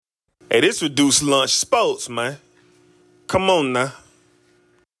Hey, this reduced lunch sports, man. Come on now.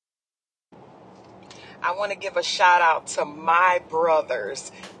 I want to give a shout out to my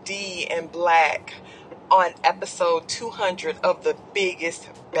brothers, D and Black, on episode 200 of the biggest,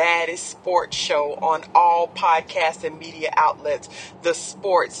 baddest sports show on all podcasts and media outlets, The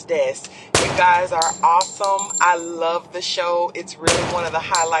Sports Desk. You guys are awesome. I love the show. It's really one of the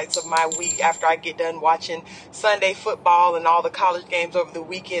highlights of my week after I get done watching Sunday football and all the college games over the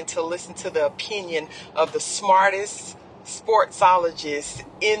weekend, to listen to the opinion of the smartest sportsologists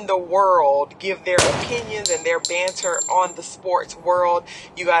in the world give their opinions and their banter on the sports world.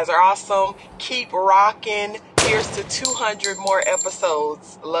 You guys are awesome. Keep rocking. Here's to 200 more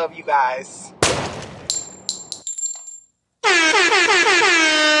episodes. Love you guys.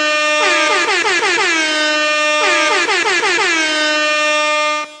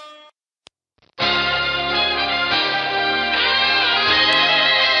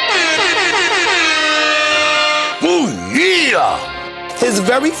 His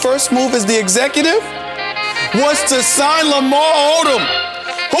very first move as the executive was to sign Lamar Odom,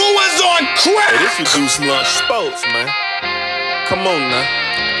 who was on crack. Hey, this reduced lunch sports, man. Come on now.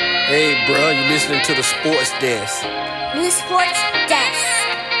 Hey, bro, you listening to the Sports Desk. New Sports Desk.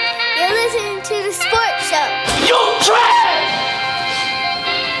 You're listening to the Sports Show. You trash!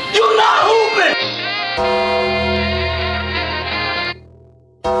 You not hooping!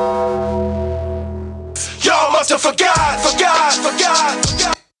 Y'all must have forgot.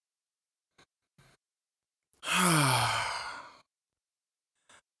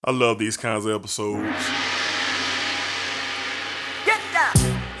 I love these kinds of episodes. Get down!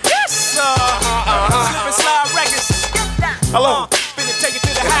 Yes, sir! Slip and slide records. Get down! Hello. Finna take it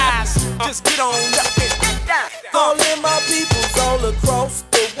to the highs. Just get on up and get down. All in my peoples all across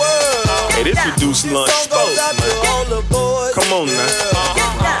the world. Hey, this reduced lunch sports, man. Come on now.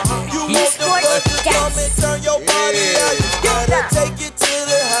 You New want the Sports bus to come Desk. and turn your body out. You gotta take it to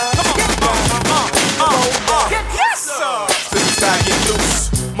the high. Yes, sir! Since I get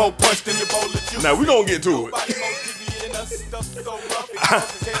loose, more punch than your bowl of juice. Now, we're going to get to it.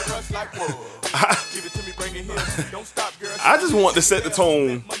 I just want to set the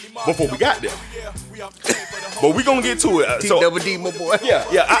tone before we got there. But we're going to get to it. So, Double D, my boy. yeah.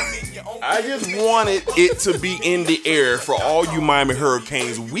 I just wanted it to be in the air for all you Miami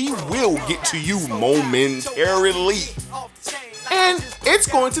Hurricanes. We will get to you momentarily. And it's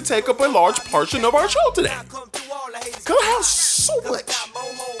going to take up a large portion of our show today. Because I have so much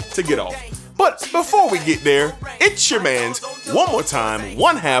to get off. But before we get there, it's your man's, one more time,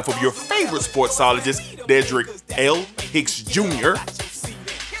 one half of your favorite sportsologist, Dedrick L. Hicks Jr.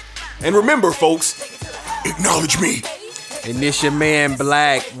 And remember, folks, acknowledge me. And this your man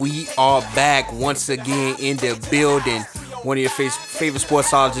Black. We are back once again in the building. One of your favorite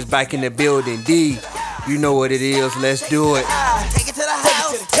sportsologists back in the building. D, you know what it is. Let's do it. Take it to the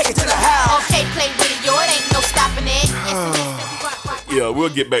house. Take it to the house. Okay, play with it, yo. It ain't no stopping it. Yeah, we'll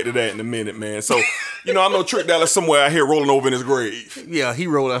get back to that in a minute, man. So, I know Trick Dallas somewhere out here rolling over in his grave. Yeah, he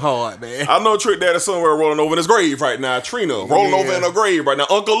rolling hard, man. I know Trick Dallas somewhere rolling over in his grave right now. Trina rolling over in her grave right now.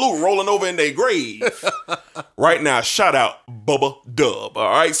 Uncle Luke rolling over in their grave right now. Shout out Bubba Dub. All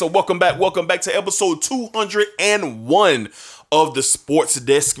right, so welcome back to episode 201 of the Sports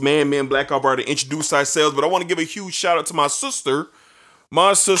Desk. Man, Black, I've already introduced ourselves, but I want to give a huge shout out to my sister,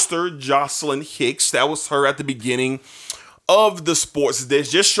 Jocelyn Hicks. That was her at the beginning of the Sports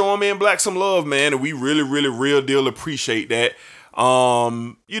Desk, just showing me and Black some love, man, and we really, really, real deal appreciate that.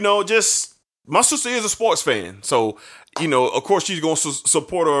 Just my sister is a sports fan, so of course she's gonna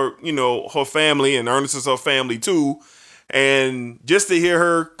support her, her family, and Ernest is her family too. And just to hear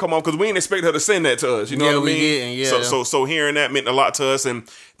her come on, because we didn't expect her to send that to us, you know what I mean? Didn't, yeah. So hearing that meant a lot to us, and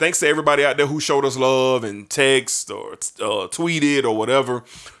thanks to everybody out there who showed us love and text or tweeted or whatever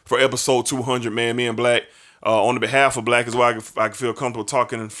for episode 200, man. Me and Black. On the behalf of Black as well, I can feel comfortable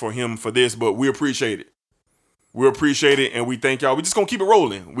talking for him for this, but we appreciate it. We appreciate it, and we thank y'all. We're just going to keep it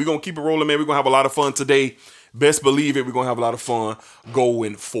rolling. We're going to keep it rolling, man. We're going to have a lot of fun today. Best believe it, we're going to have a lot of fun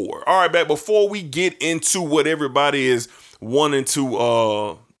going forward. All right, back before we get into what everybody is wanting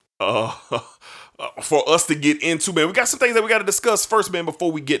to for us to get into, man, we got some things that we got to discuss first, man,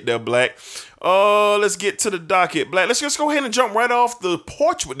 before we get there, Black. Let's get to the docket, Black. Let's just go ahead and jump right off the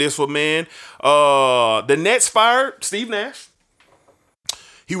porch with this one, man. The Nets fired Steve Nash.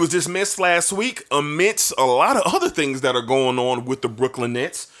 He was dismissed last week amidst a lot of other things that are going on with the Brooklyn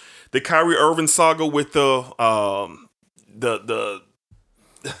Nets. The Kyrie Irving saga with I'm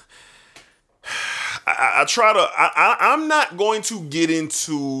not going to get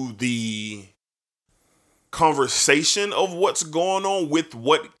into the conversation of what's going on with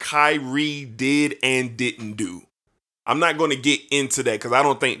what Kyrie did and didn't do. I'm not going to get into that because I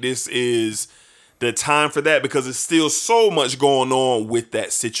don't think this is the time for that because there's still so much going on with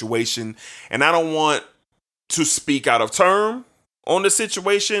that situation. And I don't want to speak out of turn on the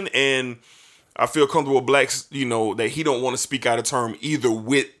situation. And I feel comfortable with Blacks, that he don't want to speak out of term either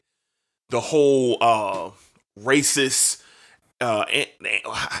with the whole racist,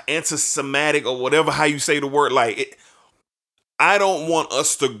 anti-Semitic or whatever, how you say the word. I don't want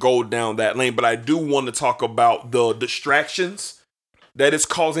us to go down that lane, but I do want to talk about the distractions that it's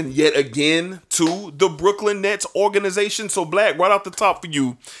causing yet again to the Brooklyn Nets organization. So, Black, right off the top for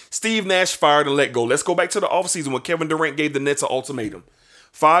you, Steve Nash fired and let go. Let's go back to the offseason when Kevin Durant gave the Nets an ultimatum.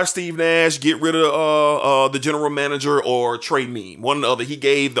 Fire Steve Nash, get rid of the general manager, or trade me. One or the other. He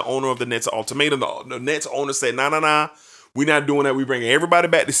gave the owner of the Nets an ultimatum. The Nets owner said, nah, we're not doing that. We're bringing everybody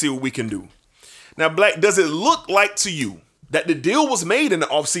back to see what we can do. Now, Black, does it look like to you that the deal was made in the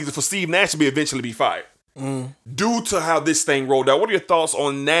offseason for Steve Nash to eventually be fired? Due to how this thing rolled out. What are your thoughts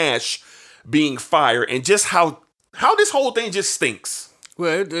on Nash being fired and just how this whole thing just stinks?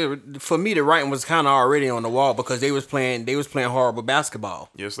 Well, for me, the writing was kind of already on the wall because they was playing horrible basketball.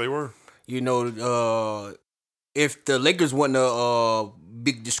 Yes, they were. If the Lakers wasn't a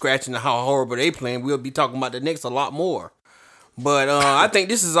big distraction of how horrible they playing, we'll be talking about the Knicks a lot more. But I think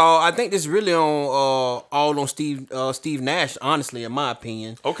this is all. I think this is really on all on Steve Nash. Honestly, in my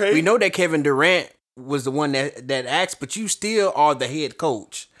opinion. Okay. We know that Kevin Durant was the one that asked, but you still are the head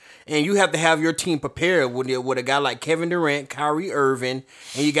coach. And you have to have your team prepared with a guy like Kevin Durant, Kyrie Irving,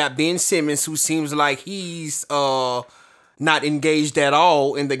 and you got Ben Simmons, who seems like he's not engaged at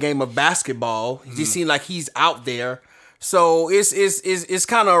all in the game of basketball. He just seems like he's out there. So it's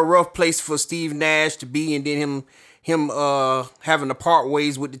kind of a rough place for Steve Nash to be, and then him having to part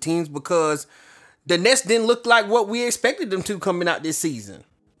ways with the teams because the Nets didn't look like what we expected them to coming out this season.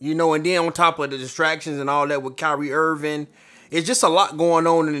 And then on top of the distractions and all that with Kyrie Irving, it's just a lot going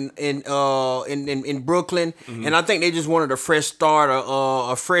on in Brooklyn. Mm-hmm. And I think they just wanted a fresh start,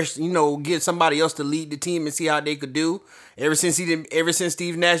 a fresh, get somebody else to lead the team and see how they could do. Ever since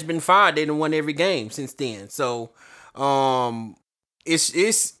Steve Nash been fired, they done won every game since then. So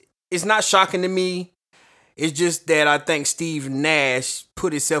it's not shocking to me. It's just that I think Steve Nash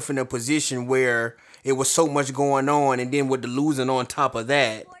put himself in a position where it was so much going on, and then with the losing on top of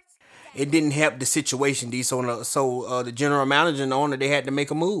that, it didn't help the situation. So the general manager and the owner, they had to make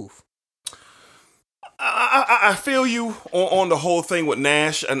a move. I feel you on the whole thing with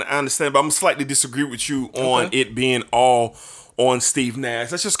Nash, and I understand, but I'm slightly disagree with you on it being all on Steve Nash.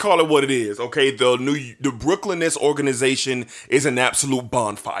 Let's just call it what it is, okay? The Brooklyn Nets organization is an absolute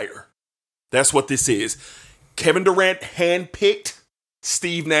bonfire. That's what this is. Kevin Durant handpicked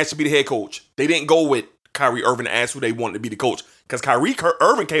Steve Nash to be the head coach. They didn't go with Kyrie Irving and ask who they wanted to be the coach. Because Kyrie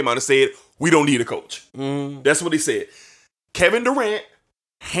Irving came out and said, we don't need a coach. That's what he said. Kevin Durant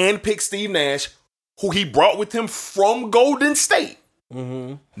handpicked Steve Nash, who he brought with him from Golden State.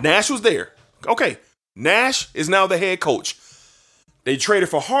 Nash was there. Okay, Nash is now the head coach. They traded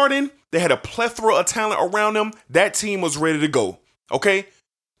for Harden. They had a plethora of talent around them. That team was ready to go. Okay,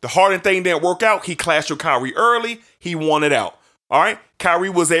 the Harden thing didn't work out. He clashed with Kyrie early. He won it out. All right, Kyrie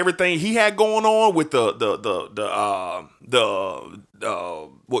was everything he had going on with with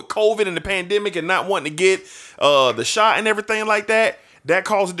COVID and the pandemic and not wanting to get the shot and everything like that. That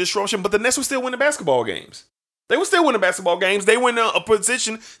caused a disruption. But the Nets were still winning basketball games. They were still winning basketball games. They were in a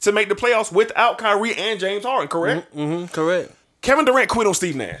position to make the playoffs without Kyrie and James Harden. Correct? Correct. Kevin Durant quit on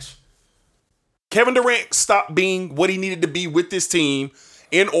Steve Nash. Kevin Durant stopped being what he needed to be with this team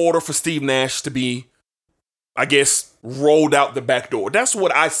in order for Steve Nash to be, I guess, rolled out the back door. That's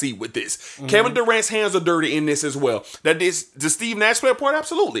what I see with this. Kevin Durant's hands are dirty in this as well. Does Steve Nash play a part?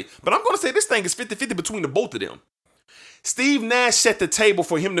 Absolutely. But I'm going to say this thing is 50-50 between the both of them. Steve Nash set the table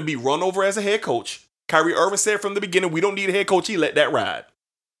for him to be run over as a head coach. Kyrie Irving said from the beginning, we don't need a head coach. He let that ride.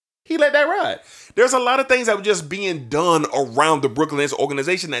 There's a lot of things that were just being done around the Brooklyn Nets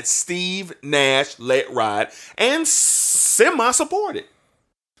organization that Steve Nash let ride and semi-supported.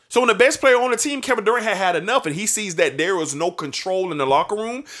 So when the best player on the team, Kevin Durant, had enough, and he sees that there was no control in the locker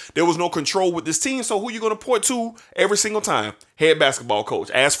room, there was no control with this team, so who are you going to point to every single time? Head basketball coach.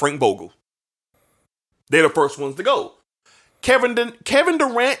 Ask Frank Vogel. They're the first ones to go. Kevin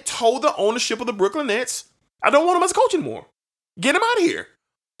Durant told the ownership of the Brooklyn Nets, I don't want him as a coach anymore. Get him out of here.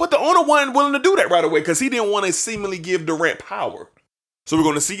 But the owner wasn't willing to do that right away because he didn't want to seemingly give Durant power. So we're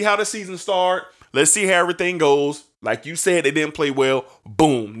going to see how the season starts. Let's see how everything goes. Like you said, they didn't play well.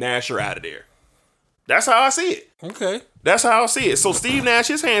 Boom, Nash, you're out of there. That's how I see it. Okay. That's how I see it. So Steve Nash,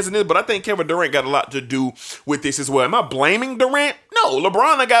 his hands in this, but I think Kevin Durant got a lot to do with this as well. Am I blaming Durant? No.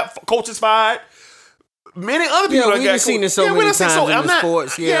 LeBron, I got coaches fired. Many other people we've seen this so many times in the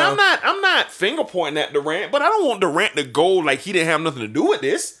sports. Yeah, I'm not finger pointing at Durant, but I don't want Durant to go like he didn't have nothing to do with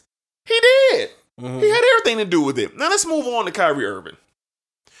this. He did. Mm-hmm. He had everything to do with it. Now let's move on to Kyrie Irving.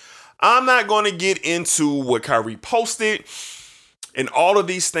 I'm not going to get into what Kyrie posted and all of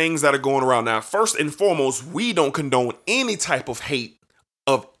these things that are going around. Now, first and foremost, we don't condone any type of hate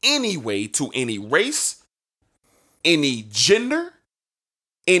of any way to any race, any gender,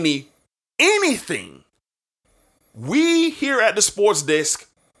 anything. We here at the Sports Desk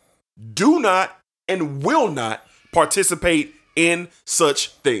do not and will not participate in such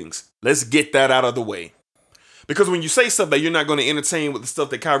things. Let's get that out of the way. Because when you say stuff that you're not going to entertain with the stuff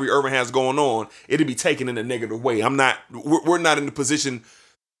that Kyrie Irving has going on, it'll be taken in a negative way. We're not in the position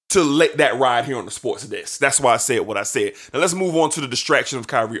to let that ride here on the Sports Desk. That's why I said what I said. Now let's move on to the distraction of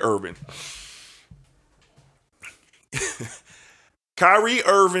Kyrie Irving. Kyrie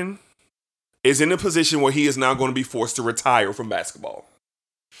Irving is in a position where he is now going to be forced to retire from basketball.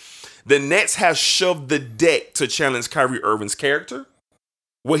 The Nets have shoved the deck to challenge Kyrie Irving's character,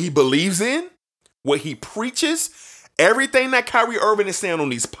 what he believes in, what he preaches, everything that Kyrie Irving is saying on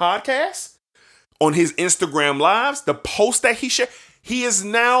these podcasts, on his Instagram lives, the posts that he shared. He is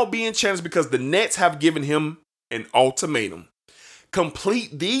now being challenged because the Nets have given him an ultimatum.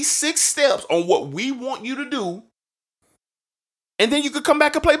 Complete these 6 steps on what we want you to do, and then you could come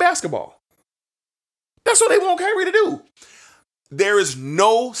back and play basketball. That's what they want Kyrie to do. There is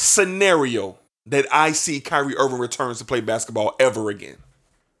no scenario that I see Kyrie Irving returns to play basketball ever again.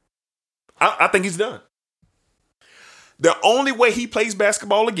 I think he's done. The only way he plays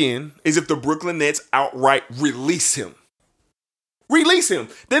basketball again is if the Brooklyn Nets outright release him. Release him.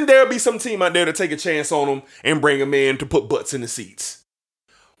 Then there'll be some team out there to take a chance on him and bring him in to put butts in the seats.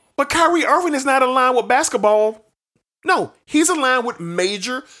 But Kyrie Irving is not aligned with basketball. No, he's aligned with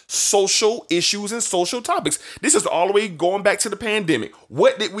major social issues and social topics. This is all the way going back to the pandemic.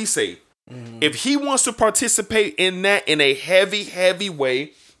 What did we say? Mm-hmm. If he wants to participate in that in a heavy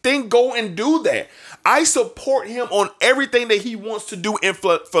way, then go and do that. I support him on everything that he wants to do in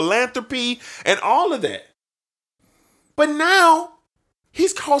philanthropy and all of that. But now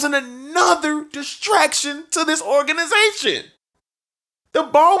he's causing another distraction to this organization. The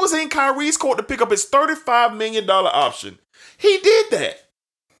ball was in Kyrie's court to pick up his $35 million option. He did that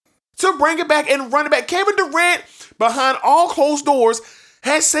to bring it back and run it back. Kevin Durant, behind all closed doors,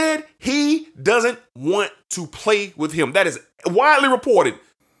 has said he doesn't want to play with him. That is widely reported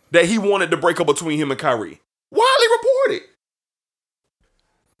that he wanted to break up between him and Kyrie. Widely reported.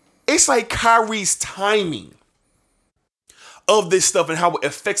 It's like Kyrie's timing of this stuff and how it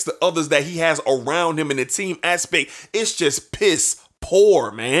affects the others that he has around him in the team aspect. It's just piss poor,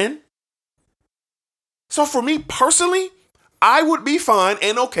 man. So for me personally, I would be fine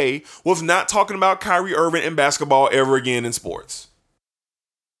and okay with not talking about Kyrie Irving and basketball ever again in sports.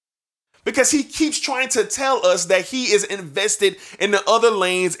 Because he keeps trying to tell us that he is invested in the other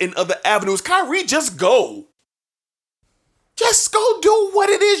lanes, in other avenues. Kyrie, just go. Just go do what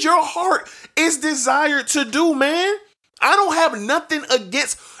it is your heart is desired to do, man. I don't have nothing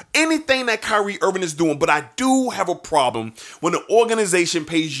against anything that Kyrie Irving is doing, but I do have a problem when an organization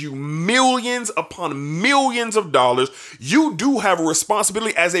pays you millions upon millions of dollars. You do have a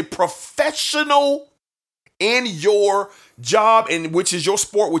responsibility as a professional in your job, and which is your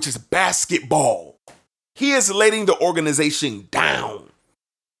sport, which is basketball. He is letting the organization down.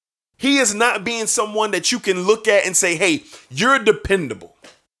 He is not being someone that you can look at and say, hey, you're dependable.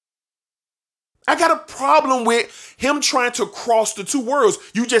 I got a problem with him trying to cross the two worlds.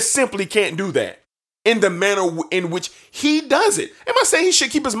 You just simply can't do that in the manner in which he does it. Am I saying he should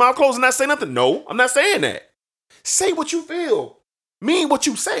keep his mouth closed and not say nothing? No, I'm not saying that. Say what you feel. Mean what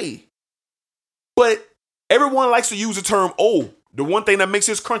you say. But everyone likes to use the term, the one thing that makes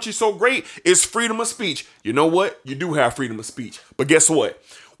this country so great is freedom of speech. You know what? You do have freedom of speech. But guess what?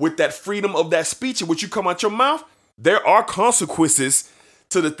 With that freedom of that speech and what you come out your mouth, there are consequences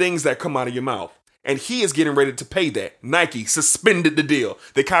to the things that come out of your mouth. And he is getting ready to pay that. Nike suspended the deal.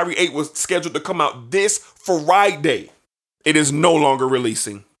 The Kyrie 8 was scheduled to come out this Friday. It is no longer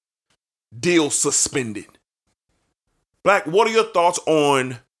releasing. Deal suspended. Black, what are your thoughts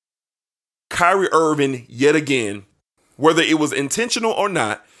on Kyrie Irving yet again, whether it was intentional or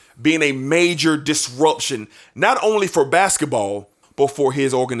not, being a major disruption, not only for basketball, but for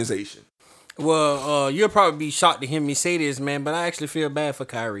his organization? Well, you'll probably be shocked to hear me say this, man, but I actually feel bad for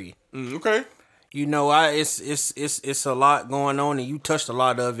Kyrie. Okay. You know, it's a lot going on, and you touched a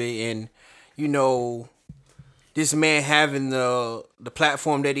lot of it, and you know, this man having the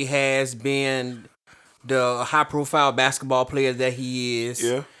platform that he has, being the high profile basketball player that he is.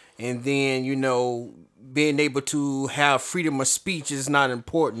 Yeah. And then, you know, being able to have freedom of speech is not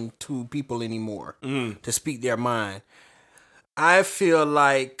important to people anymore to speak their mind. I feel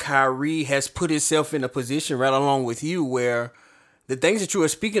like Kyrie has put himself in a position right along with you where the things that you are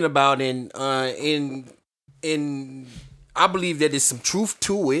speaking about in I believe that there's some truth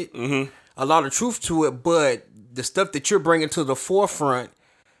to it, a lot of truth to it, but the stuff that you're bringing to the forefront,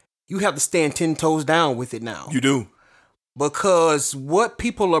 you have to stand 10 toes down with it now. You do. Because what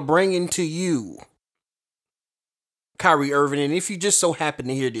people are bringing to you, Kyrie Irving, and if you just so happen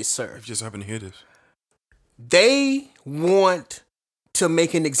to hear this, sir. If you just happen to hear this. They want to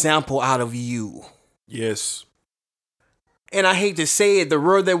make an example out of you. Yes. And I hate to say it, the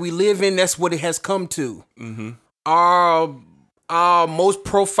world that we live in, that's what it has come to. Mm-hmm. Our most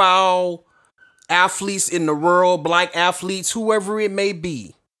profile athletes in the world, black athletes, whoever it may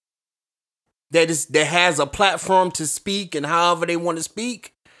be, that has a platform to speak and however they want to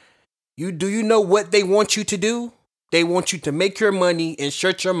speak. Do you know what they want you to do? They want you to make your money and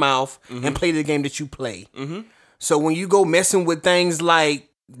shut your mouth and play the game that you play. Mm-hmm. So when you go messing with things like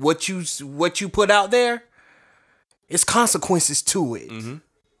what you put out there, it's consequences to it. Mm-hmm.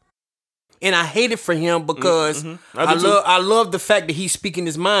 And I hate it for him because I love the fact that he's speaking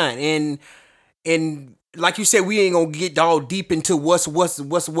his mind. And like you said, we ain't gonna get all deep into what's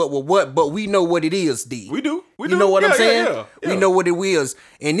what, but we know what it is, D. We do. You know what I'm saying? Yeah. We know what it is.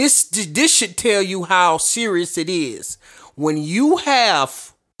 And this should tell you how serious it is. When you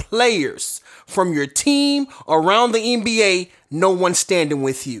have players from your team around the NBA, no one standing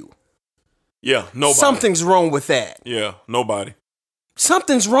with you. Yeah, nobody. Something's wrong with that. Yeah, nobody.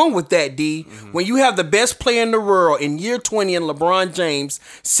 Something's wrong with that, D. When you have the best player in the world in year 20 and LeBron James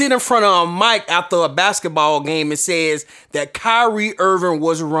sit in front of a mic after a basketball game and says that Kyrie Irving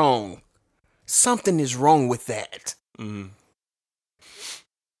was wrong. Something is wrong with that.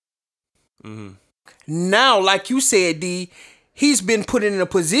 Now, like you said, D, he's been put in a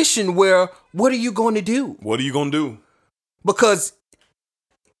position where what are you going to do? What are you going to do? Because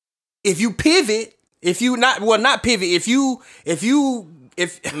if you pivot, if you not pivot, if you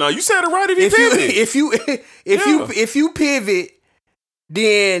no, you said it right. If you pivot,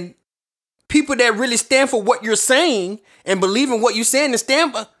 then people that really stand for what you're saying and believe in what you're saying and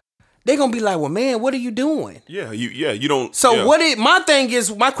stand for, they're gonna be like, well, man, what are you doing? You don't. So yeah.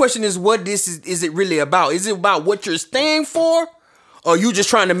 my question is, what is it really about? Is it about what you're staying for, or are you just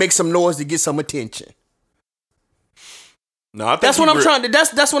trying to make some noise to get some attention? No, I think that's what I'm trying to.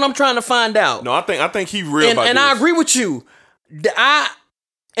 That's what I'm trying to find out. No, I think he real about and this. I agree with you.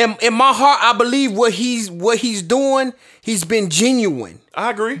 In my heart, I believe what he's doing. He's been genuine.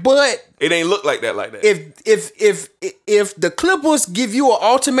 I agree, but it ain't look like that. If the Clippers give you an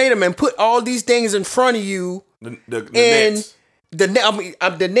ultimatum and put all these things in front of you, the Nets. The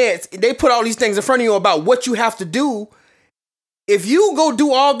Nets, they put all these things in front of you about what you have to do. If you go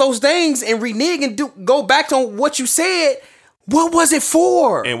do all those things and renege and go back on what you said, what was it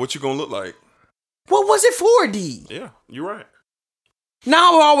for? And what you gonna look like? What was it for, D? Yeah, you're right.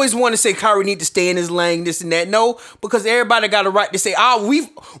 Now I always want to say Kyrie need to stay in his lane, this and that. No, because everybody got a right to say,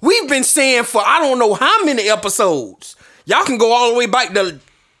 we've been saying for I don't know how many episodes. Y'all can go all the way back to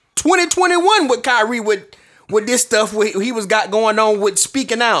 2021 with Kyrie with this stuff he was got going on with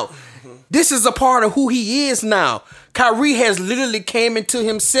speaking out. This is a part of who he is now. Kyrie has literally came into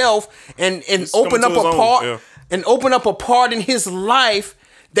himself and opened up a part and opened up a part in his life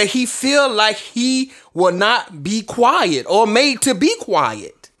that he feel like he will not be quiet or made to be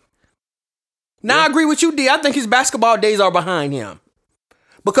quiet. Now I agree with you, D. I think his basketball days are behind him.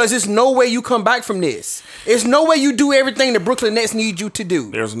 Because there's no way you come back from this. There's no way you do everything the Brooklyn Nets need you to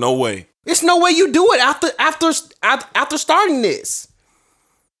do. There's no way. There's no way you do it after starting this.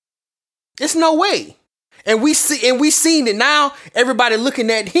 There's no way. And we seen it now. Everybody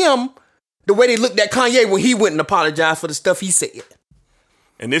looking at him the way they looked at Kanye when he went and apologized for the stuff he said.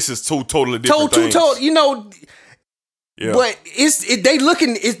 And this is two totally different things. You know. Yeah. But they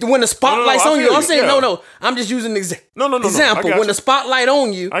looking when the spotlight's on you. I'm saying no. I'm just using an example. No. Example when the spotlight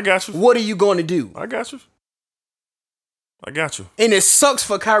on you. I got you. What are you going to do? I got you. And it sucks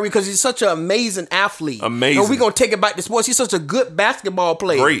for Kyrie because he's such an amazing athlete. Amazing. And we're gonna take it back to sports. He's such a good basketball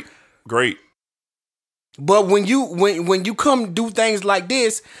player. Great. But when you come do things like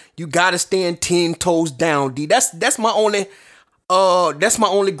this, you gotta stand 10 toes down, D. That's my only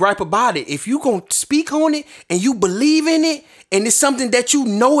gripe about it. If you gonna speak on it and you believe in it and it's something that you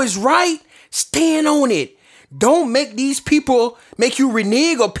know is right, stand on it. don't make these people make you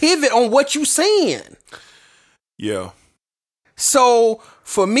renege or pivot on what you saying. Yeah. So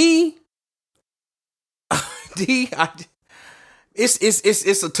for me,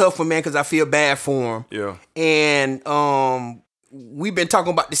 it's a tough one, man, because I feel bad for him. Yeah. And we've been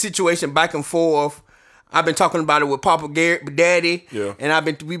talking about the situation back and forth. I've been talking about it with Papa Garrett, Daddy. Yeah.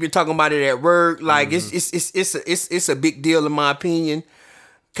 And we've been talking about it at work. Like it's a big deal in my opinion.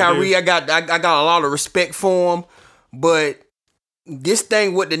 Kyrie, I got a lot of respect for him, but this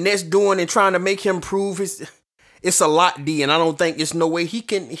thing what the Nets doing and trying to make him prove it's a lot, D, and I don't think there's no way he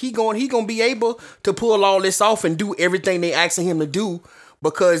gonna be able to pull all this off and do everything they asking him to do,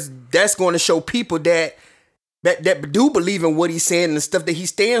 because that's going to show people that do believe in what he's saying and the stuff that he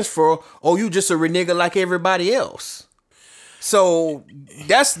stands for. Oh, you just a renegade like everybody else. So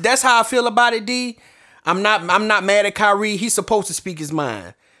that's how I feel about it, D. I'm not mad at Kyrie. He's supposed to speak his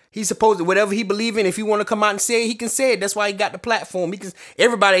mind. He's supposed to, whatever he believe in, if he want to come out and say it, he can say it. That's why he got the platform.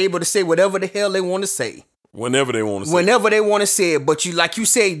 Everybody able to say whatever the hell they want to say. Whenever they want to say Whenever they want to say it. But like you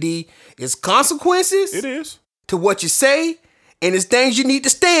say, D, it's consequences. It is. To what you say, and it's things you need to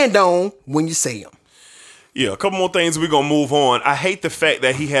stand on when you say them. Yeah, a couple more things, we're going to move on. I hate the fact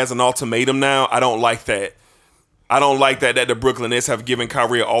that he has an ultimatum now. I don't like that. I don't like that the Brooklyn Nets have given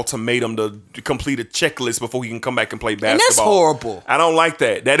Kyrie an ultimatum to complete a checklist before he can come back and play basketball. And that's horrible. I don't like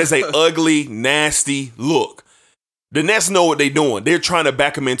that. That is a ugly, nasty look. The Nets know what they're doing. They're trying to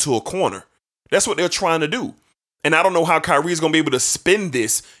back him into a corner. That's what they're trying to do. And I don't know how Kyrie's going to be able to spin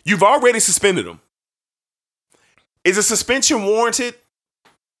this. You've already suspended him. Is a suspension warranted?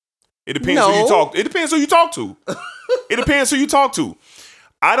 It depends who you talk. It depends who you talk to. It depends who you talk to.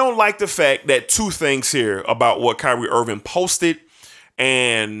 I don't like the fact that two things here about what Kyrie Irving posted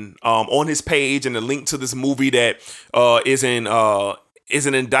and on his page, and the link to this movie that is an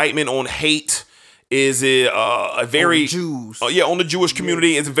indictment on hate. Is it a very Jews? On the Jewish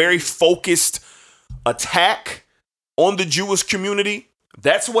community. It's a very focused attack on the Jewish community.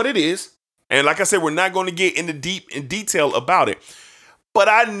 That's what it is. And like I said, we're not going to get in detail about it. But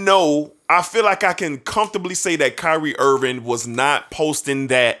I feel like I can comfortably say that Kyrie Irving was not posting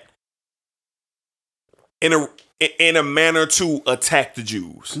that in a manner to attack the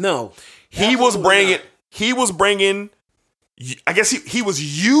Jews. No. He was bringing, I guess he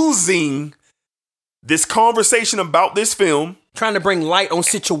was using this conversation about this film. Trying to bring light on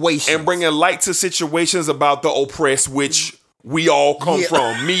situations. And bringing light to situations about the oppressed, which we all come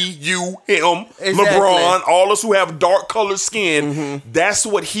from. Me, you, him, exactly. LeBron, all us who have dark colored skin. Mm-hmm. That's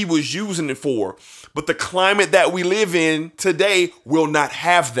what he was using it for. But the climate that we live in today will not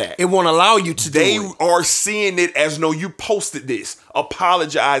have that. It won't allow you to do it. They are seeing it as, no, you posted this.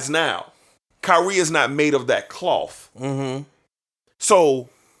 Apologize now. Kyrie is not made of that cloth. Mm-hmm. So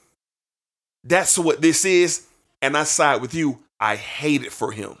that's what this is. And I side with you. I hate it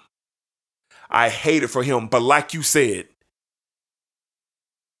for him. But like you said,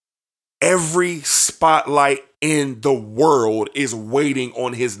 every spotlight in the world is waiting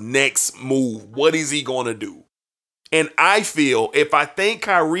on his next move. What is he going to do? And I think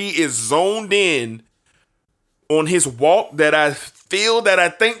Kyrie is zoned in on his walk that I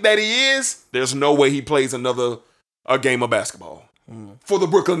think that he is, there's no way he plays a game of basketball for the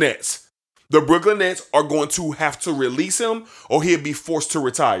Brooklyn Nets. The Brooklyn Nets are going to have to release him or he'll be forced to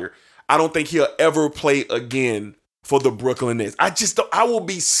retire. I don't think he'll ever play again for the Brooklyn Nets. I will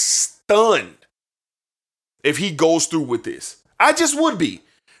be stunned if he goes through with this. I just would be.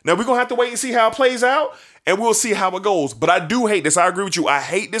 Now, we're going to have to wait and see how it plays out, and we'll see how it goes. But I do hate this. I agree with you. I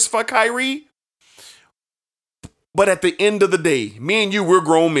hate this for Kyrie. But at the end of the day, me and you, we're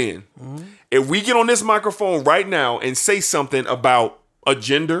grown men. Mm-hmm. If we get on this microphone right now and say something about a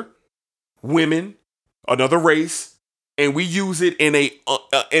gender, women, another race, and we use it in a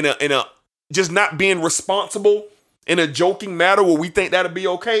just not being responsible in a joking matter where we think that'll be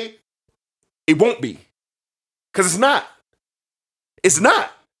okay, it won't be. Because it's not. It's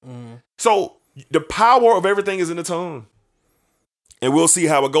not. Mm. So the power of everything is in the tongue. And we'll see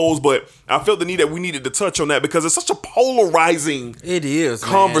how it goes. But I felt the need that we needed to touch on that because it's such a polarizing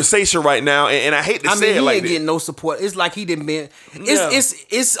conversation right now. And I hate to say it like that. He ain't getting no support. It's like he didn't been.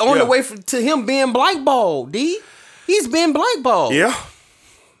 It's on the way to him being blackballed, D. He's been blackballed. Yeah.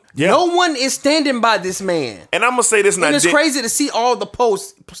 No one is standing by this man. And I'm going to say this now. And it's crazy to see all the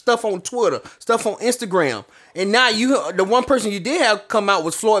posts, stuff on Twitter, stuff on Instagram. And now the one person you did have come out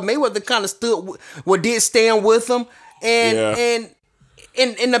was Floyd Mayweather, kind of did stand with him. And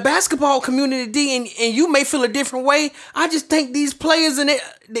in the basketball community, D, and you may feel a different way. I just think these players in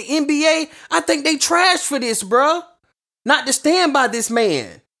the NBA, I think they trash for this, bruh. Not to stand by this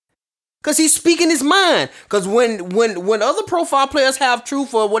man. Cause he's speaking his mind. Cause when other profile players have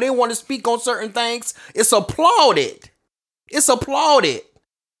truth or when they want to speak on certain things, it's applauded. It's applauded.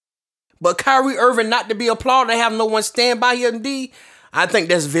 But Kyrie Irving not to be applauded, have no one stand by him, D, I think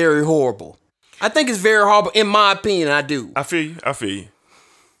that's very horrible. I think it's very horrible, in my opinion, I do. I feel you.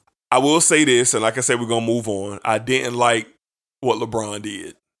 I will say this, and like I said, we're going to move on. I didn't like what LeBron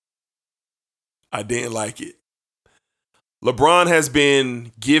did. I didn't like it. LeBron has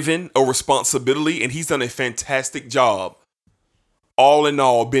been given a responsibility, and he's done a fantastic job, all in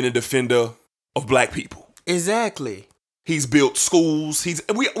all, being a defender of black people. Exactly. He's built schools.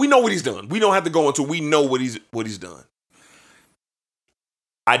 We know what he's done. We don't have to go into. We know what he's done.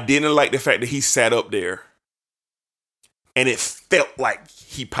 I didn't like the fact that he sat up there and it felt like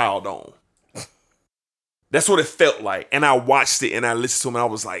he piled on. That's what it felt like. And I watched it and I listened to him and I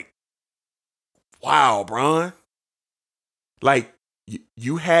was like, wow, Bron. Like,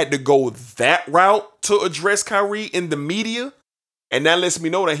 you had to go that route to address Kyrie in the media. And that lets me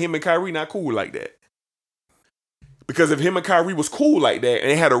know that him and Kyrie not cool like that. Because if him and Kyrie was cool like that and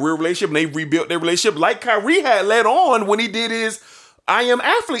they had a real relationship and they rebuilt their relationship like Kyrie had led on when he did his I Am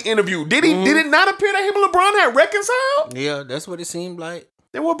Athlete interview. Did it not appear that him and LeBron had reconciled? Yeah, that's what it seemed like.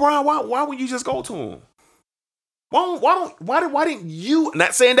 Then what, Brian, why would you just go to him? Why didn't you,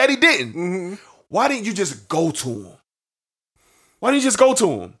 not saying that he didn't, why didn't you just go to him? Why didn't you just go to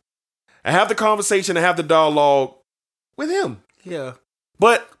him and have the conversation and have the dialogue with him? Yeah.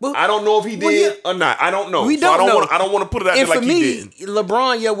 But I don't know if he did or not. I don't know. We don't know. I don't want to put it out there like he didn't.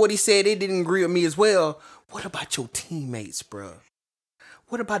 LeBron, what he said, it didn't agree with me as well. What about your teammates, bro?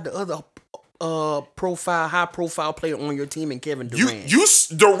 What about the other high profile player on your team and Kevin Durant?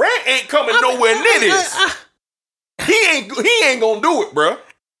 Durant ain't coming nowhere near this. He ain't gonna do it, bro.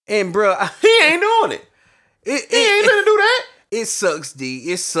 And bro, he ain't doing it. He ain't gonna do that. It sucks,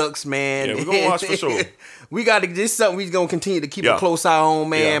 D. It sucks, man. Yeah, we're gonna watch for sure. This is something we're gonna continue to keep a close eye on,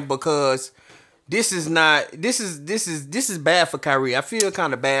 man, because this is bad for Kyrie. I feel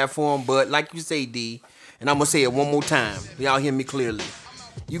kind of bad for him, but like you say, D, and I'm gonna say it one more time. Y'all hear me clearly.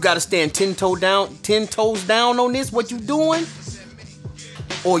 You gotta stand 10 toes down on this, what you doing,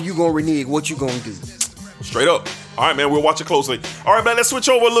 or you gonna renege. What you gonna do? Straight up. All right, man, we'll watch it closely. All right, man, let's switch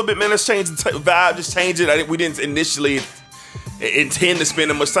over a little bit, man. Let's change the vibe, just change it. We didn't initially intend to spend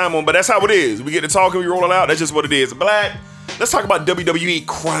that much time on, but that's how it is. We get to talking, we roll it out. That's just what it is. Black, let's talk about WWE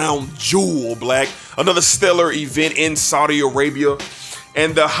Crown Jewel, Black. Another stellar event in Saudi Arabia.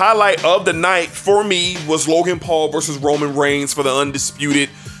 And the highlight of the night for me was Logan Paul versus Roman Reigns for the undisputed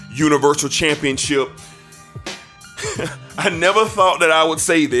Universal Championship. I never thought that I would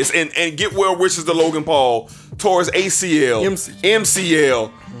say this and get well wishes to Logan Paul towards ACL,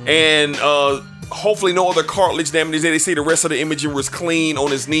 MCL, and hopefully no other cartilage damage. They say the rest of the imaging was clean on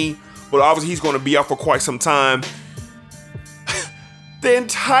his knee, but obviously he's going to be out for quite some time. The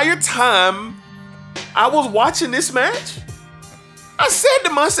entire time I was watching this match, I said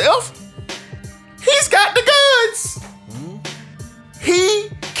to myself, he's got the goods. He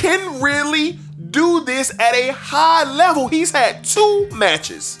can really do this at a high level. He's had 2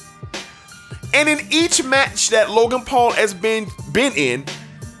 matches. And in each match that Logan Paul has been in,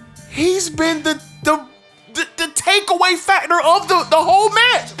 he's been the takeaway factor of the whole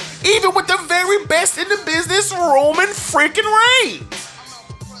match. Even with the very best in the business, Roman freaking Reigns.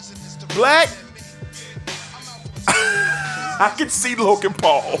 Black, I can see Logan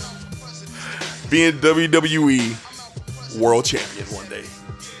Paul being WWE World Champion one day.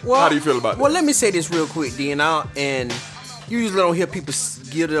 Well, how do you feel about that? Well, let me say this real quick, D, and you usually don't hear people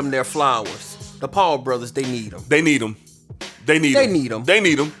give them their flowers. The Paul brothers, they need them. They need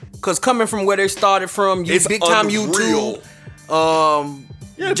them. Because coming from where they started from, it's big time unreal. YouTube.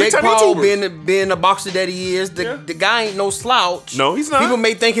 Jake Paul being the boxer that he is, the guy ain't no slouch. No, he's not. People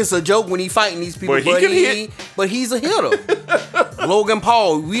may think it's a joke when he fighting these people, but he's a hitter. Logan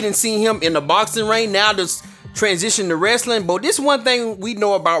Paul, we didn't see him in the boxing ring. Now just transition to wrestling. But this one thing we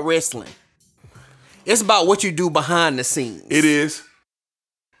know about wrestling. It's about what you do behind the scenes. It is.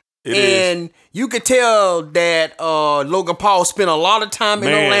 And you could tell that Logan Paul spent a lot of time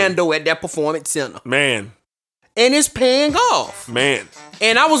in Orlando at that performance center. Man. And it's paying off. Man.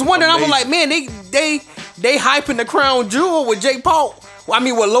 And I was wondering, I was like, man, they hyping the crown jewel with Jake Paul.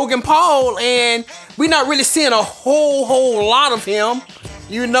 With Logan Paul, and we're not really seeing a whole lot of him.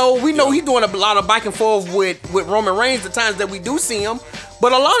 You know, we know he's doing a lot of back and forth with Roman Reigns the times that we do see him.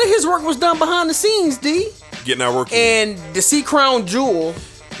 But a lot of his work was done behind the scenes, D. Getting our work in. And to see Crown Jewel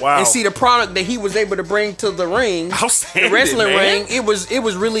Wow. and see the product that he was able to bring to the ring, the Outstanding, wrestling man. ring. It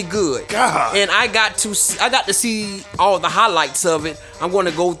was really good. God. And I got to see all the highlights of it. I'm going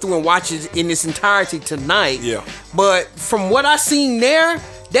to go through and watch it in its entirety tonight. Yeah. But from what I seen there,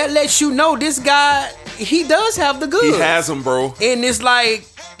 that lets you know this guy, he does have the goods. He has them, bro. And it's like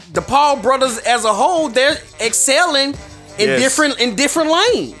the Paul brothers as a whole, they're excelling in Yes. different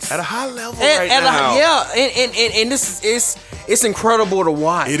lanes. At a high level now. And this is it's incredible to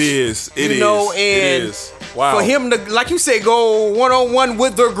watch. It is. It and is. Wow. for him to, like you said, go 1-on-1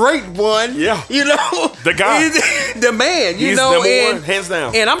 with the great one. Yeah. The guy. the man. He's know, number and, one, hands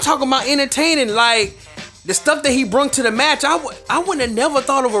down. And I'm talking about entertaining, like the stuff that he brought to the match. I wouldn't have never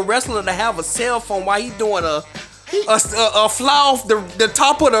thought of a wrestler to have a cell phone while he's doing a fly off the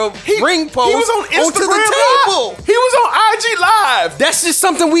top of the ring post. He was on Instagram onto the Live. table. He was on IG Live. That's just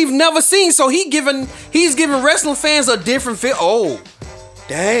something we've never seen. So he's giving wrestling fans a different feel. Oh,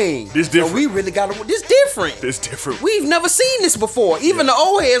 dang. This different. So we really got to. This different. This different. We've never seen this before. Even the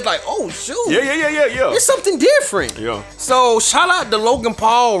old heads like, oh shoot. Yeah. It's something different. Yeah. So shout out to Logan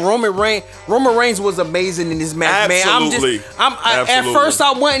Paul, Roman Reigns. Roman Reigns was amazing in this match, Absolutely. man. At Absolutely. first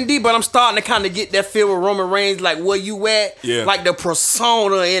I wasn't deep, but I'm starting to kind of get that feel with Roman Reigns, like where you at, Yeah. like the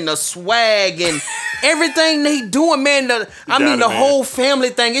persona and the swag and everything they doing, man. The man. whole family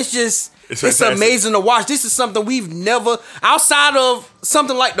thing. It's just. It's fantastic. amazing to watch. This is something we've never, outside of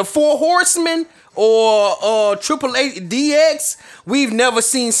something like the Four Horsemen or Triple H DX, we've never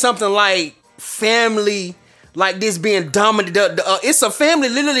seen something like family like this being dominated. It's a family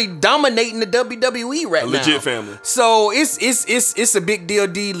literally dominating the WWE right now. Legit family. So it's a big deal.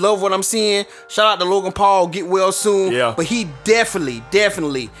 D, love what I'm seeing. Shout out to Logan Paul. Get well soon. Yeah. But he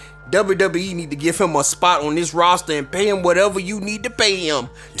definitely. WWE need to give him a spot on this roster and pay him whatever you need to pay him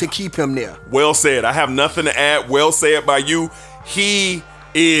to keep him there. Well said. I have nothing to add. Well said by you. He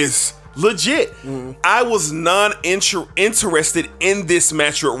is legit. I was interested in this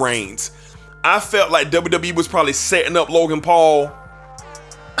match with Reigns. I felt like WWE was probably setting up Logan Paul.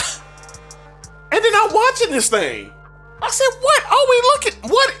 And then I'm watching this thing. I said, what are we looking?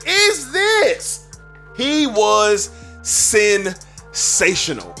 What is this? He was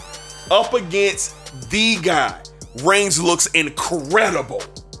sensational. Up against the guy. Reigns looks incredible.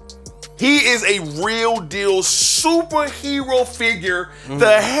 He is a real deal superhero figure.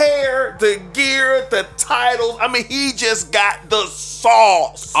 The hair, the gear, the titles. I mean, he just got the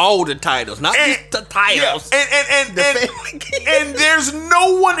sauce. All the titles, not just the titles. Yeah. And there's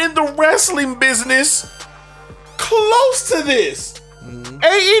no one in the wrestling business close to this.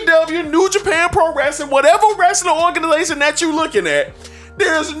 AEW, New Japan Pro Wrestling, whatever wrestling organization that you're looking at,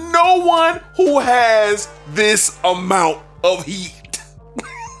 there's no one who has this amount of heat.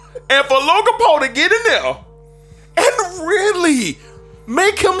 And for Logan Paul to get in there and really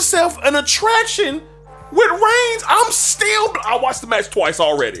make himself an attraction with Reigns, I watched the match twice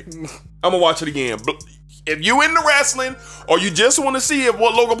already. I'm gonna watch it again. But if you into wrestling or you just want to see if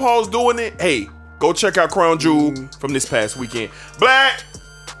what Logan Paul's doing it, hey, go check out Crown Jewel from this past weekend. Black,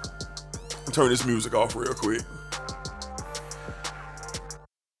 turn this music off real quick.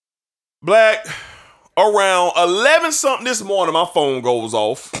 Black, around 11 something this morning, my phone goes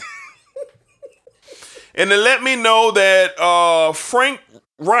off. And they let me know that Frank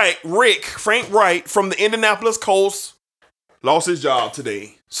Wright from the Indianapolis Colts lost his job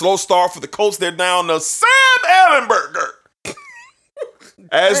today. Slow start for the Colts. They're down to Sam Ellenberger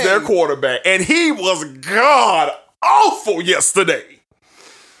as their quarterback. And he was god awful yesterday.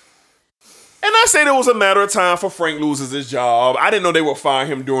 And I said it was a matter of time for Frank loses his job. I didn't know they would fire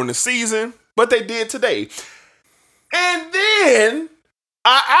him during the season, but they did today. And then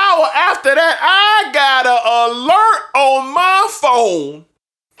an hour after that, I got an alert on my phone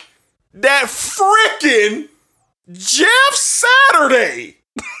that freaking Jeff Saturday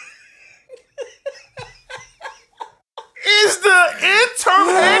is the interim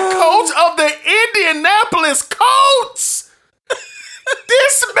head coach of the Indianapolis Colts.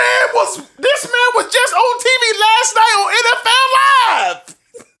 This man was just on TV last night on NFL Live.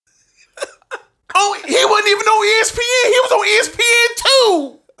 Oh, he wasn't even on ESPN. He was on ESPN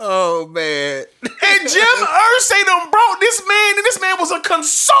 2. Oh, man. And Jim Irsay done brought this man, and this man was a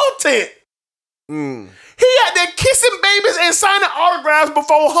consultant. He had there kissing babies and signing autographs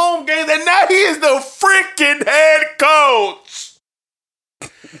before home games, and now he is the freaking head coach.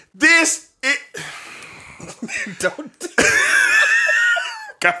 Don't.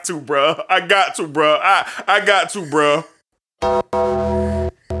 Got to, bruh. I got to, bruh.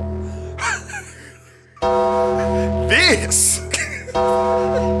 This.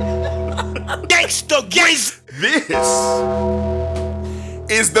 Gangsta Grizz. This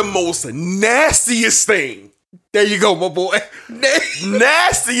is the most nastiest thing. There you go, my boy.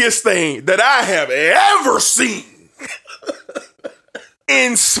 Nastiest thing that I have ever seen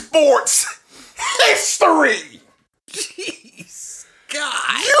in sports history. Jeez,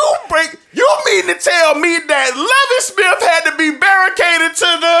 God. You mean to tell me that Lovie Smith had to be barricaded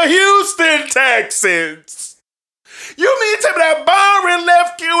to the Houston Texans? You mean to tell me that Byron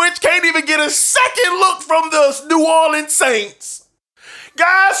Leftwich can't even get a second look from the New Orleans Saints?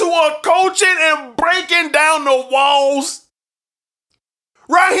 Guys who are coaching and breaking down the walls.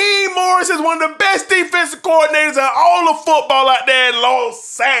 Raheem Morris is one of the best defensive coordinators in all of football out there in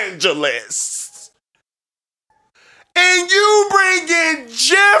Los Angeles. And you bring in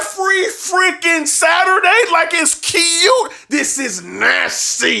Jeffrey freaking Saturday like it's cute. This is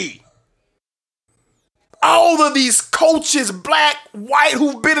nasty. All of these coaches, black, white,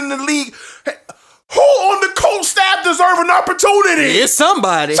 who've been in the league, who on the coach staff deserve an opportunity? It's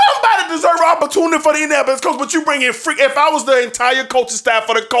somebody. Somebody deserve an opportunity for the Indianapolis Colts, but you bring in freak. If I was the entire coaching staff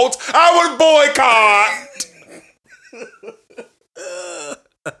for the Colts, I would boycott.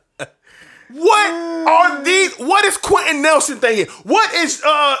 What is Quentin Nelson thinking? What is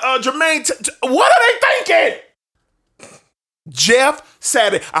Jermaine? What are they thinking? Jeff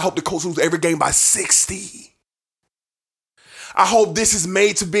Saturday. I hope the Colts lose every game by 60. I hope this is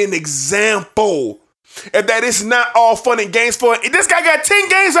made to be an example. And that it's not all fun and games for it. This guy got 10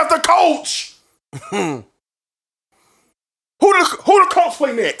 games after coach. Who the Colts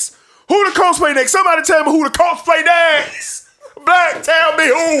play next? Who the Colts play next? Somebody tell me who the Colts play next. Black, tell me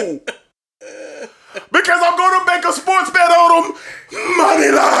who. Because I'm going to make a sports bet on them.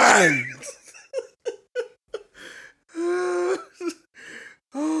 Money line.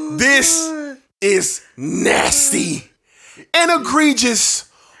 This is nasty and egregious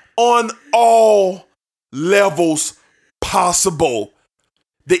on all levels possible.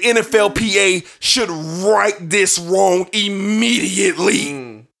 The NFLPA should right this wrong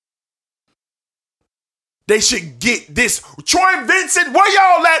immediately. They should get this. Troy Vincent, where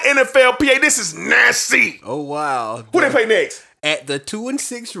y'all at, NFLPA? This is nasty. Oh, wow. Who they play next? At the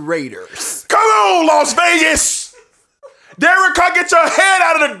 2-6 Raiders. Come on, Las Vegas. Derek Carr, get your head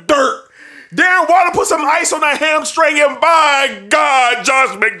out of the dirt. Darren Waller, put some ice on that hamstring, and by God,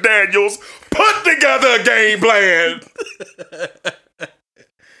 Josh McDaniels, put together a game plan.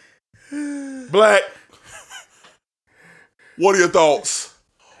 Black, what are your thoughts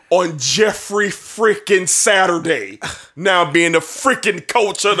on Jeffrey freaking Saturday now being the freaking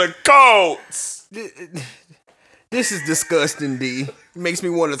coach of the Colts? This is disgusting, D. It makes me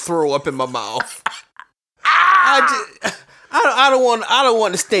want to throw up in my mouth. I don't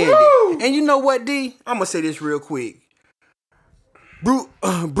want to stand it. And you know what, D? I'm gonna say this real quick.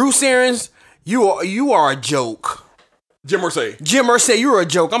 Bruce Arians, you are a joke. Jim Irsay, you're a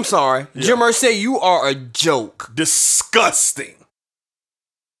joke. I'm sorry. Yeah. Jim Irsay, you are a joke. Disgusting.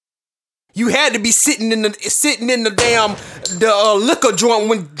 You had to be sitting in the damn liquor joint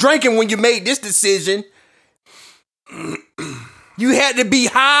when drinking when you made this decision. You had to be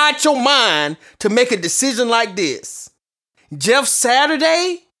high out your mind to make a decision like this. Jeff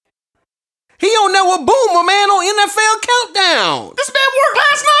Saturday? He on there with Boomer, man, on NFL Countdown. This man worked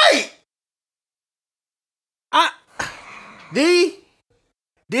last night.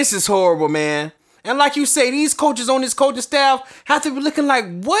 This is horrible, man. And like you say, these coaches on this coaching staff have to be looking like,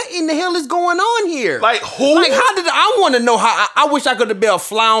 what in the hell is going on here? Like who? Like I want to know how. I wish I could have been a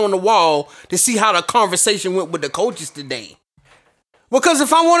fly on the wall to see how the conversation went with the coaches today. Because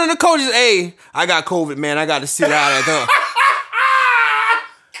if I'm one of the coaches, hey, I got COVID, man. I got to sit out at home.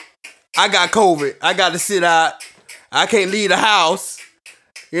 I got COVID. I got to sit out. I can't leave the house.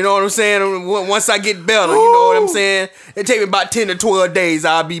 You know what I'm saying? Once I get better, you know what I'm saying? It take me about 10 to 12 days.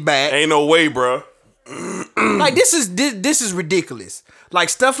 I'll be back. Ain't no way, bro. Like this is ridiculous. Like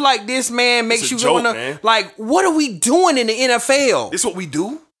stuff like this, man, makes you wanna like, what are we doing in the NFL? This what we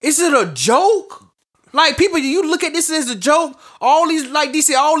do? Is it a joke? Like people, you look at this as a joke. All these, like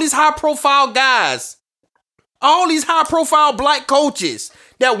DC, all these high profile guys, all these high profile black coaches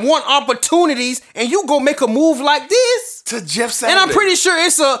that want opportunities, and you go make a move like this to Jeff Saturday. And I'm pretty sure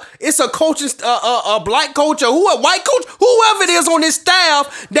it's a coaching, a black coach or a white coach, whoever it is on this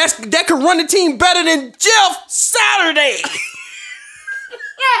staff that can run the team better than Jeff Saturday.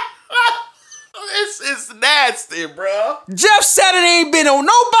 It's nasty, bro. Jeff Saturday ain't been on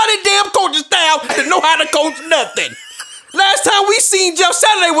nobody damn coaching staff to know how to coach nothing. Last time we seen Jeff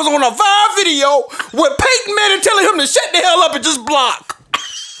Saturday was on a viral video with Peyton Manning telling him to shut the hell up and just block.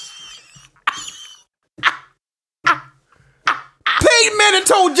 Peyton Manning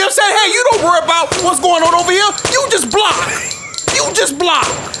told Jeff Saturday, hey, you don't worry about what's going on over here. You just block. You don't just block.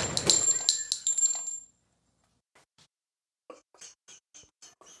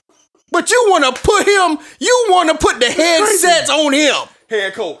 But you want to put the headsets on him.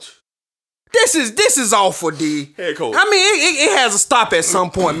 Head coach. This is awful, D. Head coach. I mean, it has to stop at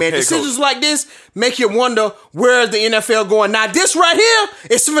some point, man. Head Decisions like this make you wonder where the NFL going. Now, this right here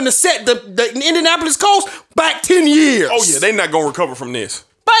is going to set the Indianapolis Colts back 10 years. Oh yeah, they not gonna recover from this.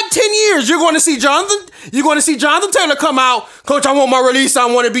 Back 10 years, you're going to see Jonathan Taylor come out. Coach, I want my release. I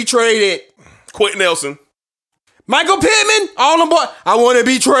want to be traded. Quentin Nelson. Michael Pittman, all them boys, I want to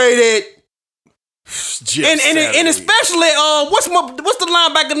be traded. And especially what's the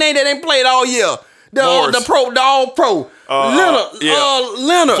linebacker name that ain't played all year? The all pro.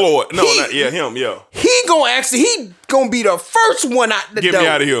 Leonard. Floyd. No, him. Yeah. He gonna be the first one out the door. Get me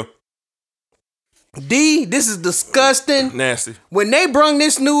out of here. D, this is disgusting. Nasty. When they brung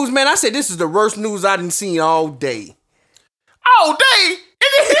this news, man, I said this is the worst news I done seen all day. All day in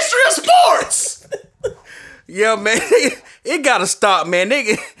the history of sports. Yeah, man, it gotta stop, man.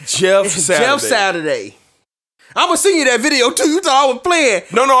 Jeff Saturday. I'm gonna send you that video too. You thought I was playing.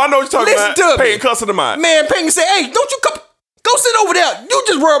 No, I know what you're talking about. To Peyton cussing him out. Man, Peyton said, "Hey, don't you come? Go sit over there. You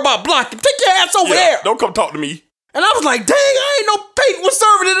just worry about blocking. Take your ass over there. Don't come talk to me." And I was like, "Dang, I ain't know Peyton was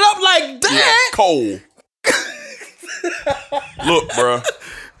serving it up like that." Yeah, cold. Look, bro,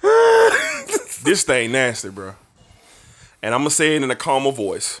 this thing nasty, bro. And I'm gonna say it in a calmer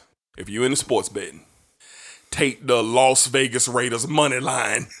voice. If you're in the sports betting, take the Las Vegas Raiders money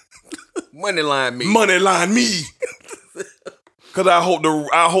line. Money line me. Cause I hope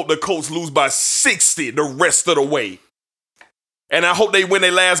the Colts lose by 60 the rest of the way. And I hope they win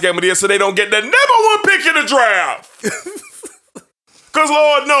their last game of the year so they don't get the number 1 pick in the draft. Cause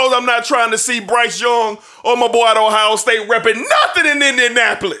Lord knows I'm not trying to see Bryce Young or my boy at Ohio State repping nothing in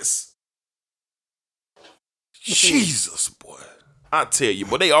Indianapolis. Jesus, boy. I tell you,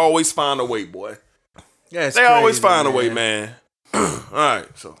 but they always find a way, boy. That's they crazy, always find a way, man. All right,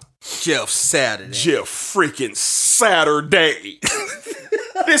 so Jeff freaking Saturday.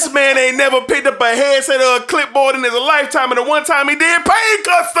 This man ain't never picked up a headset or a clipboard in his lifetime, and the one time he did, Payne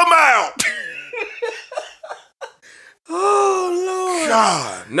cussed him out. Oh Lord!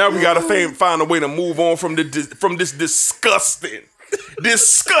 God, now we gotta find a way to move on from this disgusting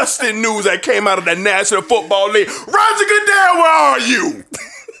news that came out of the National Football League. Roger Goodell, where are you?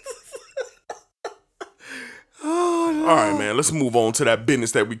 Oh, Lord. All right, man. Let's move on to that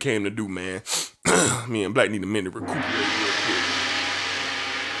business that we came to do, man. Me and Black need a minute to recuperate real quick.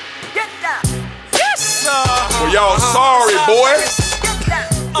 Get down. Yes, sir. Well, y'all sorry, boy.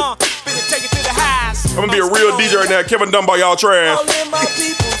 Finna take it to the highs. I'm gonna be a real DJ right now. Kevin Dunbar, y'all trash. All in my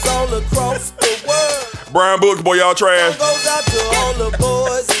peoples all across the world. Brian Books, boy, y'all trash. Goes out to all the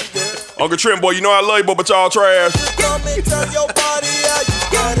boys and girls. Uncle Trent, boy, you know I love you, boy, but y'all trash. Come and turn your body out. You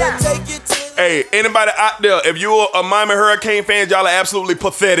gotta take it to Hey, anybody out there, if you're a Miami Hurricane fan, y'all are absolutely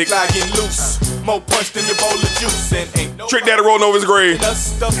pathetic. Getting loose, more punch than your bowl of juice, and ain't no Trick Daddy rolling over his grave. that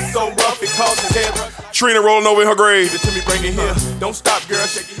stuff so rough it causes head rush. Trina rolling over in her grave. Give it to me, bring it here. Don't stop, girl,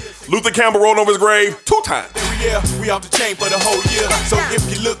 shake it here. Luther Campbell rolling over his grave 2 times. Every year, we off the chain for the whole year. So if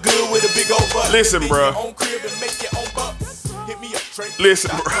you look good with a big old butt, Listen, bruh. Your own crib and make your own bucks. Hit me up, Trey. Listen,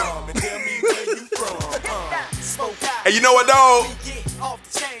 bruh. And tell me where you from. And you know what, dog?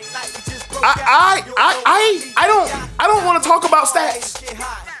 I don't want to talk about stats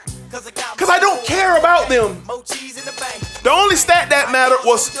because I don't care about them. The only stat that mattered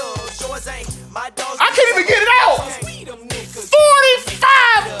was I can't even get it out.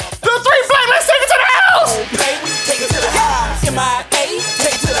 45 to 3 Black. Let's take it to the house. Take it to the house. M.I.A.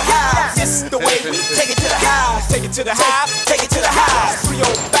 Take it to the house. This is the way we take it to the house. Take it to the house. Take it to the house. 305.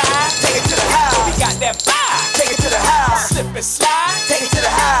 Take it to the house. We got that fire. Take it to the house. Slip and slide. Take it to the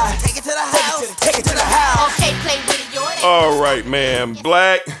house. Take it to the house. Take it to the house. Okay, play with it, your All right, man.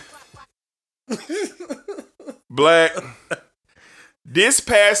 Black. This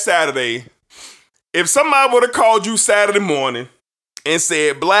past Saturday, if somebody would have called you Saturday morning and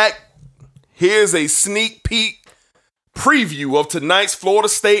said, Black, here's a sneak peek preview of tonight's Florida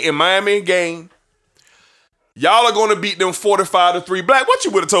State and Miami game. Y'all are going to beat them 45 to 3. Black, what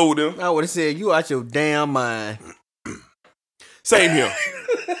you would have told them? I would have said, you out your damn mind. Same here.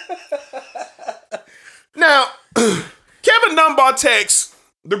 Now, Kevin Dunbar texts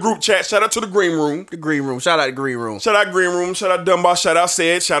the group chat. Shout out to the Green Room. The Green Room. Shout out the Green Room. Shout out Green Room. Shout out Dunbar. Shout out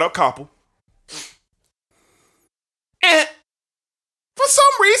Said. Shout out Koppel. And for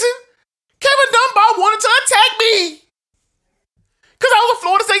some reason, Kevin Dunbar wanted to attack me. Because I was a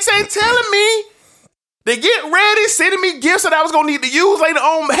Florida State fan telling me to get ready, sending me gifts that I was going to need to use later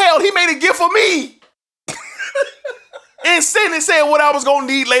on. Hell, he made a gift for me. and sent and said what I was gonna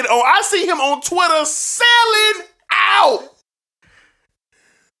need later on. I see him on Twitter selling out.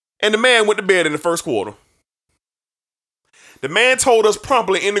 And the man went to bed in the first quarter. The man told us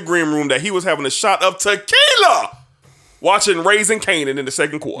promptly in the green room that he was having a shot of tequila watching Raising Kanan in the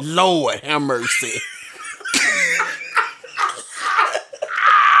second quarter. Lord have mercy.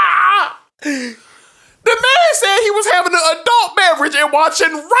 The man said he was having an adult beverage and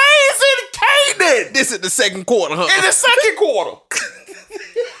watching Raising Kanan. This is the second quarter, huh? In the second quarter.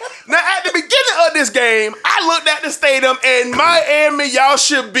 Now, at the beginning of this game, I looked at the stadium and Miami, y'all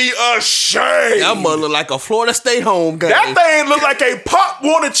should be ashamed. That mother look like a Florida State home game. That thing looked like a Pop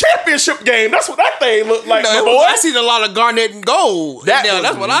won a championship game. That's what that thing looked like, my boy. I seen a lot of garnet and gold.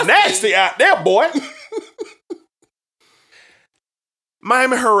 That's what I nasty see. out there, boy.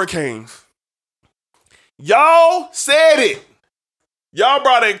 Miami Hurricanes. Y'all said it. Y'all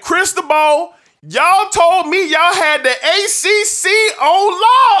brought in Cristobal. Y'all told me y'all had the ACC on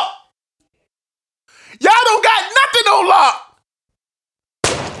lock. Y'all don't got nothing on lock.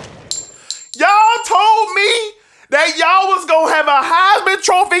 Y'all told me that y'all was going to have a Heisman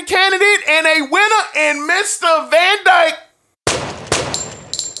Trophy candidate and a winner in Mr. Van Dyke.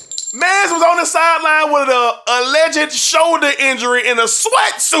 Mans was on the sideline with an alleged shoulder injury in a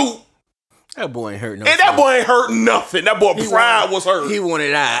sweatsuit. That boy ain't hurt no. And that boy ain't hurt nothing. That boy pride was hurt. He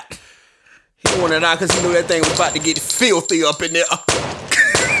wanted out. He wanted out because he knew that thing was about to get filthy up in there.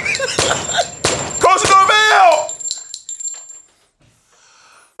 Coach Norvell!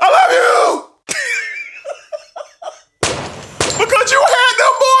 I love you! Because you had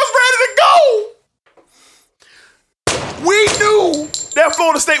them boys ready to go. We knew that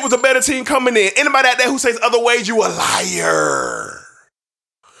Florida State was a better team coming in. Anybody out there who says other ways, you a liar.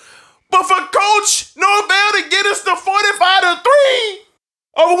 But for Coach Norvell to get us to 45-3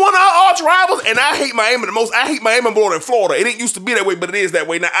 over one of our arch rivals, and I hate Miami the most. I hate Miami more than Florida. It didn't used to be that way, but it is that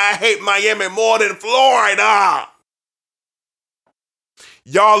way now. I hate Miami more than Florida.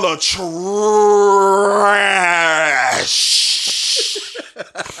 Y'all are trash.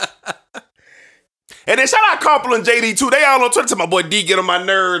 And then shout out Comple and JD too. They all on Twitter to my boy D get on my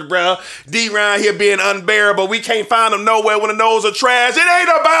nerves, bro. D around here being unbearable. We can't find them nowhere when the nose are trash. It ain't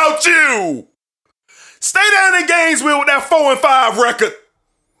about you. Stay down in Gainesville with that 4-5 record.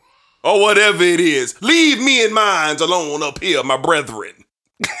 Or whatever it is. Leave me and mine alone up here, my brethren.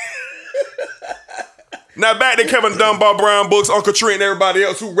 Now back to Kevin Dunbar, Brown Books, Uncle Trent, and everybody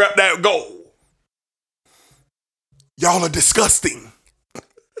else who rap that goal. Y'all are disgusting.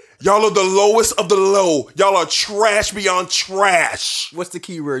 Y'all are the lowest of the low. Y'all are trash beyond trash. What's the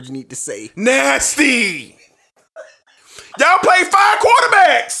key word you need to say? Nasty. Y'all play 5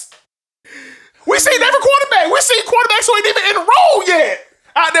 quarterbacks. We seen every quarterback. We seen quarterbacks who ain't even enrolled yet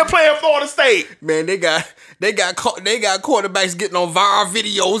out there playing Florida State. Man, they got quarterbacks getting on viral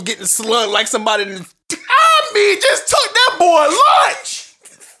videos, getting slugged like somebody. I mean, just took that boy lunch.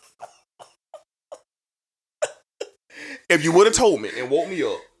 If you would have told me and woke me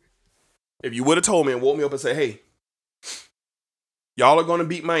up, and said, hey, y'all are going to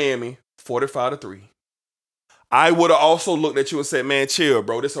beat Miami 45-3. I would have also looked at you and said, man, chill,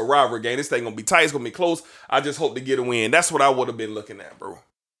 bro. This is a rivalry game. This thing going to be tight. It's going to be close. I just hope to get a win. That's what I would have been looking at, bro.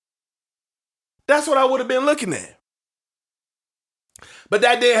 That's what I would have been looking at. But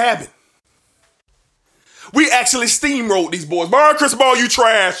that didn't happen. We actually steamrolled these boys. Brian Cristobal, you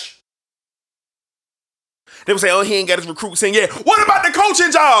trash. They would say, oh, he ain't got his recruits in yet. What about the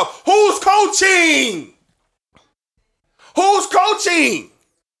coaching job? Who's coaching? Who's coaching?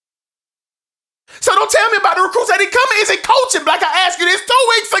 So don't tell me about the recruits that he coming. Is he coaching? Like I asked you this 2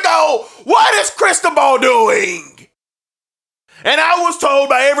 weeks ago. What is Cristobal doing? And I was told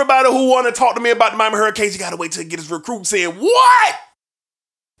by everybody who wanted to talk to me about the Miami Hurricanes, you got to wait till he get his recruits in. What?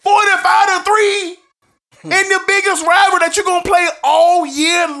 45-3? In the biggest rival that you're going to play all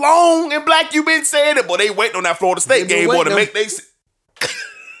year long. And Black, you been saying it. Boy, they waiting on that Florida State game, boy, to make they...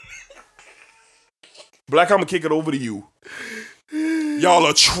 Black, I'm going to kick it over to you. Y'all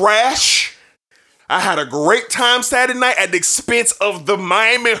are trash. I had a great time Saturday night at the expense of the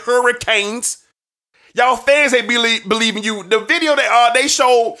Miami Hurricanes. Y'all fans ain't believing you. The video that they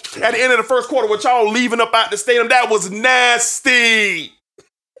showed at the end of the first quarter with y'all leaving up out the stadium, that was nasty.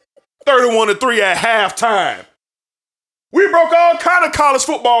 31-3 at halftime. We broke all kind of college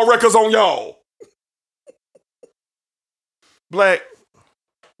football records on y'all. Black,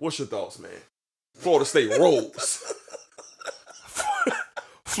 what's your thoughts, man? Florida State rolls.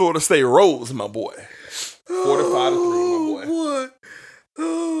 Florida State rolls, my boy. 45-3, my boy.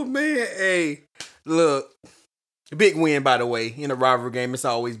 Oh, man. Hey, look. Big win, by the way. In a rivalry game, it's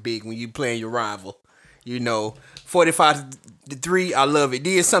always big when you playing your rival. 45-3. I love it.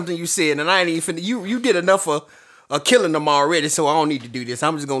 Did something you said, and I ain't even finna. You did enough of killing them already, so I don't need to do this.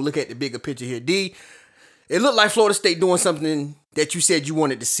 I'm just gonna look at the bigger picture here. D, it looked like Florida State doing something that you said you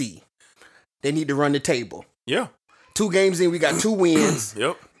wanted to see. They need to run the table. Yeah. 2 games in, we got 2 wins.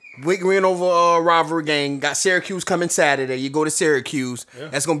 Yep. We win over rivalry game. Got Syracuse coming Saturday. You go to Syracuse. Yeah.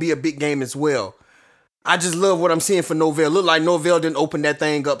 That's gonna be a big game as well. I just love what I'm seeing for Norvell. Look like Norvell didn't open that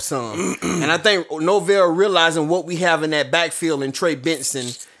thing up some. And I think Norvell realizing what we have in that backfield and Trey Benson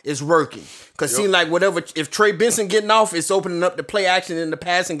is working. Because it seems like if Trey Benson getting off, it's opening up the play action in the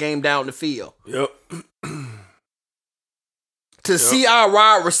passing game down the field. Yep. To see our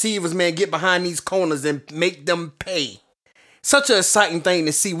wide receivers, man, get behind these corners and make them pay. Such an exciting thing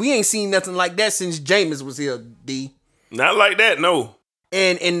to see. We ain't seen nothing like that since Jameis was here, D. Not like that, no.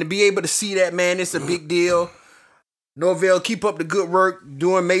 And to be able to see that, man, it's a big deal. Norvell, keep up the good work,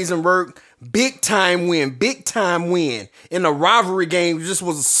 doing amazing work. Big time win. In a rivalry game, it just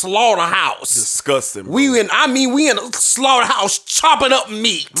was a slaughterhouse. Disgusting. Bro. We in a slaughterhouse chopping up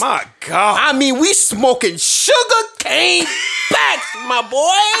meat. My God. I mean, we smoking sugar cane backs, my boy.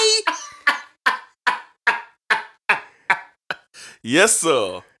 Yes,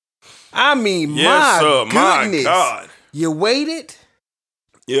 sir. I mean, yes, my sir. goodness. My God. You waited.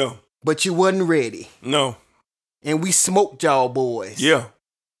 Yeah. But you wasn't ready. No. And we smoked y'all boys. Yeah.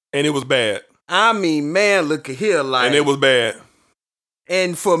 And it was bad. I mean, man, look at here. And it was bad.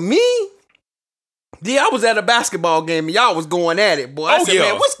 And for me, I was at a basketball game and y'all was going at it, boy. I said,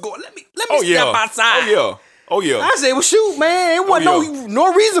 man, what's going on? Let me step outside. Oh, yeah. I said, well, shoot, man. It wasn't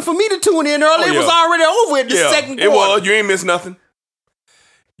no reason for me to tune in early. It was already over at the second quarter. It was. You ain't missed nothing.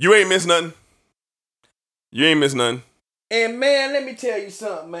 And, man, let me tell you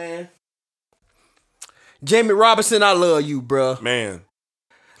something, man. Jamie Robinson, I love you, bruh. Man.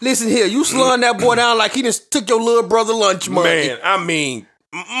 Listen here, you slowing that boy down like he just took your little brother lunch money. Man, I mean,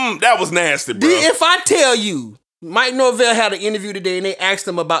 that was nasty, bro. If I tell you, Mike Norvell had an interview today and they asked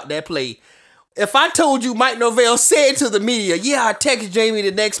him about that play. If I told you Mike Norvell said to the media, I texted Jamie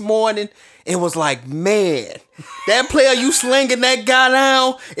the next morning and was like, man, that player you slinging that guy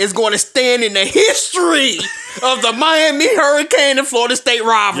down is going to stand in the history of the Miami Hurricane and Florida State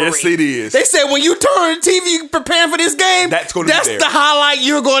rivalry. Yes, it is. They said when you turn the TV preparing for this game, that's the highlight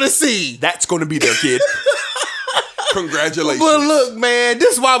you're going to see. That's going to be there, kid. Congratulations. But look, man,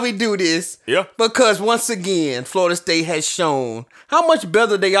 this is why we do this. Yeah. Because once again, Florida State has shown how much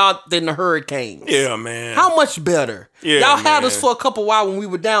better they are than the Hurricanes. Yeah, man. How much better. Yeah, y'all had us for a couple while when we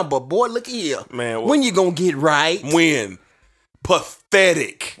were down, but boy, look here. Man. When you gonna get right? When?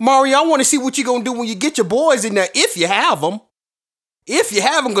 Pathetic. Mario, I want to see what you gonna do when you get your boys in there, if you have them. If you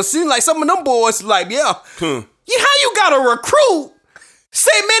have them, because it seems like some of them boys like, how you got a recruit?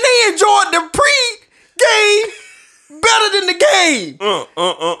 Say, man, they enjoyed the pre-game better than the game.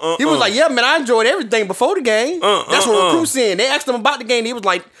 He was like, man, I enjoyed everything before the game. That's what recruits saying. They asked him about the game. He was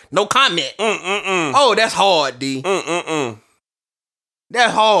like, no comment. Oh, that's hard, D.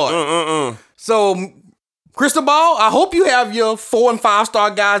 That's hard. So, Cristobal, I hope you have your 4- and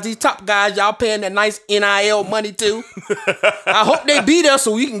 5-star guys. These top guys, y'all paying that nice NIL money to. I hope they be there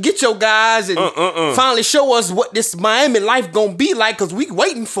so you can get your guys and finally show us what this Miami life gonna be like, because we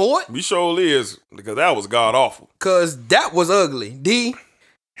waiting for it. We sure is, because that was god awful. Because that was ugly. D,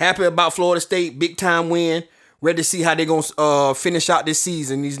 happy about Florida State, big time win. Ready to see how they gonna finish out this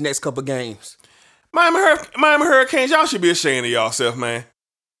season, these next couple games. Miami Hurricanes, y'all should be ashamed of yourself, man.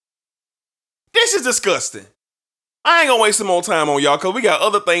 This is disgusting. I ain't gonna waste some more time on y'all because we got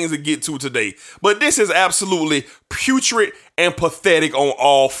other things to get to today. But this is absolutely putrid and pathetic on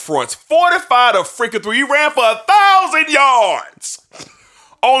all fronts. 45-3. He ran for 1,000 yards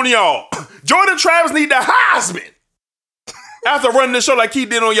on y'all. Jordan Travis need the Heisman after running the show like he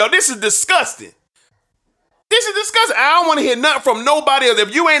did on y'all. This is disgusting. I don't want to hear nothing from nobody else.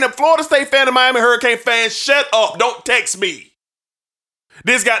 If you ain't a Florida State fan or Miami Hurricane fan, shut up. Don't text me.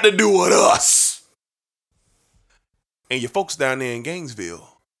 This got to do with us. And your folks down there in Gainesville,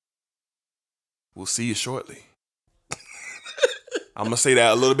 we'll see you shortly. I'm going to say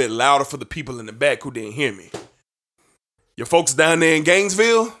that a little bit louder for the people in the back who didn't hear me. Your folks down there in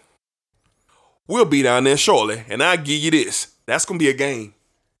Gainesville, we'll be down there shortly. And I'll give you this. That's going to be a game.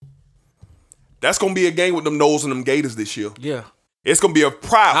 That's going to be a game with them Noles and them Gators this year. Yeah. It's going to be a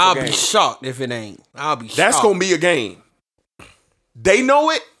prideful game. I'll be shocked if it ain't. That's going to be a game. They know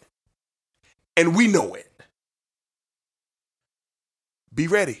it, and we know it. Be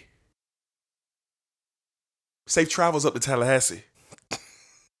ready. Safe travels up to Tallahassee.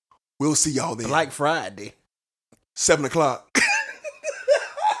 We'll see y'all then. Black Friday. 7:00.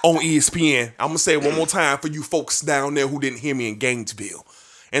 on ESPN. I'm going to say it one more time for you folks down there who didn't hear me in Gainesville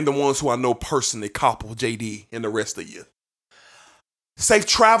and the ones who I know personally, Koppel, JD, and the rest of you. Safe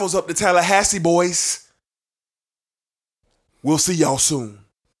travels up to Tallahassee, boys. We'll see y'all soon.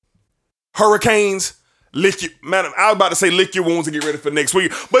 Hurricanes, lick your... Man, I was about to say lick your wounds and get ready for next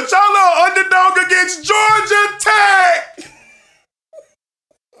week, but y'all are underdog against Georgia Tech.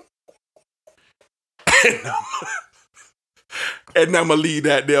 And I'm going to leave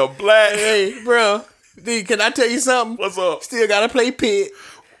that there, Black. Hey, bro. D, can I tell you something? What's up? Still got to play Pitt.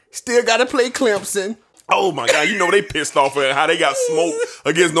 Still got to play Clemson. Oh, my God. You know they pissed off at how they got smoked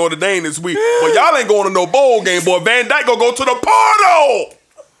against Notre Dame this week. But y'all ain't going to no bowl game, boy. Van Dyke going to go to the portal.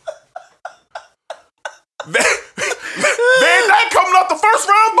 Van Dyke coming off the first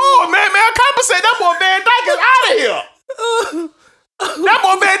round board, man. I compensate. That boy Van Dyke is out of here. That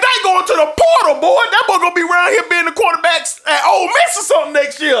boy Van Dyke going to the portal, boy. That boy going to be around here being the quarterback at Ole Miss or something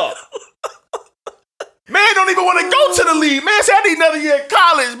next year. Man don't even want to go to the league. Man, say I need another year at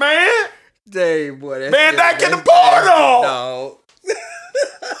college, man. Dang, boy. Van Dyke in the portal. No.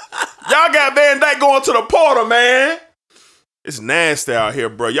 Y'all got Van Dyke going to the portal, man. It's nasty out here,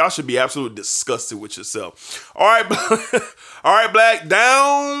 bro. Y'all should be absolutely disgusted with yourself. All right, Black.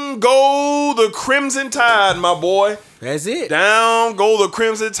 Down go the Crimson Tide, my boy. That's it. Down go the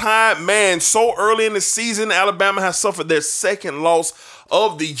Crimson Tide. Man, so early in the season, Alabama has suffered their second loss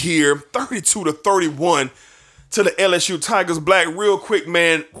of the year, 32-31 to the LSU Tigers. Black, real quick,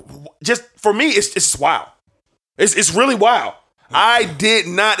 man. Just for me, it's wild. It's really wild. I did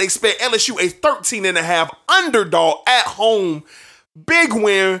not expect LSU a 13.5 underdog at home. Big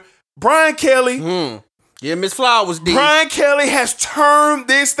win. Brian Kelly. Yeah, Miss Flowers did. Brian Kelly has turned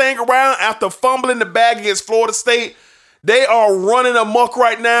this thing around after fumbling the bag against Florida State. They are running amok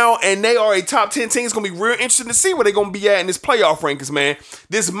right now, and they are a top 10 team. It's going to be real interesting to see where they're going to be at in this playoff rankings, man.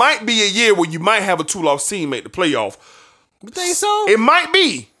 This might be a year where you might have a 2-loss team make the playoff. You think so? It might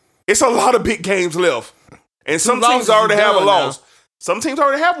be. It's a lot of big games left. And some teams already have a loss. Now. Some teams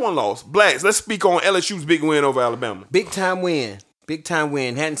already have one loss. Blacks, let's speak on LSU's big win over Alabama. Big time win.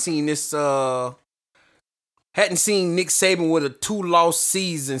 Hadn't seen Nick Saban with a 2-loss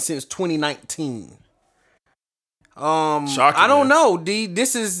season since 2019. Shocking, I don't man. know, D.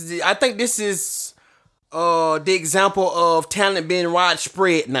 I think this is the example of talent being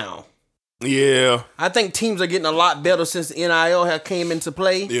widespread now. Yeah. I think teams are getting a lot better since the NIL have came into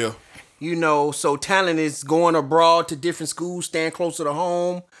play. Yeah. You know, so talent is going abroad to different schools, staying closer to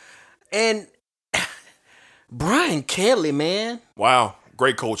home. And Brian Kelly, man. Wow.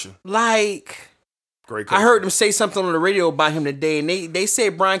 Great coaching. Great coaching. I heard them say something on the radio about him today, and they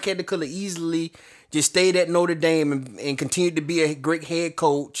said Brian Kelly could have easily just stayed at Notre Dame and continued to be a great head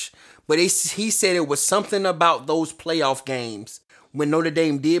coach. But he said it was something about those playoff games when Notre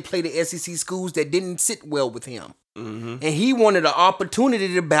Dame did play the SEC schools that didn't sit well with him. Mm-hmm. And he wanted an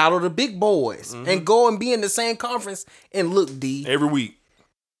opportunity to battle the big boys and go and be in the same conference. And look, D. Every week.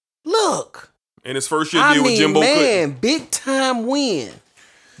 Look. In his first year deal with Jimbo Clinton. Big time win.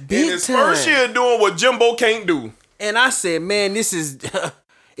 In his first year doing what Jimbo can't do. And I said, man, this is...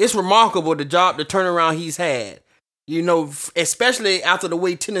 it's remarkable the turnaround he's had. You know, especially after the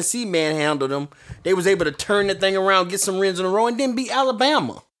way Tennessee manhandled them. They was able to turn the thing around, get some wins in a row, and then beat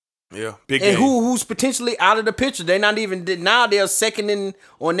Alabama. Yeah, big and game. who's potentially out of the picture. They're not even now. They're second in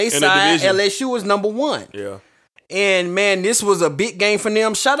on their side. The LSU is number 1. Yeah. And man, this was a big game for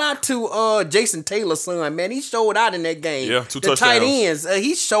them. Shout out to Jason Taylor's son. Man, he showed out in that game. Yeah, 2 the touchdowns. Tight ends.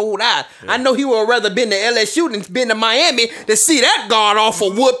 He showed out. Yeah. I know he would rather been to LSU than been to Miami to see that god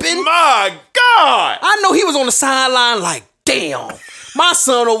awful whooping. My God! I know he was on the sideline like, damn. My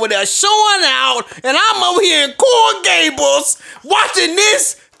son over there showing out, and I'm over here in Coral Gables watching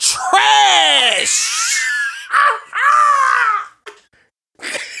this trash.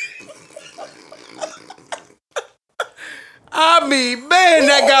 I mean, man,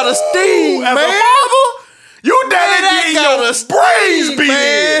 that got a sting, as man. A father, you down there getting your brains beat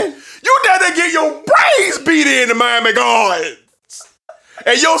in. You down there getting your brains beat in the Miami Gardens.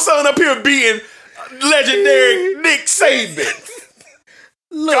 And your son up here beating legendary Nick Saban.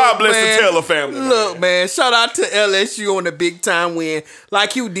 Look, God bless man, the Taylor family. Look, man, shout out to LSU on the big time win.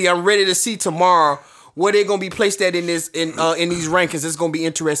 Like you, D, I'm ready to see tomorrow where they're gonna be placed at in these rankings. It's gonna be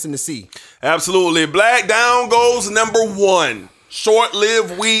interesting to see. Absolutely. Black, down goes number 1.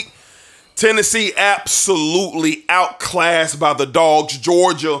 Short-lived week. Tennessee absolutely outclassed by the Dogs.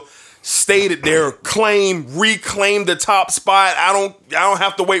 Georgia stated their claim, reclaimed the top spot. I don't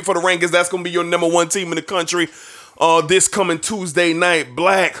have to wait for the rankings. That's gonna be your number 1 team in the country. This coming Tuesday night.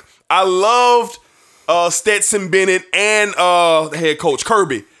 Black, I loved Stetson Bennett and the head coach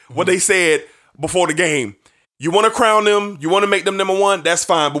Kirby, what they said before the game. You want to crown them, you want to make them number one, that's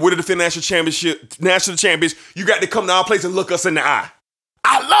fine. But we're the defending national champions. You got to come to our place and look us in the eye.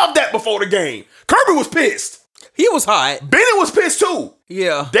 I love that before the game. Kirby was pissed. He was hot. Bennett was pissed too.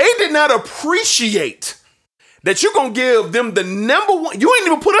 Yeah. They did not appreciate that you're going to give them the number one. You ain't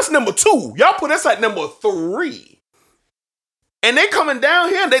even put us number 2. Y'all put us at number 3. And they coming down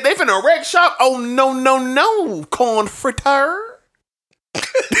here. They finna wreck shop. Oh, no. Corn fritter.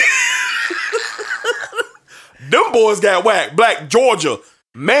 Them boys got whacked. Black Georgia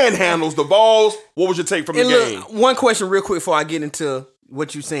manhandles the Vols. What was your take from the game? One question real quick before I get into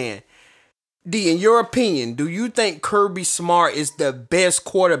what you're saying. D, in your opinion, do you think Kirby Smart is the best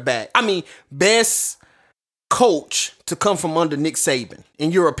best coach to come from under Nick Saban,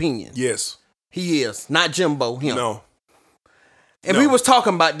 in your opinion? Yes. He is. Not Jimbo, him. No. And we was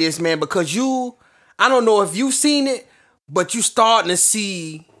talking about this, man, because I don't know if you've seen it, but you starting to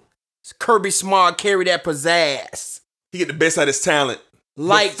see Kirby Smart carry that pizzazz. He get the best out of his talent.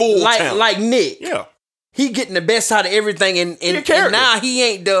 Like Nick. Yeah. He getting the best out of everything, and now he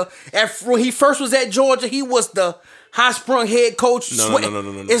ain't when he first was at Georgia, he was the high-sprung head coach. No.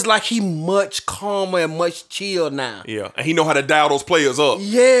 It's like he much calmer and much chill now. Yeah, and he know how to dial those players up.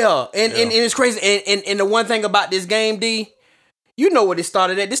 Yeah, and it's crazy. And the one thing about this game, D, you know what it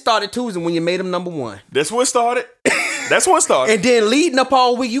started at. This started Tuesday when you made him number 1. That's what it started. That's what it started. And then leading up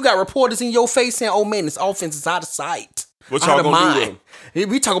all week, you got reporters in your face saying, "Oh man, this offense is out of sight." What y'all gonna do to him?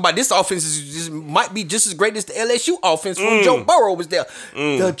 We talk about this offense might be just as great as the LSU offense when Joe Burrow was there.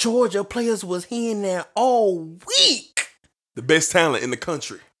 The Georgia players was in there all week. The best talent in the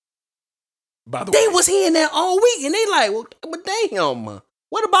country. By the way, they was in there all week, and they like, well, but damn,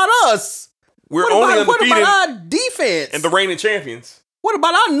 what about us? What about our defense and the reigning champions? What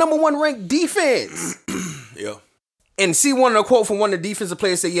about our number 1 ranked defense? Yeah. And see one of the quote from one of the defensive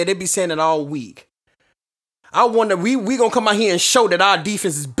players said, "Yeah, they be saying it all week." I wonder, we gonna come out here and show that our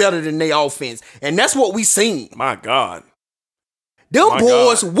defense is better than their offense. And that's what we seen. My God. Them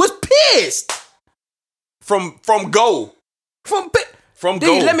boys was pissed. From go. From D,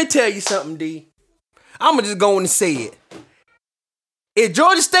 go. Let me tell you something, D. I'm gonna just go in and say it. If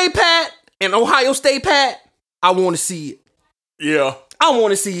Georgia stay pat and Ohio stay pat, I want to see it. Yeah. I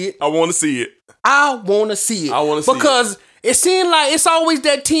want to see it. I want to see it. Because it seemed like it's always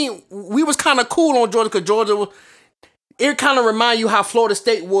that team. We was kind of cool on Georgia because Georgia, it kind of remind you how Florida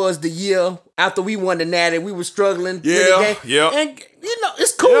State was the year after we won the Natty. We were struggling. Yeah. And,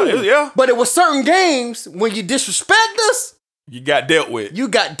 it's cool. Yeah. But it was certain games when you disrespect us. You got dealt with.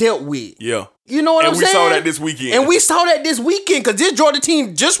 Yeah. You know what I'm saying? And we saw that this weekend. Because this Georgia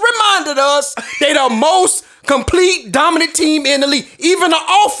team just reminded us they the most complete, dominant team in the league. Even the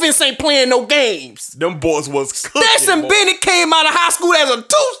offense ain't playing no games. Them boys was cooking. Stetson Bennett came out of high school as a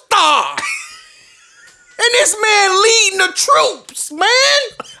 2-star. And this man leading the troops, man,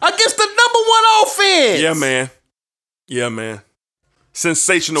 against the number 1 offense. Yeah, man.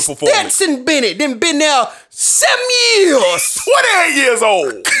 Sensational performance. Stetson Bennett been there 7 years. 28 years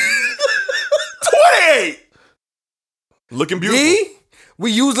old. 28. Looking beautiful.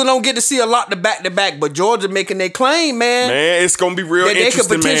 We usually don't get to see a lot to back, but Georgia making their claim, man. Man, it's going to be real interesting,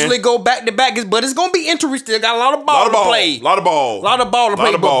 they could potentially go back-to-back, but it's going to be interesting. They got a lot of ball to play. A lot of ball to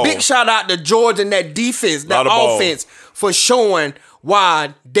play. But big shout out to Georgia and that defense, that offense, for showing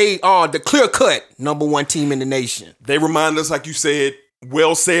why they are the clear-cut number 1 team in the nation. They remind us, like you said,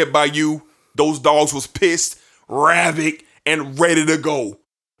 well said by you, those dogs was pissed, rabid, and ready to go.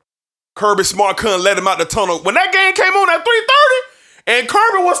 Kirby Smart couldn't let him out the tunnel. When that game came on at 3:30, and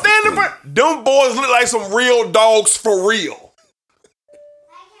Kirby was standing front, them boys look like some real dogs for real.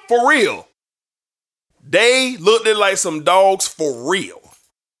 For real. They looked like some dogs for real.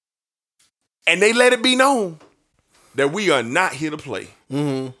 And they let it be known that we are not here to play.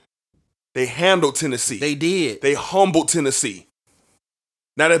 Mm-hmm. They handled Tennessee. They did. They humbled Tennessee.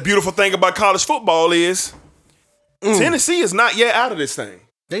 Now, the beautiful thing about college football is Tennessee is not yet out of this thing.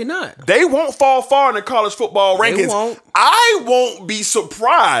 They not. They won't fall far in the college football rankings. They won't. I won't be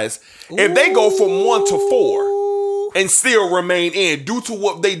surprised if they go from 1 to 4 and still remain in due to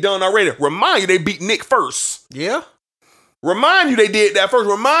what they done already. Remind you, they beat Nick first. Yeah. Remind you, they did that first.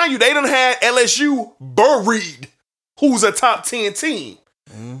 Remind you, they done had LSU buried, who's a top 10 team.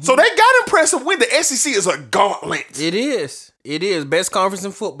 Mm-hmm. So they got impressive win. The SEC is a gauntlet. It is. It is. Best conference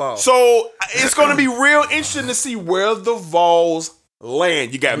in football. So it's going to be real interesting to see where the Vols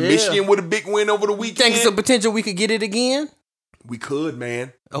land. You got Michigan with a big win over the weekend. Think it's a potential we could get it again? We could,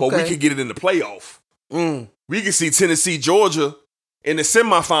 man. Okay. But we could get it in the playoff. We could see Tennessee, Georgia in the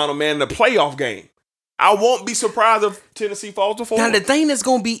semifinal, man, in the playoff game. I won't be surprised if Tennessee falls to 4. Now, the thing that's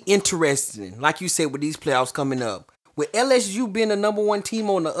going to be interesting, like you said, with these playoffs coming up, with LSU being the number 1 team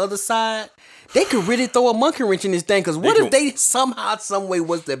on the other side, they could really throw a monkey wrench in this thing. Because what if they somehow, some way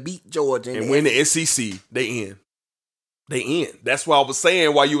was to beat Georgia and win the SEC? They in. That's what I was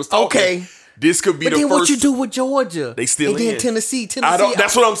saying while you was talking. Okay. This could be but the then first. what you do with Georgia? They still and in. then Tennessee.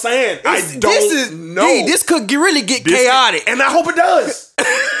 That's what I'm saying. I don't know. This could really get chaotic. And I hope it does.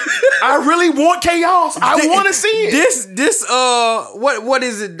 I really want chaos. I want to see it. What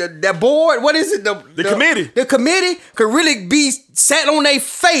is it? That board? What is it? The committee. The committee could really be sat on their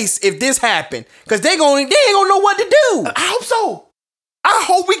face if this happened. Because they ain't gonna know what to do. I hope so. I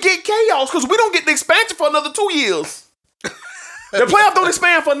hope we get chaos because we don't get the expansion for another 2 years. The playoff don't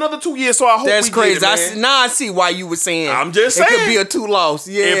expand for another 2 years, so I hope that's we crazy. get it, man. I see why you were saying. I'm just saying. It could be a 2-loss.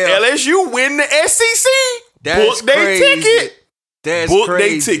 Yeah. If LSU win the SEC, that's book their ticket. That's book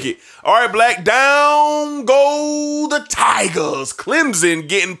crazy. their ticket. All right, Black, down go the Tigers. Clemson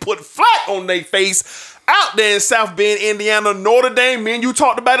getting put flat on their face out there in South Bend, Indiana. Notre Dame, man, you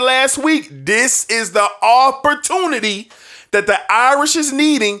talked about it last week. This is the opportunity that the Irish is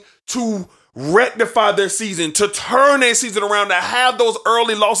needing to rectify their season, to turn their season around, to have those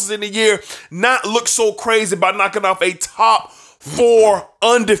early losses in the year not look so crazy by knocking off a top 4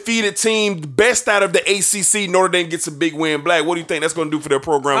 undefeated team, best out of the ACC. Notre Dame gets a big win. Black, what do you think that's going to do for their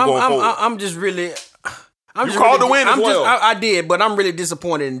program going forward? I'm just really... You called the win as well. I did, but I'm really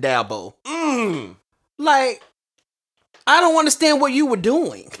disappointed in Dabo. Like, I don't understand what you were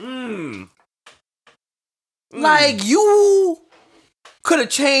doing. Like, you could have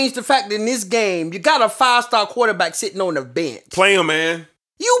changed the fact that in this game, you got a 5-star quarterback sitting on the bench. Play him, man.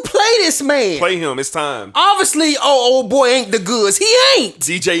 You play this man. Play him. It's time. Obviously, old boy ain't the goods. He ain't.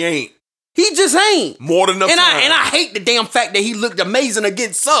 DJ ain't. He just ain't. More than enough time. I hate the damn fact that he looked amazing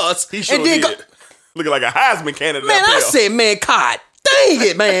again't us. He sure did. Looking like a Heisman candidate. Man, I said, man, God, dang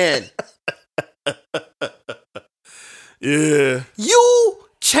it, man. Yeah. You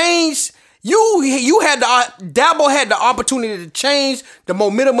changed. You had Dabo had the opportunity to change the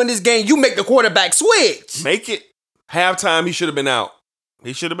momentum in this game. You make the quarterback switch. Make it. Halftime, he should have been out.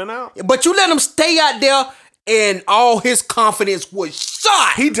 He should have been out. But you let him stay out there and all his confidence was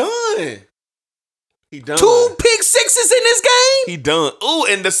shot. He done. 2 pick sixes in this game? He done. Ooh,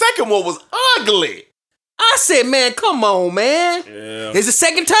 and the second one was ugly. I said, man, come on, man. Yeah. It's the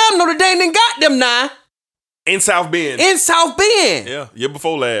second time Notre Dame done got them now. In South Bend. Yeah, year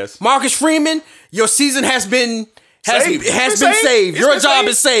before last. Marcus Freeman, your season has been saved. Your job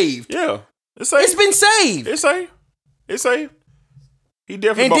is saved. Yeah. It's safe. It's been saved. It's safe. He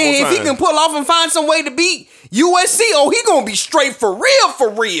definitely. And then if he can pull off and find some way to beat USC, he gonna be straight for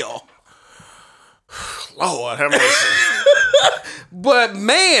real. Lord have mercy. But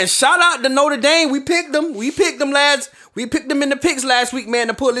man, shout out to Notre Dame. We picked them. We picked them in the picks last week, man,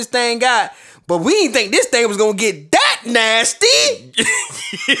 to pull this thing out. But we didn't think this thing was gonna get that nasty.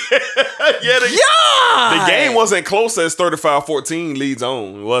 The game wasn't close as 35-14 leads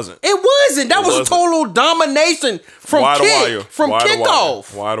on. It wasn't. That was a total domination from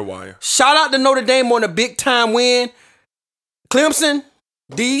kickoff. Wide to wire. Shout out to Notre Dame on a big time win. Clemson,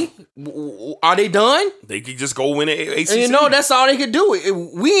 are they done? They could just go win an ACC. And that's all they could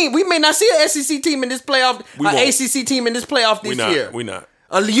do. We may not see an SEC team in this playoff, ACC team in this playoff this year. We not.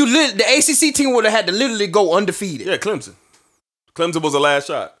 The ACC team would have had to literally go undefeated. Yeah, Clemson. Clemson was the last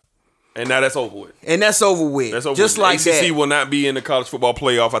shot. And now that's over with. Just like that. ACC will not be in the college football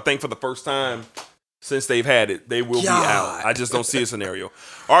playoff. I think for the first time since they've had it, they will be out. I just don't see a scenario.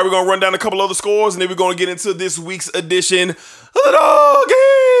 All right, we're going to run down a couple other scores, and then we're going to get into this week's edition of the Dog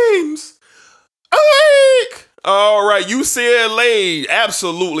Games of the Week. All right, UCLA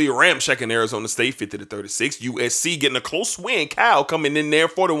absolutely ramshacking Arizona State 50-36. USC getting a close win. Cal coming in there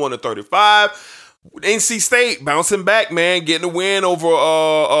 41-35. NC State bouncing back, man, getting a win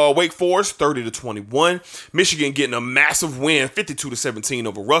over Wake Forest 30-21. Michigan getting a massive win 52-17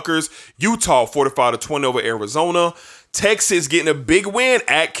 over Rutgers. Utah 45-20 over Arizona. Texas getting a big win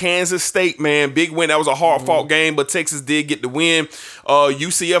at Kansas State, man. Big win. That was a hard-fought game, but Texas did get the win.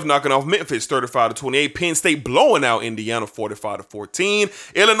 UCF knocking off Memphis 35-28. Penn State blowing out Indiana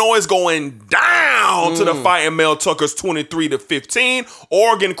 45-14. Illinois is going down to the Fighting Mel Tuckers 23-15.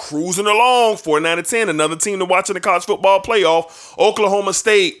 Oregon cruising along 49-10. Another team to watch in the college football playoff. Oklahoma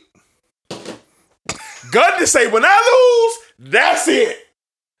State. Good to say, when I lose, that's it.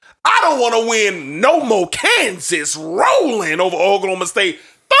 I don't want to win no more. Kansas rolling over Oklahoma State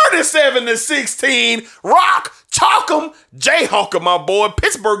 37-16. Rock, chalk 'em, Jayhawk 'em, my boy.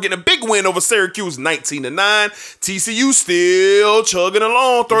 Pittsburgh getting a big win over Syracuse, 19-9. TCU still chugging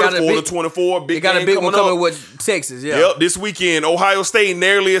along, 34-24. They got a big one coming with Texas. Yeah. Yep. This weekend, Ohio State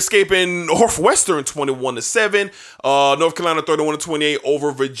narrowly escaping Northwestern, 21-7. North Carolina 31-28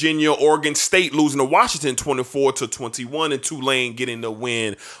 over Virginia. Oregon State losing to Washington, 24-21, and Tulane getting the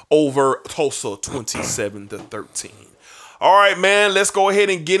win over Tulsa, 27-13. All right, man, let's go ahead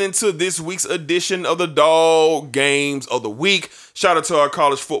and get into this week's edition of the Dog Games of the Week. Shout out to our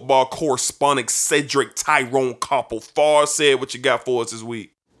college football correspondent, Cedric Tyrone Koppel. Far said, what you got for us this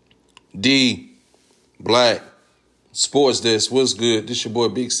week? D, Black, Sports Desk, what's good? This your boy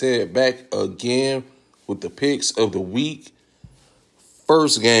Big Sad back again with the picks of the week.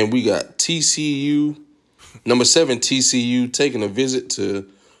 First game, we got TCU, number 7 TCU, taking a visit to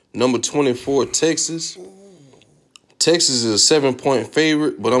number 24 Texas. Texas is a 7-point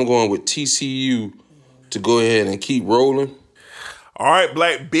favorite, but I'm going with TCU to go ahead and keep rolling. All right,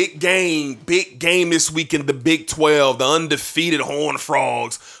 Black, big game this week in the Big 12. The undefeated Horned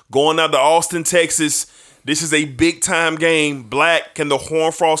Frogs going out to Austin, Texas. This is a big-time game. Black, can the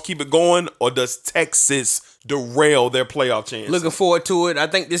Horned Frogs keep it going, or does Texas derail their playoff chances? Looking forward to it.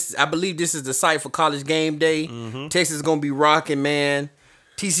 I believe this is the site for College Game Day. Texas is gonna be rocking, man.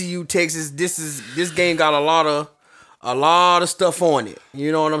 TCU, Texas. This game got a lot of stuff on it.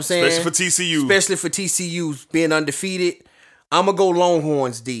 You know what I'm saying? Especially for TCU being undefeated. I'm going to go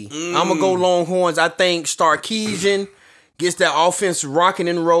Longhorns, D. I'm going to go Longhorns. I think Sarkisian gets that offense rocking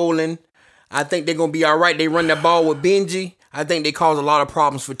and rolling. I think they're going to be all right. They run that ball with Benji. I think they cause a lot of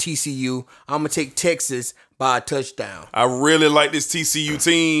problems for TCU. I'm going to take Texas by a touchdown. I really like this TCU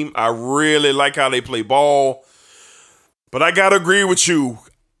team. I really like how they play ball. But I got to agree with you.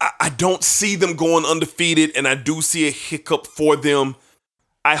 I don't see them going undefeated, and I do see a hiccup for them.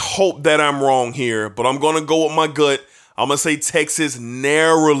 I hope that I'm wrong here, but I'm going to go with my gut. I'm going to say Texas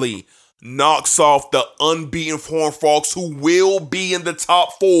narrowly knocks off the unbeaten Horned Frogs, who will be in the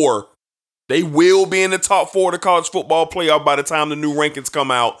top 4. They will be in the top 4 of the college football playoff by the time the new rankings come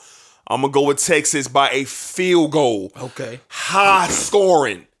out. I'm going to go with Texas by a field goal. Okay. High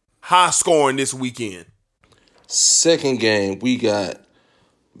scoring this weekend. Second game, we got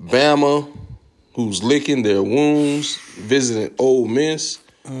Bama, who's licking their wounds, visiting Ole Miss.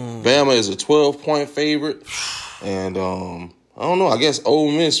 Bama is a 12-point favorite. And I don't know, I guess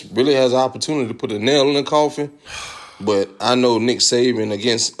Ole Miss really has an opportunity to put a nail in the coffin. But I know Nick Saban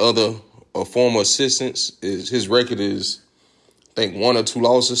against other former assistants, his record is, I think, 1 or 2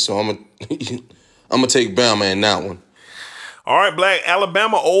 losses. So I'm gonna take Bama in that one. All right, Black.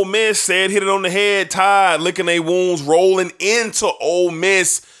 Alabama, Ole Miss said hit it on the head. Tide licking their wounds, rolling into Ole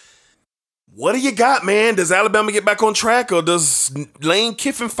Miss. What do you got, man? Does Alabama get back on track, or does Lane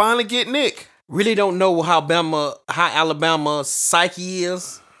Kiffin finally get Nick? Really don't know how Alabama's psyche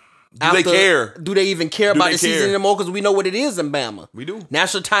is. Do they care? Do they even care about the season anymore? Because we know what it is in Bama. We do.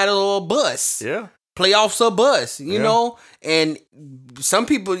 National title or bust. Yeah. Playoffs or bust, you know? And some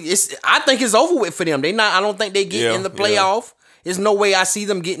people, I think it's over with for them. I don't think they get in the playoff. There's no way I see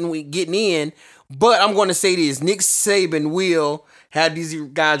them getting in. But I'm going to say this. Nick Saban will have these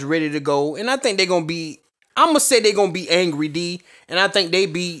guys ready to go. And I think they're going to be, I'm going to say they're going to be angry, D. And I think they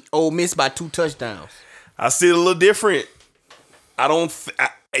beat Ole Miss by 2 touchdowns. I see it a little different.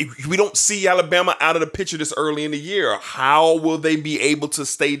 We don't see Alabama out of the picture this early in the year. How will they be able to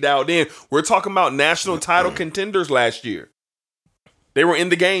stay dialed in? We're talking about national title contenders last year. They were in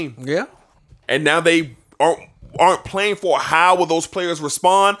the game. Yeah. And now they aren't playing for it. How will those players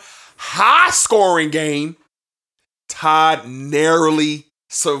respond? High scoring game. Todd narrowly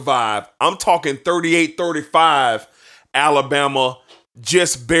survived. I'm talking 38-35. Alabama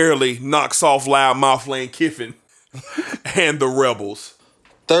just barely knocks off loudmouth Lane Kiffin and the Rebels.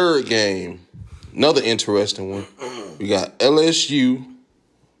 Third game, another interesting one. We got LSU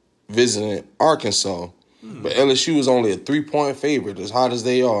visiting Arkansas. But LSU is only a 3-point favorite, as hot as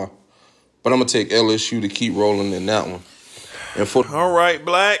they are. But I'm going to take LSU to keep rolling in that one. All right,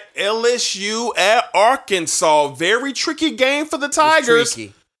 Black. LSU at Arkansas. Very tricky game for the Tigers.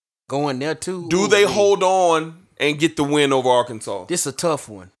 Tricky. Going there, too. Do they hold on and get the win over Arkansas? This is a tough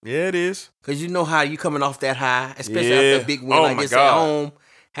one. Yeah, it is. Because you know how you coming off that high, especially after a big win like this at home.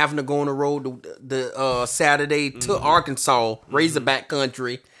 Having to go on the road the Saturday to Arkansas, Razorback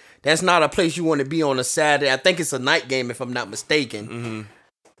country. That's not a place you want to be on a Saturday. I think it's a night game, if I'm not mistaken.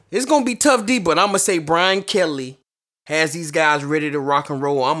 It's going to be tough, D, but I'm going to say Brian Kelly has these guys ready to rock and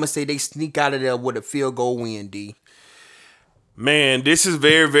roll. I'm going to say they sneak out of there with a field goal win, D. Man, this is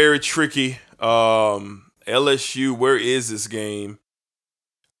very, very tricky. LSU, where is this game?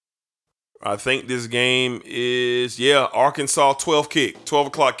 I think this game is, Arkansas 12 kick. 12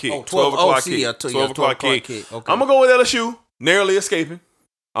 o'clock kick. Oh, 12 o'clock kick. 12 o'clock kick. Okay. I'm going to go with LSU. Narrowly escaping.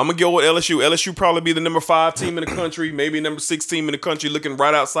 I'm going to go with LSU. LSU probably be the number 5 team in the country, maybe number 6 team in the country, looking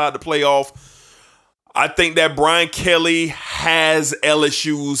right outside the playoff. I think that Brian Kelly has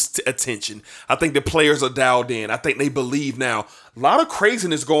LSU's attention. I think the players are dialed in. I think they believe now. A lot of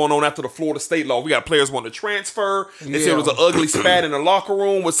craziness going on after the Florida State law. We got players wanting to transfer. They said it was an ugly spat in the locker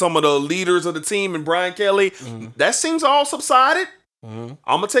room with some of the leaders of the team and Brian Kelly. That seems all subsided. I'm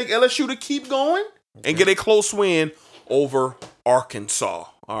going to take LSU to keep going and get a close win over Arkansas.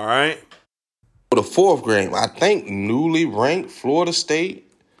 All right. For the 4th game, I think newly ranked Florida State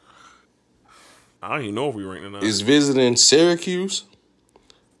I don't even know if we ranked or not. is visiting Syracuse.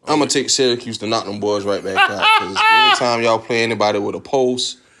 I'm going to take Syracuse to knock them boys right back out. Because anytime y'all play anybody with a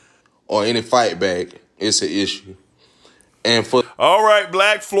post or any fight back, it's an issue. And for all right,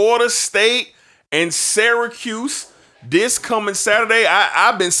 Black, Florida State and Syracuse this coming Saturday.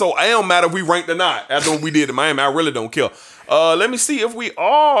 I don't matter if we ranked or not. After what we did in Miami, I really don't care. Let me see if we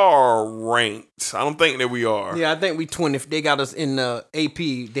are ranked. I don't think that we are. Yeah, I think we 20. They got us in AP.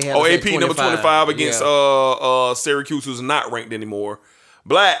 They have AP number 25 against Syracuse, who's not ranked anymore.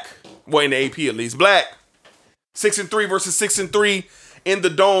 Black, well, in the AP at least. Black, 6-3 versus 6-3 in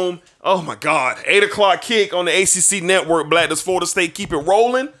the Dome. Oh my God, 8 o'clock kick on the ACC network. Black, does Florida State keep it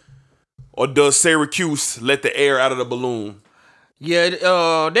rolling, or does Syracuse let the air out of the balloon? Yeah,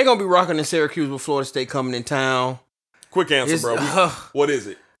 they're gonna be rocking in Syracuse with Florida State coming in town. Quick answer, bro. What is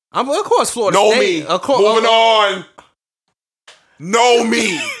it? Of course, Florida State. Me. Moving on. Know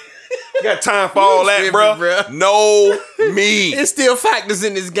me. You got time for all that, bro. Know me. It's still factors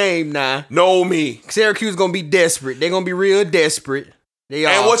in this game now. Know me. Syracuse gonna be desperate. They're gonna be real desperate. They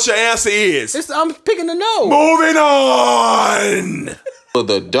are. And what your answer is? I'm picking the no. Moving on. For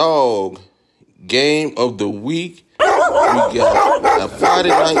the dog game of the week, we got a Friday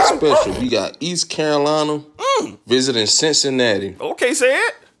night special. We got East Carolina visiting Cincinnati. Okay, say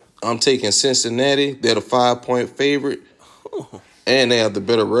it. I'm taking Cincinnati. They're the 5-point favorite. And they have the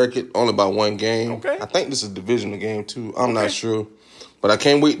better record, only by 1 game. Okay. I think this is a divisional game, too. I'm not sure. But I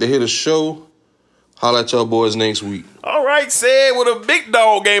can't wait to hear the show. Holla at y'all boys next week. All right, said with a big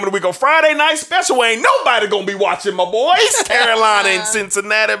dog game of the week on Friday night special. Ain't nobody gonna be watching my boys. Carolina and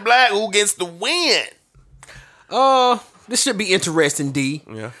Cincinnati. Black, who gets the win? This should be interesting, D.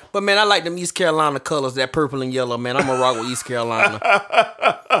 Yeah. But man, I like them East Carolina colors, that purple and yellow, man. I'm gonna rock with East Carolina.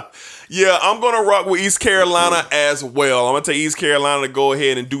 Yeah, I'm gonna rock with East Carolina as well. I'm gonna take East Carolina to go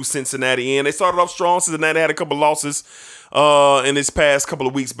ahead and do Cincinnati in. They started off strong. Cincinnati had a couple losses in this past couple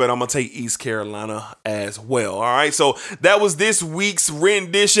of weeks, but I'm gonna take East Carolina as well. All right, so that was this week's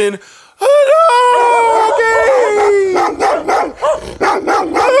rendition.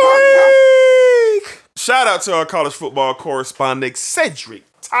 Shout out to our college football correspondent, Cedric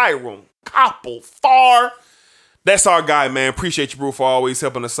Tyrone Koppel Farr. That's our guy, man. Appreciate you, bro, for always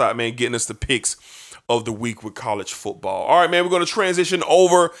helping us out, man, getting us the picks of the week with college football. All right, man, we're going to transition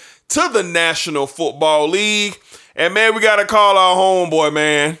over to the National Football League. And, man, we got to call our homeboy,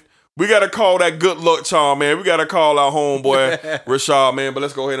 man. We got to call that good luck charm, man. We got to call our homeboy, Rashad, man. But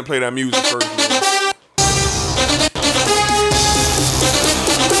let's go ahead and play that music first, man.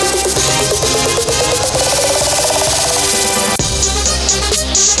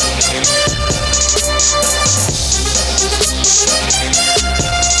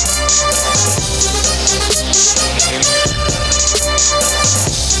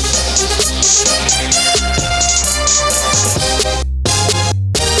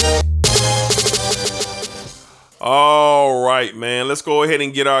 All right, man. Let's go ahead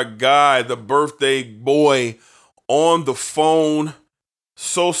and get our guy, the birthday boy, on the phone.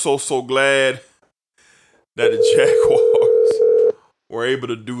 So glad that the Jaguars were able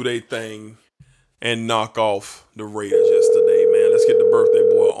to do their thing and knock off the Raiders yesterday, man. Let's get the birthday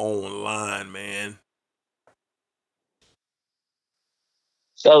boy online, man.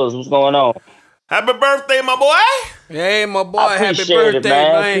 Fellas, what's going on? Happy birthday, my boy. Hey, my boy. Happy birthday,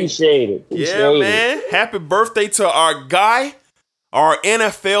 man. Appreciate it. Yeah, man. Happy birthday to our guy, our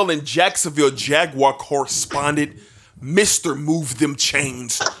NFL and Jacksonville Jaguar correspondent, Mr. Move Them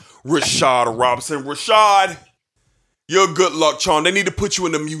Chains, Rashad Robinson. Rashad, you're a good luck charm. They need to put you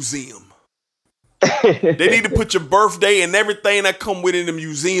in the museum. They need to put your birthday and everything that come with in the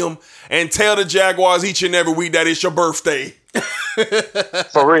museum and tell the Jaguars each and every week that it's your birthday.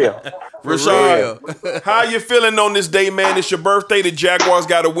 For real. Rashad, how you feeling on this day, man? It's your birthday. The Jaguars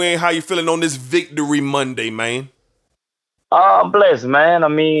got to win. How you feeling on this Victory Monday, man? I'm blessed, man. I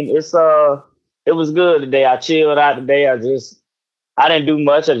mean, it was good today. I chilled out today. I just I didn't do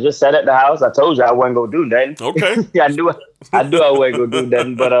much. I just sat at the house. I told you I wasn't gonna do nothing. Okay. I knew I wasn't gonna do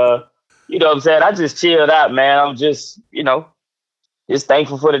nothing. But you know what I'm saying? I just chilled out, man. I'm just, just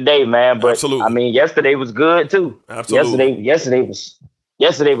thankful for the day, man. But Absolutely. I mean, yesterday was good too. Absolutely. Yesterday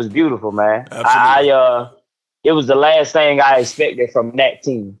was beautiful, man. Absolutely. It was the last thing I expected from that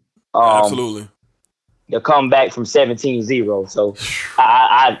team. Absolutely. To come back from 17-0. So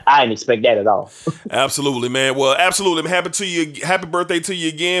I didn't expect that at all. Absolutely, man. Well, absolutely. I'm happy to you. Happy birthday to you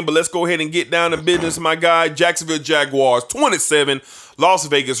again. But let's go ahead and get down to business, my guy. Jacksonville Jaguars 27, Las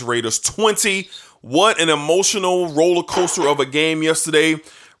Vegas Raiders 20. What an emotional roller coaster of a game yesterday.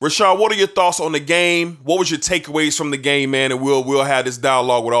 Rashad, what are your thoughts on the game? What was your takeaways from the game, man? And we'll have this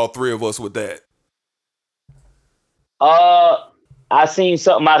dialogue with all three of us with that. I seen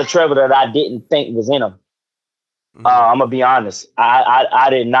something out of Trevor that I didn't think was in him. I'm gonna be honest. I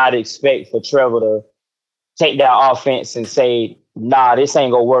did not expect for Trevor to take that offense and say, "Nah, this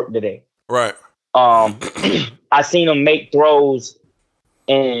ain't gonna work today." Right. I seen him make throws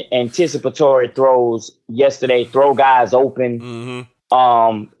and anticipatory throws yesterday, throw guys open.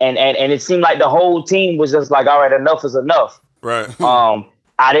 And it seemed like the whole team was just like, "All right, enough is enough." Right.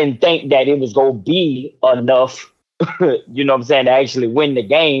 I didn't think that it was gonna be enough. You know what I'm saying, to actually win the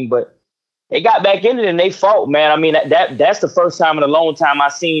game, but they got back in it and they fought, man. I mean, that's the first time in a long time I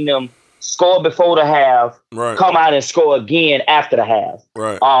seen them score before the half, right, come out and score again after the half.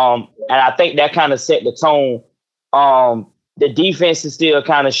 Right. And I think that kind of set the tone. The defense is still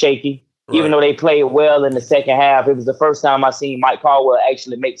kind of shaky, right, even though they played well in the second half. It was the first time I seen Mike Caldwell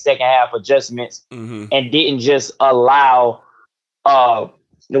actually make second half adjustments and didn't just allow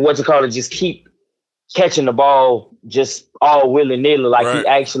just keep catching the ball just all willy-nilly. Like, right, he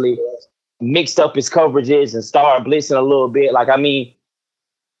actually mixed up his coverages and started blitzing a little bit. Like, I mean,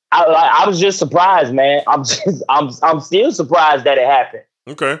 I was just surprised, man. I'm still surprised that it happened.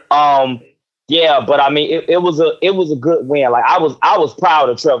 Okay. Yeah, but I mean, it was a good win. Like, I was proud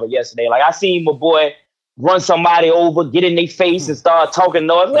of Trevor yesterday. Like, I seen my boy run somebody over, get in their face and start talking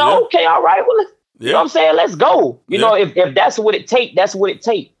noise. Like, yeah. Okay, all right. Well, you know what I'm saying? Let's go. You know, if that's what it take, that's what it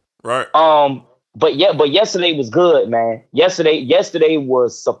take. Right. But yesterday was good, man. Yesterday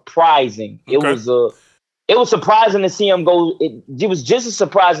was surprising. Okay. It was surprising to see him go. It was just as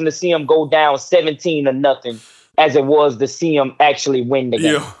surprising to see him go down 17-0 as it was to see him actually win the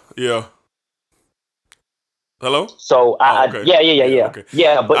game. Yeah. Hello? So okay. Yeah. Okay.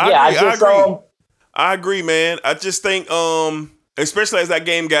 Yeah, but I agree, man. I just think, especially as that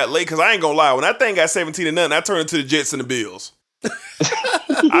game got late, because I ain't gonna lie, when that thing got 17-0, I turned into the Jets and the Bills.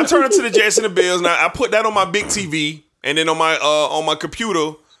 I turned into the Jets and the Bills, and I put that on my big TV, and then on my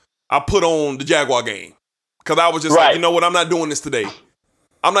computer, I put on the Jaguar game. Because I was just like, you know what, I'm not doing this today.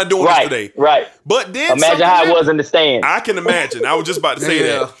 I'm not doing this today. Right. But then imagine how it was in the stands. I can imagine. I was just about to say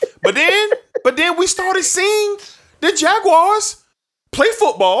that. But then we started seeing the Jaguars play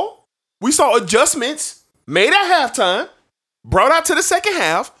football. We saw adjustments made at halftime, brought out to the second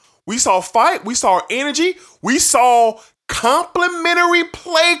half. We saw fight. We saw energy. We saw complimentary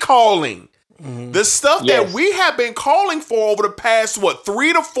play calling. Mm-hmm. The stuff that we have been calling for over the past,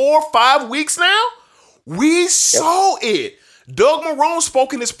 3 to 4, 5 weeks now? We saw it. Doug Marrone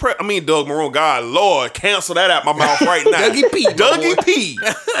spoke in his Doug Marrone, God, Lord, cancel that out my mouth right now. Dougie P.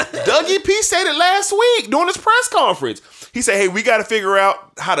 Dougie P said it last week during his press conference. He said, hey, we got to figure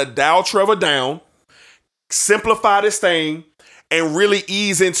out how to dial Trevor down, simplify this thing, and really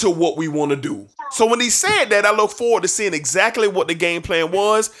ease into what we want to do. So when he said that, I look forward to seeing exactly what the game plan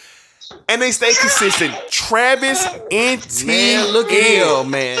was. And they stay consistent. Travis Etienne. Man, look at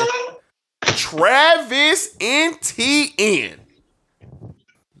him, man. Travis Etienne.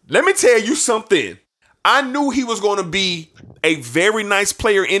 Let me tell you something. I knew he was going to be a very nice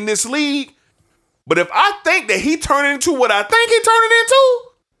player in this league. But if I think that he turned into what I think he turned into,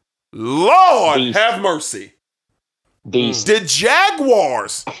 Lord Beast. Have mercy. Beast. The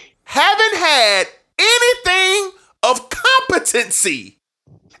Jaguars haven't had anything of competency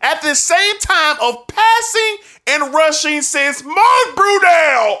at the same time of passing and rushing since Mark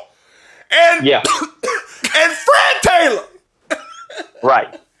Brunell and Fred Taylor.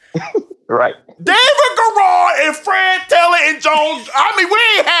 Right. Right. David Garrard and Fred Taylor and Jones. I mean, we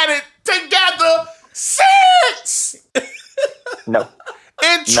ain't had it together since. No.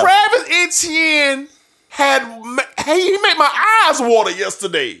 And Travis Etienne he made my eyes water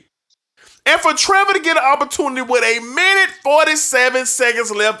yesterday. And for Trevor to get an opportunity with 1 minute 47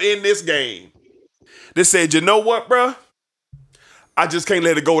 seconds left in this game, they said, you know what, bro? I just can't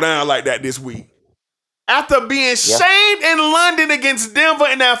let it go down like that this week. After being shamed in London against Denver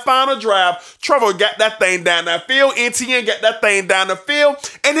in that final drive, Trevor got that thing down the field. Etienne got that thing down the field.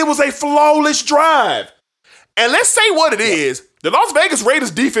 And it was a flawless drive. And let's say what it is. The Las Vegas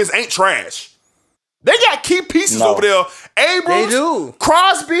Raiders defense ain't trash. They got key pieces over there. Abrams,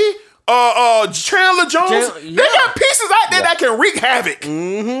 Crosby, Chandler Jones. They got pieces out there that can wreak havoc.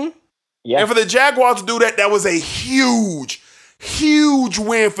 Mm-hmm. Yeah. And for the Jaguars to do that, that was a huge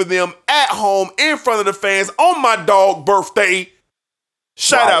win for them at home in front of the fans on my dog birthday.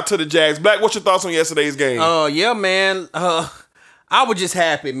 Shout out to the Jags. Black, what's your thoughts on yesterday's game? Yeah, man. I was just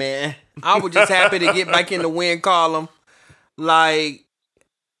happy, man. I was just happy to get back in the win column. Like,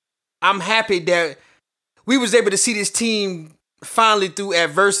 I'm happy that we was able to see this team finally through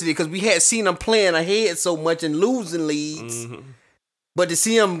adversity because we had seen them playing ahead so much and losing leads. Mm-hmm. But to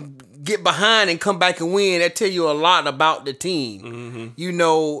see them get behind and come back and win, that tell you a lot about the team. Mm-hmm. You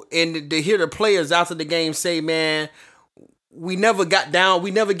know, and to hear the players after the game say, man, we never got down.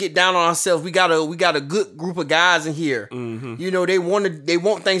 We never get down on ourselves. We got a good group of guys in here. Mm-hmm. You know, they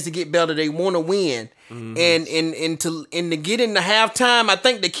want things to get better. They want to win. Mm-hmm. And to get into halftime, I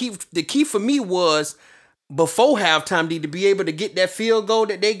think the key for me was before halftime, to be able to get that field goal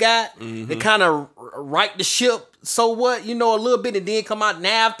that they got to kind of right the ship. So what, you know, a little bit and then come out in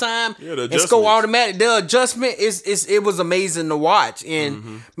halftime and score automatic. The adjustment it was amazing to watch.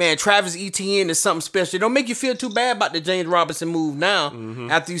 And man, Travis Etienne is something special. It don't make you feel too bad about the James Robinson move now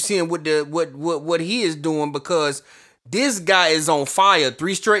after you see him with what he is doing, because this guy is on fire.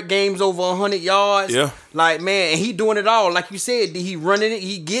 3 straight games over 100 yards. Yeah. Like, man, and he doing it all. Like you said, he running it,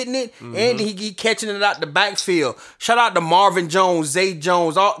 he getting it, and he catching it out the backfield. Shout out to Marvin Jones, Zay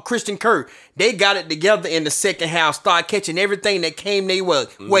Jones, Christian Kirk. They got it together in the second half, start catching everything that came their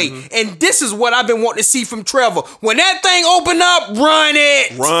way. And this is what I've been wanting to see from Trevor. When that thing open up, run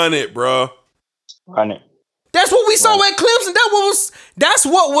it. Run it, bro. Run it. That's what we saw at Clemson. That's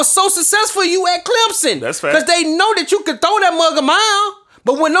what was so successful for you at Clemson. That's fact. Because they know that you could throw that mug a mile.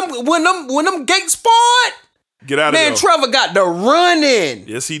 But when them gates part, get out of there. Man, Trevor got the running.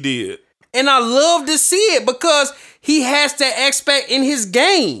 Yes, he did. And I love to see it because he has that aspect in his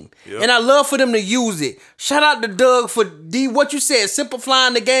game. Yep. And I love for them to use it. Shout out to Doug for what you said,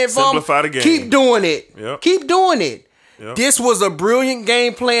 simplifying the game for him. Simplify the game. Keep doing it. Yep. Keep doing it. Yep. This was a brilliant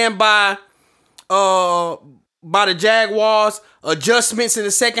game plan by the Jaguars, adjustments in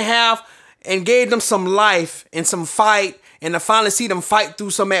the second half, and gave them some life and some fight, and to finally see them fight through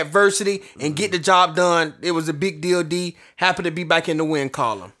some adversity and get the job done. It was a big deal, D. Happy to be back in the win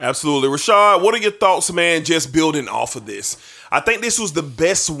column. Absolutely. Rashad, what are your thoughts, man, just building off of this? I think this was the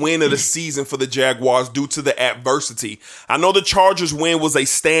best win of the season for the Jaguars due to the adversity. I know the Chargers win was a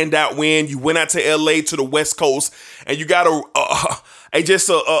standout win. You went out to L.A. to the West Coast, and you got a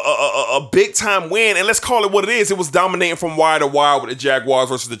big-time win. And let's call it what it is. It was dominating from wire to wire with the Jaguars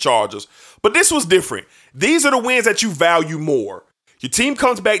versus the Chargers. But this was different. These are the wins that you value more. Your team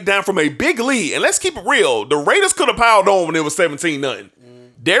comes back down from a big lead. And let's keep it real. The Raiders could have piled on when it was 17-0.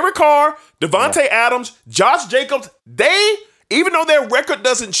 Derek Carr, Devontae Adams, Josh Jacobs, even though their record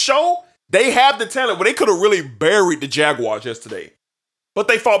doesn't show, they have the talent where they could have really buried the Jaguars yesterday. But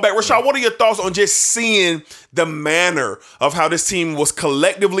they fought back. Rashad, what are your thoughts on just seeing the manner of how this team was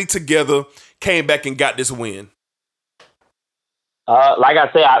collectively together, came back and got this win? Like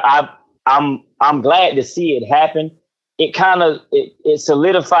I said, I'm glad to see it happen. It kind of it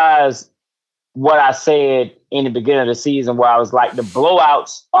solidifies what I said in the beginning of the season, where I was like, the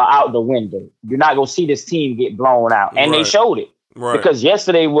blowouts are out the window. You're not gonna see this team get blown out, and they showed it. Right. Because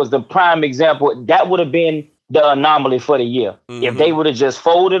yesterday was the prime example. That would have been the anomaly for the year. If they would have just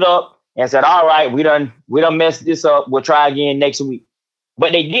folded up and said, "All right, we done messed this up. We'll try again next week,"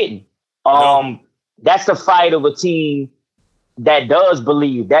 but they didn't. That's the fight of a team that does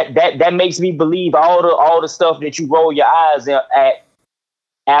believe. That makes me believe all the stuff that you roll your eyes at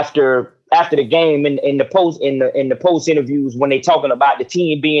after the game in the post interviews when they talking about the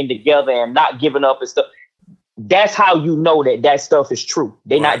team being together and not giving up and stuff. That's how you know that stuff is true.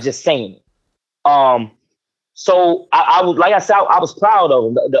 They're not just saying it. So I was, like I said, I was proud of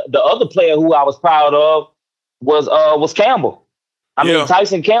him. The other player who I was proud of was Campbell. I mean,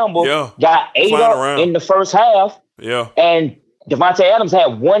 Tyson Campbell got 8 up in the first half. Yeah. And Devontae Adams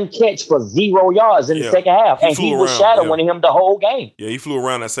had 1 catch for 0 yards in the second half. And he was shadowing him the whole game. Yeah, he flew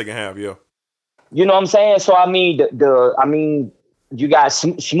around that second half, You know what I'm saying? So, I mean, you got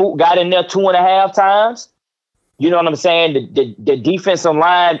Smoot got in there 2.5 times. You know what I'm saying? The defensive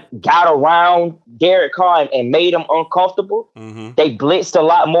line got around Derek Carr and made him uncomfortable. Mm-hmm. They blitzed a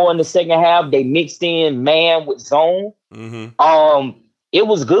lot more in the second half. They mixed in man with zone. Mm-hmm. it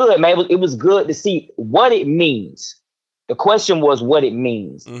was good, man. It was good to see what it means. The question was what it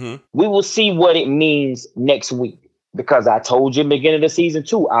means. Mm-hmm. We will see what it means next week, because I told you in the beginning of the season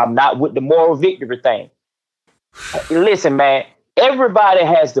too, I'm not with the moral victory thing. Listen, man, everybody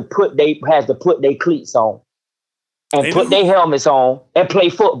has to put their cleats on and put their helmets on and play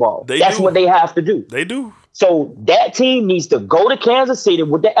football. That's what they have to do. They do. So that team needs to go to Kansas City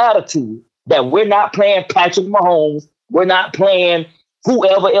with the attitude that we're not playing Patrick Mahomes. We're not playing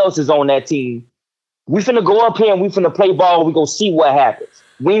whoever else is on that team. We finna go up here and we finna play ball. We gonna see what happens.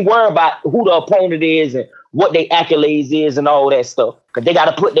 We ain't worry about who the opponent is and what their accolades is and all that stuff. Because they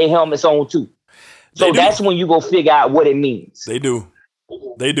got to put their helmets on too. So that's when you go figure out what it means. They do.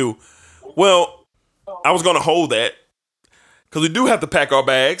 Well, I was gonna hold that because we do have to pack our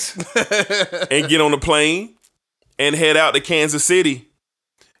bags and get on the plane and head out to Kansas City.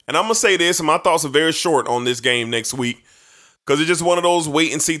 And I'm gonna say this, and my thoughts are very short on this game next week, because it's just one of those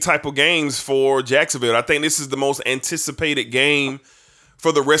wait and see type of games for Jacksonville. I think this is the most anticipated game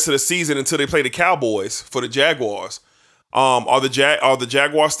for the rest of the season until they play the Cowboys for the Jaguars. Are the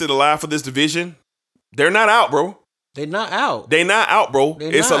Jaguars still alive for this division? They're not out, bro. They're not out. Bro.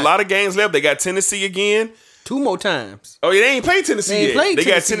 It's a lot of games left. They got Tennessee again. 2 more times. Oh, yeah, they ain't played Tennessee yet. They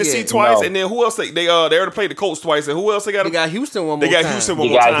got Tennessee twice, and then who else? They already played the Colts twice, and who else they got? They got Houston one more time. They got Houston one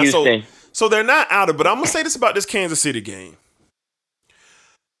more time. So they're not out of it. But I'm going to say this about this Kansas City game.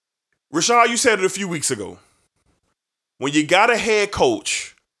 Rashad, you said it a few weeks ago. When you got a head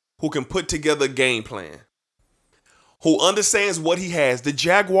coach who can put together a game plan, who understands what he has, the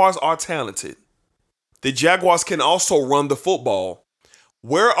Jaguars are talented. The Jaguars can also run the football.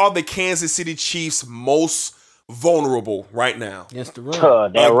 Where are the Kansas City Chiefs most vulnerable right now? Against the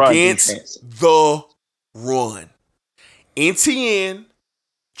run. Against the run. NTN,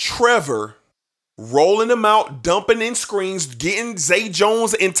 Trevor, rolling them out, dumping in screens, getting Zay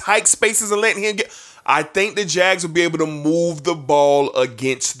Jones in tight spaces and letting him get. I think the Jags will be able to move the ball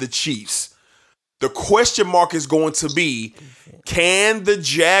against the Chiefs. The question mark is going to be, can the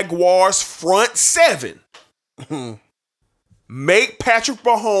Jaguars front seven make Patrick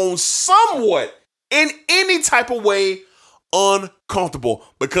Mahomes somewhat in any type of way uncomfortable?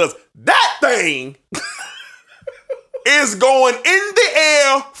 Because that thing is going in the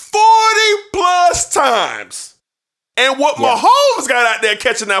air 40 plus times. And what Mahomes got out there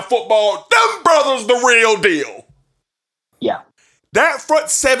catching that football, them brothers the real deal. Yeah. That front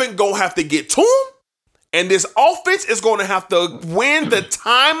seven gonna have to get to him. And this offense is gonna have to win the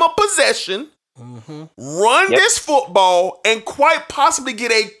time of possession, run this football, and quite possibly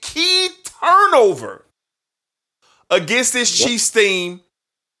get a key turnover against this Chiefs team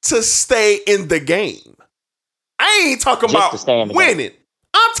to stay in the game. I ain't talking about winning.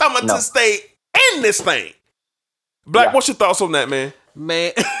 I'm talking about to stay in this thing. Black, what's your thoughts on that, man?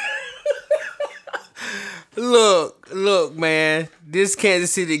 Man, look, man. This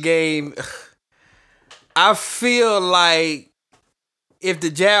Kansas City game, I feel like if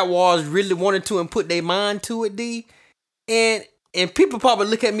the Jaguars really wanted to and put their mind to it, D, and people probably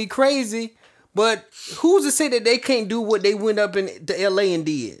look at me crazy, but who's to say that they can't do what they went up to LA and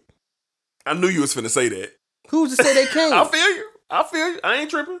did? I knew you was finna say that. Who's to say they can't? I feel you. I ain't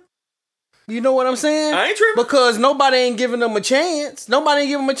tripping. You know what I'm saying? I ain't tripping. Because nobody ain't giving them a chance. Nobody ain't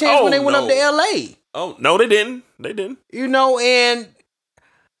giving them a chance when they went up to LA. Oh, no, they didn't. You know, and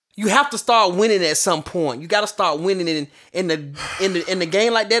you have to start winning at some point. You got to start winning in the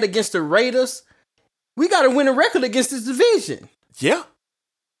game like that against the Raiders. We got to win a record against this division. Yeah.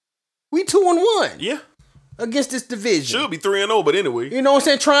 We 2-1. Yeah. Against this division. Should be 3-0, but anyway. You know what I'm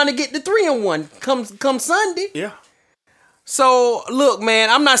saying? Trying to get the 3-1 come Sunday. Yeah. So look, man,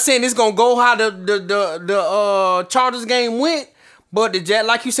 I'm not saying it's gonna go how the Chargers game went, but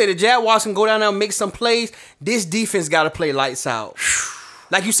like you said, the Jaguars can go down there and make some plays. This defense got to play lights out.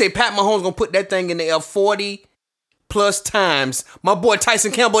 Like you say, Pat Mahomes gonna put that thing in the air 40 plus times. My boy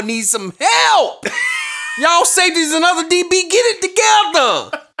Tyson Campbell needs some help. Y'all safeties and other DB, get it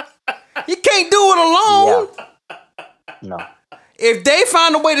together. You can't do it alone. Yeah. No. If they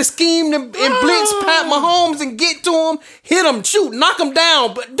find a way to scheme and blitz Pat Mahomes and get to him, hit him, shoot, knock him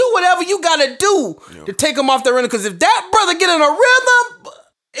down, but do whatever you got to do to take him off the rhythm. Because if that brother get in a rhythm,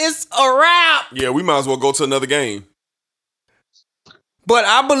 it's a wrap. Yeah, we might as well go to another game. But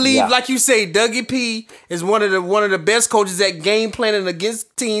I believe, like you say, Dougie P is one of the best coaches at game planning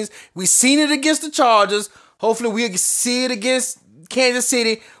against teams. We've seen it against the Chargers. Hopefully we'll see it against Kansas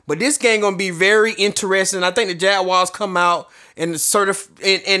City. But this game going to be very interesting. I think the Jaguars come out and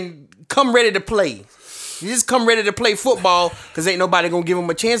and come ready to play. You just come ready to play football because ain't nobody gonna give them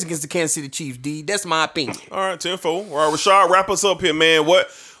a chance against the Kansas City Chiefs, D. That's my opinion. All right, 10-4. All right, Rashad, wrap us up here, man.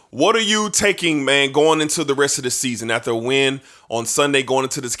 What are you taking, man, going into the rest of the season after a win on Sunday, going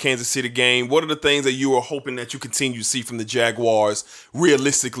into this Kansas City game? What are the things that you are hoping that you continue to see from the Jaguars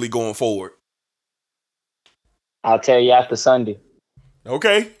realistically going forward? I'll tell you after Sunday.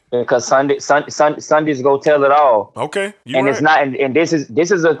 Okay. Because Sunday's go tell it all. Okay. It's not, and this is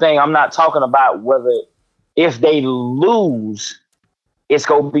the thing. I'm not talking about whether if they lose, it's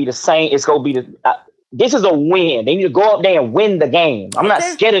gonna be the same. It's gonna be this is a win. They need to go up there and win the game. I'm not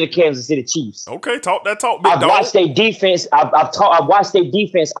scared of the Kansas City Chiefs. Okay, talk that talk, big I've dog. watched their defense. I've watched their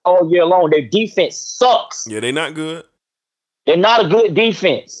defense all year long. Their defense sucks. Yeah, they're not good. They're not a good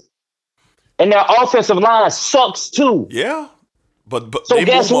defense, and their offensive line sucks too. Yeah, but so they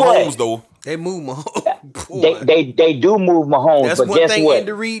guess move what? Mahomes though. They move Mahomes. They do move Mahomes. That's but one guess thing what?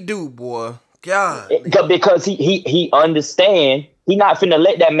 Andy Reid do, boy. God, because he understand he not finna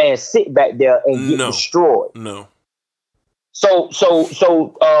let that man sit back there and get destroyed. No. So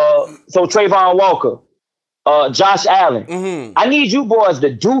Trayvon Walker, Josh Allen, I need you boys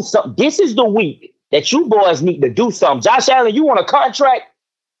to do something. This is the week that you boys need to do something. Josh Allen, you want a contract?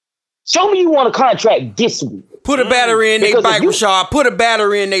 Show me you want a contract this week. Put a battery in their back, Rashad. Put a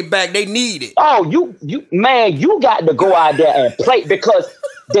battery in their back. They need it. Oh, you got to go out there and play because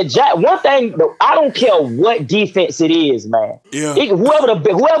one thing, I don't care what defense it is, man. Yeah.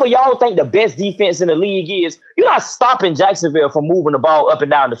 Whoever y'all think the best defense in the league is, you're not stopping Jacksonville from moving the ball up and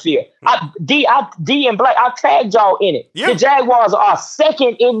down the field. D and Black, I tagged y'all in it. Yeah. The Jaguars are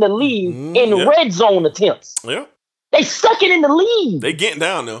second in the league in red zone attempts. Yeah. They second in the league. They getting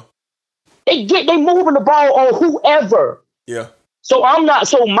down now. They moving the ball on whoever. Yeah. So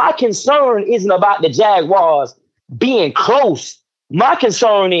my concern isn't about the Jaguars being close. My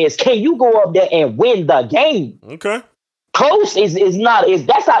concern is, can you go up there and win the game? Okay. Close that's not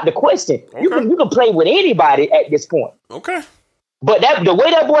the question. Okay. You can play with anybody at this point. Okay. But the way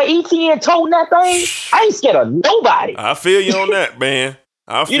that boy ETN told that thing, I ain't scared of nobody. I feel you on that, man.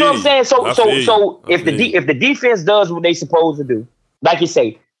 You know what I'm saying? So if the defense does what they supposed to do, like you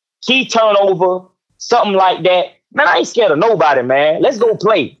say, key turnover, something like that, man, I ain't scared of nobody, man. Let's go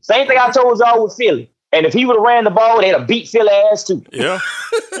play. Same thing I told y'all with Philly. And if he would have ran the ball, they'd have beat Philly ass too. Yeah.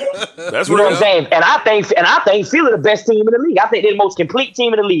 That's you know what I'm saying? And I think Philly the best team in the league. I think they're the most complete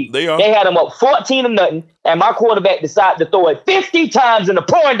team in the league. They are. They had them up 14-0, and my quarterback decided to throw it 50 times in the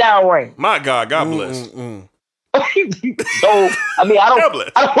pouring down rain. My God bless. So I mean, I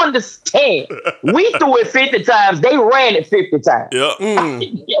don't understand. We threw it 50 times. They ran it 50 times. Yep.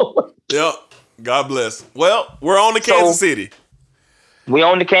 Yep. God bless. Well, we're on to Kansas City. We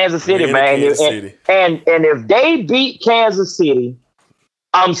on to Kansas City, man. And if they beat Kansas City,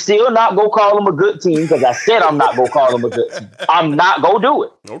 I'm still not gonna call them a good team because I said I'm not gonna call them a good team. I'm not gonna do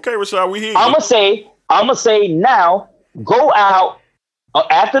it. Okay, Rashad, we hear you. I'm gonna say now, go out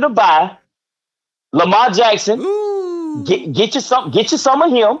after the bye. Lamar Jackson, get you some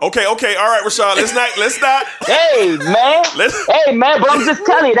of him. Okay, all right, Rashad. Let's not. Hey man, but I'm just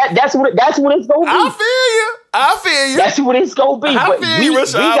telling you that's what it's gonna be. I feel you. That's what it's gonna be. But we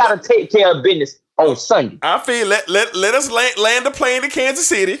gotta take care of business on Sunday. I feel let us land the plane to Kansas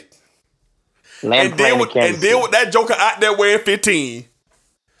City. And deal with that joker out there wearing 15.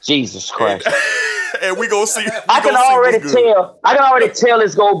 Jesus Christ. And we gonna see. I can already tell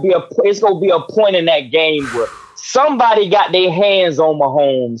it's gonna be a point in that game where somebody got their hands on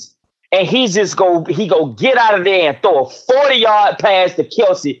Mahomes, and he go get out of there and throw a 40-yard pass to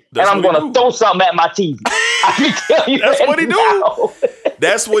Kelsey, and I'm gonna throw something at my TV. I can tell you that's what he do.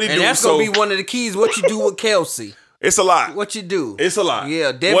 That's what he do. And that's gonna be one of the keys. What you do with Kelsey. It's a lot. What you do. It's a lot.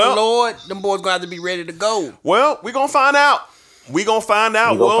 Yeah, Devin Lloyd, them boys gonna have to be ready to go. Well, we're gonna find out.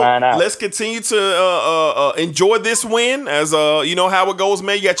 Let's continue to enjoy this win as you know how it goes,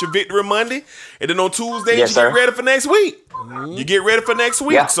 man. You got your victory Monday, and then on Tuesday you get ready for next week. You get ready for next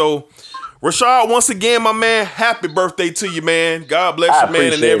week. Yeah. So, Rashad, once again, my man, happy birthday to you, man. God bless you,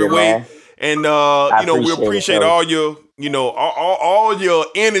 man, in every way. Man. And we appreciate all your, all your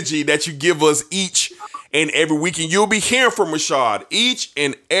energy that you give us each and every week. And you'll be hearing from Rashad each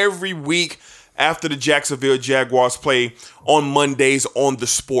and every week after the Jacksonville Jaguars play on Mondays on the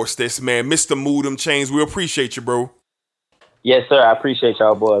Sports Desk, man. Mr. Move Them Chains, we appreciate you, bro. Yes, sir. I appreciate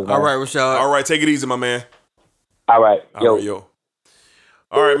y'all boys, man. All right, Rashad. All right, take it easy, my man. All right. Yo.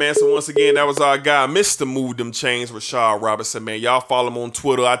 All right, man. So once again, that was our guy, Mr. Move Them Chains, Rashad Robinson, man. Y'all follow him on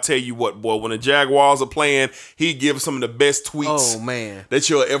Twitter. I tell you what, boy, when the Jaguars are playing, he gives some of the best tweets that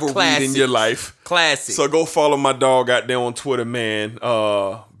you'll ever read in your life. Classic. So go follow my dog out there on Twitter, man.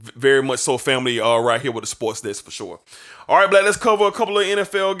 very much so family right here with the sports desk for sure. All right, Black, let's cover a couple of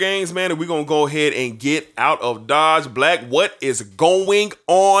NFL games, man, and we're going to go ahead and get out of Dodge. Black, what is going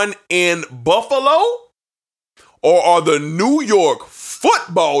on in Buffalo? Or are the New York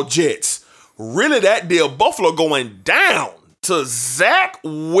Football Jets really that deal? Buffalo going down to Zach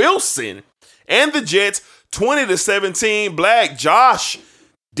Wilson and the Jets 20-17. Black, Josh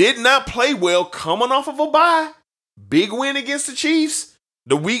did not play well coming off of a bye. Big win against the Chiefs.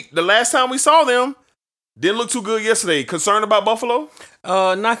 The last time we saw them, didn't look too good yesterday. Concerned about Buffalo?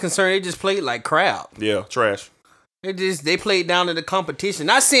 Not concerned. They just played like crap. Yeah, trash. They played down in the competition.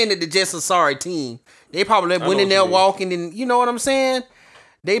 Not saying that the Jets are a sorry team. They probably went in there walking, and you know what I'm saying?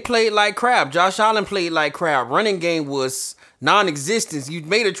 They played like crap. Josh Allen played like crap. Running game was non-existent. You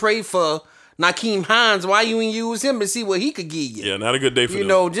made a trade for Nakeem Hines. Why you ain't use him to see what he could give you? Yeah, not a good day for them. You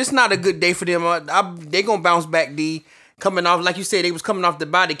know, just not a good day for them. They gonna bounce back, D. Coming off, like you said, they was coming off the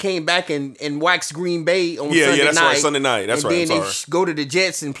bye. They came back and waxed Green Bay on Sunday night. Yeah, that's right, Sunday night. That's right, and then they go to the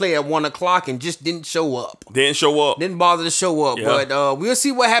Jets and play at 1 o'clock and just didn't show up. Didn't bother to show up. Yeah. But we'll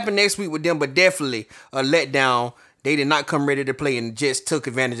see what happened next week with them. But definitely a letdown. They did not come ready to play, and the Jets took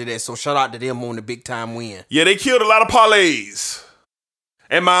advantage of that. So shout out to them on the big time win. Yeah, they killed a lot of parlays,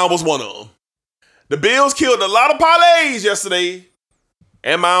 and mine was one of them. The Bills killed a lot of parlays yesterday,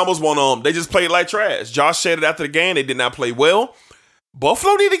 and mine was one of them. They just played like trash. Josh said it after the game. They did not play well.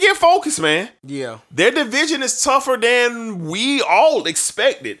 Buffalo need to get focused, man. Yeah. Their division is tougher than we all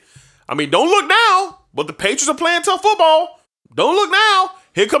expected. I mean, don't look now, but the Patriots are playing tough football. Don't look now.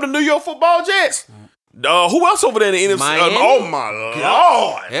 Here come the New York Football Jets. Who else over there in the NFC? Oh, my Lord.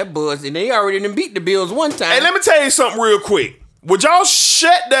 That buzz. And they already done beat the Bills one time. Hey, let me tell you something real quick. Would y'all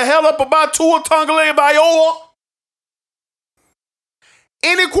shut the hell up about Tua Tagovailoa?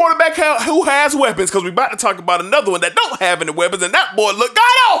 Any quarterback who has weapons, because we're about to talk about another one that don't have any weapons, and that boy look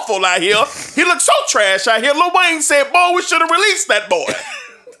god-awful out here. He looked so trash out here. Lil Wayne said, boy, we should have released that boy.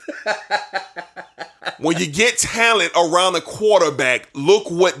 When you get talent around a quarterback,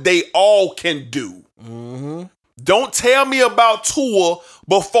 look what they all can do. Mm-hmm. Don't tell me about Tua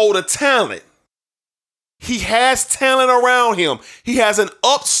before the talent. He has talent around him. He has an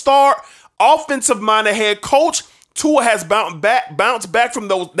upstart, offensive-minded head coach. Tua has bounced back from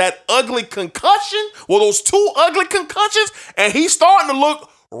that ugly concussion. Well, those 2 ugly concussions, and he's starting to look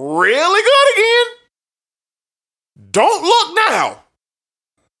really good again. Don't look now.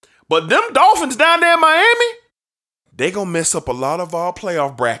 But them Dolphins down there in Miami, they gonna mess up a lot of our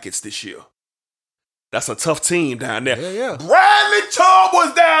playoff brackets this year. That's a tough team down there. Yeah. Bradley Chubb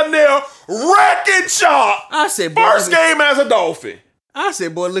was down there wrecking shop. I said, boy, first game as a Dolphin. I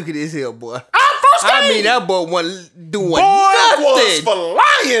said, boy, look at this here, boy. First game. I mean, that boy wasn't doing nothing. Was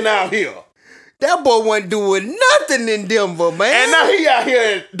flying out here. That boy wasn't doing nothing in Denver, man. And now he out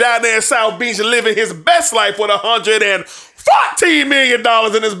here down there in South Beach living his best life with $114 million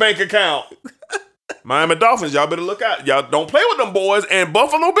in his bank account. Miami Dolphins, y'all better look out. Y'all don't play with them boys. And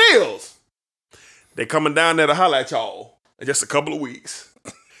Buffalo Bills, they coming down there to holler at y'all in just a couple of weeks.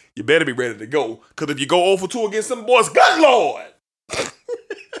 You better be ready to go. Because if you go 0-2 against them boys, good Lord.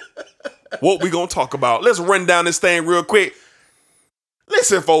 What we gonna talk about? Let's run down this thing real quick.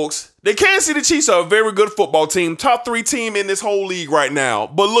 Listen, folks, the Kansas City Chiefs are a very good football team, top 3 team in this whole league right now.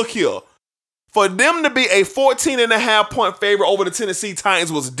 But look here, for them to be a 14.5-point favorite over the Tennessee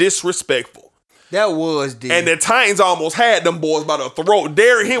Titans was disrespectful. That was, dude. And the Titans almost had them boys by the throat.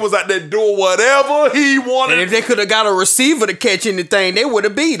 Derrick Henry was out there doing whatever he wanted. And if they could have got a receiver to catch anything, they would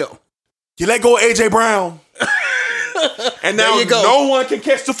have beat him. You let go of A.J. Brown. And now no one can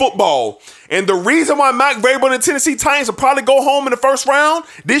catch the football. And the reason why Mike Vrabel and the Tennessee Titans will probably go home in the first round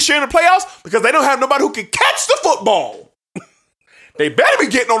this year in the playoffs, because they don't have nobody who can catch the football. They better be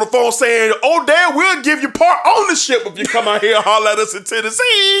getting on the phone saying, oh, Dad, we'll give you part ownership if you come out here and holler at us in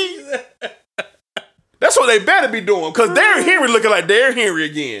Tennessee. That's what they better be doing, because Derrick Henry looking like Derrick Henry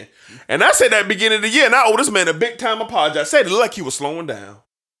again. And I said that at the beginning of the year, and I owe this man a big time apology. I said it looked like he was slowing down.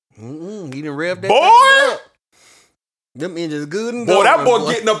 He done revved that boy. Them engines good and boy, going, that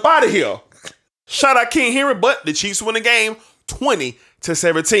boy getting up out of here. Shout out King Henry, but the Chiefs win the game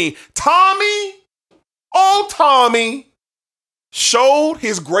 20-17. Tommy showed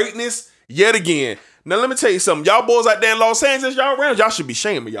his greatness yet again. Now, let me tell you something. Y'all boys out there in Los Angeles, y'all around, y'all should be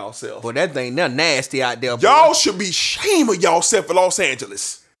ashamed of y'allself. Boy, that thing nothing nasty out there, boy. Y'all should be ashamed of y'allself in Los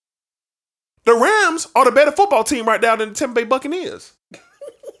Angeles. The Rams are the better football team right now than the Tampa Bay Buccaneers.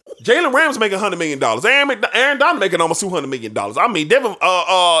 Jalen Ramsey making $100 million. Aaron Donald making almost $200 million. I mean,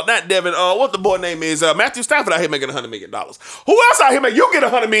 not Devin, what the boy name is? Matthew Stafford out here making $100 million. Who else out here making? You get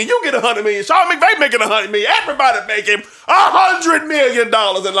 $100 million. You get $100 million. Sean McVay making $100 million. Everybody making $100 million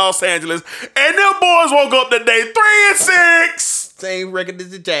in Los Angeles. And them boys woke up today 3-6. Same record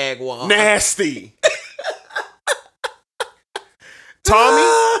as the Jaguars. Nasty.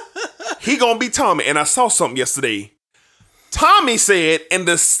 Tommy, he gonna be Tommy. And I saw something yesterday. Tommy said in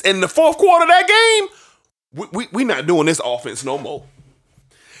the fourth quarter of that game, we not doing this offense no more.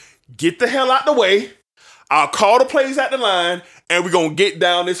 Get the hell out the way. I'll call the plays at the line, and we're going to get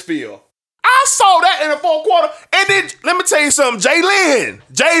down this field. I saw that in the fourth quarter. And then, let me tell you something,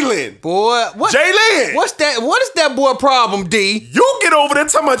 Jalen. Boy, what? Jalen. What's that? What is that boy problem, D? You get over there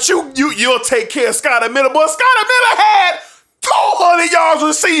talking about you'll take care of Scotty Miller. Boy, Scotty Miller had 200 yards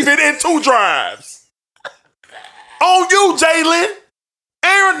receiving in 2 drives. On you, Jalen.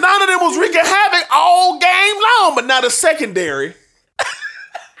 Aaron Donald was wreaking havoc all game long, but not a secondary.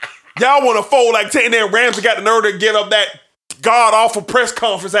 Y'all want to fold like 10, and then Ramsey got the nerve to get up that god-awful press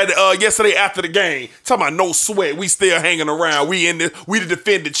conference at yesterday after the game. Talking about no sweat. We still hanging around. We to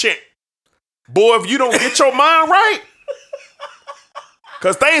defend the champ. Boy, if you don't get your mind right,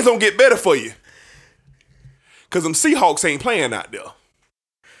 because things don't get better for you. Because them Seahawks ain't playing out there.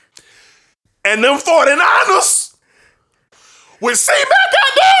 And them 49ers, with C-Mac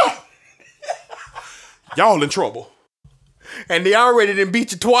out there, y'all in trouble. And they already done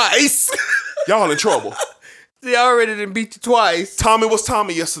beat you twice. Y'all in trouble. They already done beat you twice. Tommy was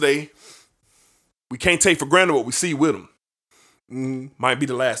Tommy yesterday. We can't take for granted what we see with him. Might be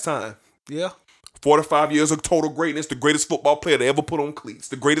the last time. Yeah. 45 years of total greatness, the greatest football player to ever put on cleats,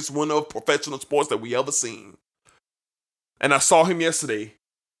 the greatest winner of professional sports that we ever seen. And I saw him yesterday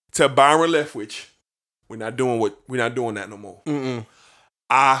tell Byron Leftwich, we're not doing that no more.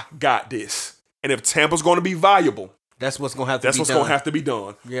 I got this. And if Tampa's going to be valuable, that's what's going to have to be done. That's what's going to have to be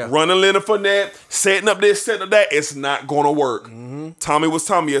done. Yeah. Running Leonard Fournette, setting up this, setting up that, it's not going to work. Tommy was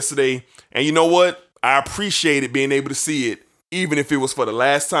Tommy yesterday. And you know what? I appreciated being able to see it, even if it was for the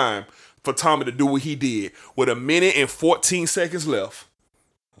last time, for Tommy to do what he did. With 1 minute and 14 seconds left,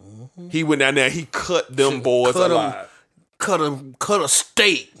 he went down there, he cut them boys alive. Cut a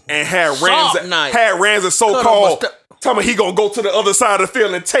steak. And had Ramsey so-called tell me he gonna go to the other side of the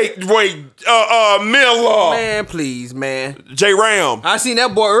field and take Ray Miller. Man, please, man. J Ram. I seen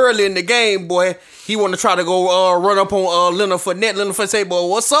that boy early in the game, boy. He want to try to go run up on Leonard Fournette. Leonard Fournette say, boy,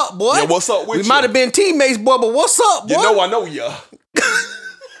 what's up, boy? Yeah, what's up with you? We might have been teammates, boy, but what's up, boy? You know I know ya.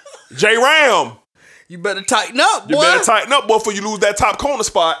 J Ram. You better tighten up, boy. You better tighten up, boy, before you lose that top corner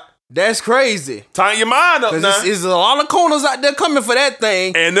spot. That's crazy. Tighten your mind up now. There's a lot of corners out there coming for that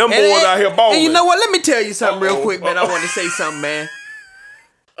thing. And them boys out here balling. And you know what? Let me tell you something real quick, man. I want to say something, man.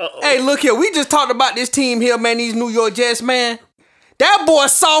 Hey, look here. We just talked about this team here, man. These New York Jets, man. That boy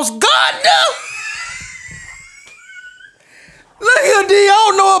Sauce Gardner. Look here, D. I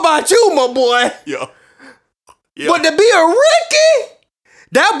don't know about you, my boy. Yeah. But to be a rookie,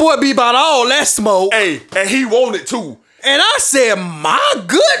 that boy be about all that smoke. Hey, and he wanted to. And I said, my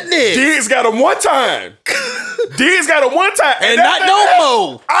goodness. Diggs got him one time. Diggs got him one time. And not no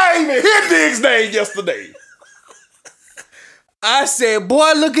more. I ain't even hear Diggs' name yesterday. I said,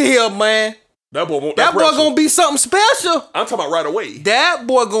 boy, look at here, man. That boy gonna be something special. I'm talking about right away. That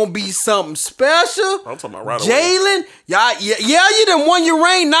boy gonna be something special. I'm talking about right away. Jalen, you done won your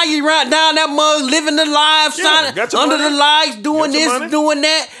reign. Now you right down that mug, living the life, shining under the lights, doing this, doing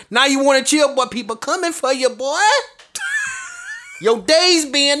that. Now you want to chill, boy. People coming for you, boy. Your days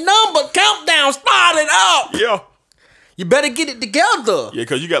being numbered. Countdown started up. Yeah. You better get it together. Yeah,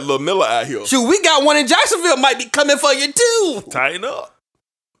 because you got Lil Miller out here. Shoot, we got one in Jacksonville might be coming for you too. Tighten up.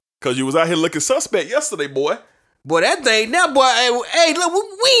 Because you was out here looking suspect yesterday, boy. Boy, that thing, that boy, hey, look,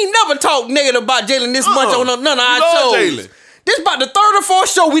 we ain't never talked negative about Jalen this much on none of our shows. Jalen. This about the 3rd or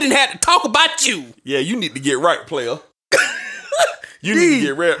 4th show we didn't have to talk about you. Yeah, you need to get right, player. You need to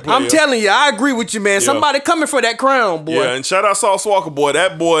get right, player. I'm telling you, I agree with you, man. Yeah. Somebody coming for that crown, boy. Yeah, and shout out Sauce Walker, boy.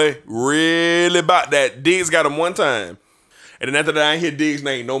 That boy really about that. Diggs got him one time. And then after that, I ain't hear Diggs'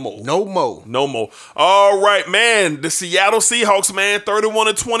 name no more. No more. All right, man. The Seattle Seahawks, man,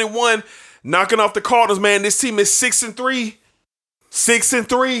 31-21, knocking off the Cardinals, man. This team is 6-3.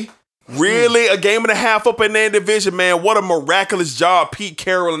 6-3. Really, a game and a half up in their division, man. What a miraculous job Pete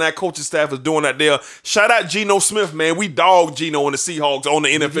Carroll and that coaching staff is doing out there. Shout out Geno Smith, man. We dogged Geno and the Seahawks on the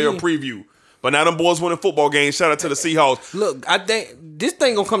NFL preview. But now them boys winning football games. Shout out to the Seahawks. Look, I think this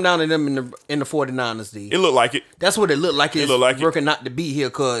thing gonna come down to them in the 49ers, D. It looked like it. That's what it looked like. It's working not to be here,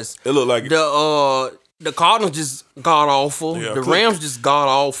 cause it looked like the The Cardinals just god awful. Yeah, the Rams just god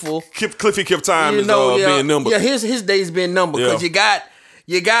awful. Cliffy Kip time is being numbered. Yeah, his day's been numbered because Yeah.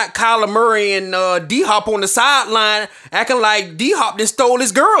 you got Kyler Murray and D-Hop on the sideline acting like D-Hop just stole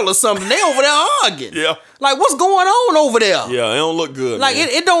his girl or something. They over there arguing. Yeah. Like, what's going on over there? Yeah, it don't look good. Like, man.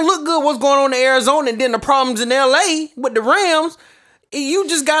 it don't look good what's going on in Arizona, and then the problems in L.A. with the Rams. You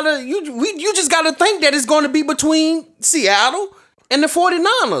just gotta think that it's going to be between Seattle and the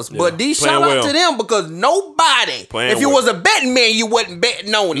 49ers. But shout out to them because nobody, if you was a betting man, you wasn't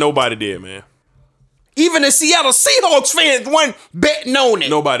betting on it. Nobody did, man. Even the Seattle Seahawks fans weren't betting on it.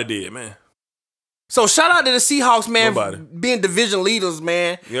 Nobody did, man. So shout out to the Seahawks, man, Nobody. being division leaders,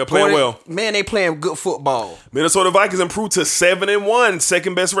 man. Yeah, playing well. Man, they playing good football. Minnesota Vikings improved to 7-1,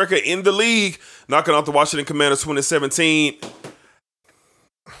 second best record in the league, knocking out the Washington Commanders 2017.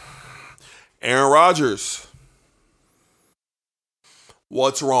 Aaron Rodgers.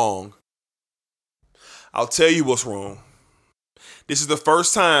 What's wrong? I'll tell you what's wrong. This is the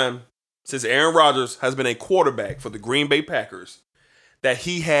first time since Aaron Rodgers has been a quarterback for the Green Bay Packers that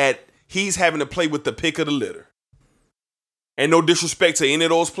he's having to play with the pick of the litter. And no disrespect to any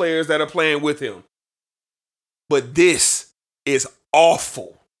of those players that are playing with him. But this is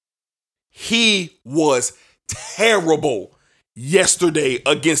awful. He was terrible yesterday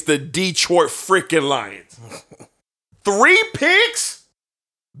against the Detroit freaking Lions. 3 picks,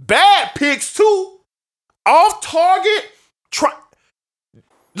 bad picks too, off target.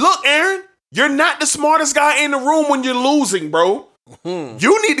 Look, Aaron, you're not the smartest guy in the room when you're losing, bro.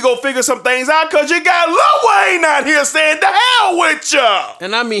 You need to go figure some things out because you got Lil Wayne out here saying the hell with ya.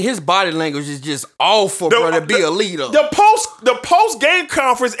 And I mean, his body language is just awful, bro, to be a leader. The post game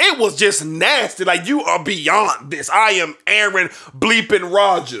conference, it was just nasty. Like, you are beyond this. I am Aaron bleeping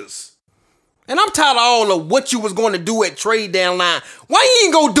Rodgers. And I'm tired of all of what you was going to do at trade deadline. Why you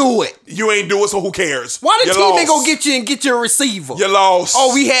ain't gonna do it? You ain't do it, so who cares? Why the You team lost. ain't gonna get you and get your receiver? You lost.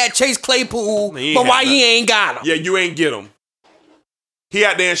 Oh, we had Chase Claypool, but why you ain't got him? Yeah, you ain't get him. He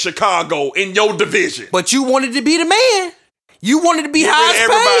out there in Chicago in your division. But you wanted to be the man. You wanted to be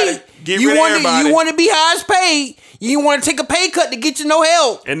highest paid. You wanted to be highest paid. You didn't want to take a pay cut to get you no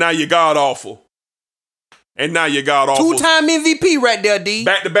help. And now you god awful. 2-time MVP right there, D.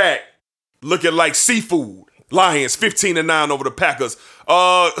 Back to back. Looking like seafood. Lions 15-9 over the Packers.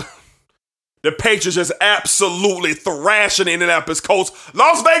 The Patriots just absolutely thrashing the Indianapolis Colts.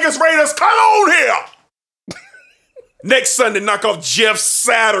 Las Vegas Raiders, come on here. Next Sunday, knock off Jeff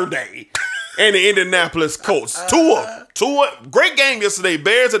Saturday and the Indianapolis Colts. Tua, great game yesterday.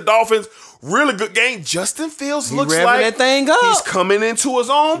 Bears and Dolphins, really good game. Justin Fields looks like that thing up. He's coming into his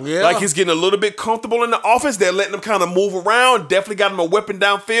own. Yeah. Like he's getting a little bit comfortable in the offense. They're letting him kind of move around. Definitely got him a weapon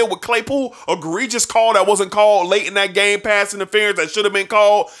downfield with Claypool. Egregious call that wasn't called late in that game. Pass interference that should have been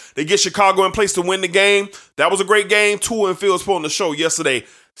called. They get Chicago in place to win the game. That was a great game. Tua and Fields put on the show yesterday.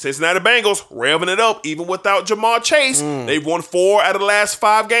 Cincinnati Bengals revving it up even without Jamar Chase. They've won 4 out of the last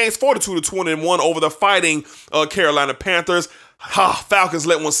 5 games, 42-21 over the fighting Carolina Panthers. Falcons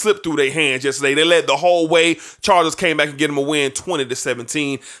let one slip through their hands yesterday. They led the whole way. Chargers came back and get them a win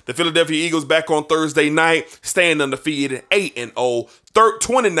 20-17. The Philadelphia Eagles back on Thursday night, staying undefeated 8-0,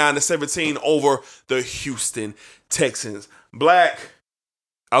 29-17 over the Houston Texans. Black,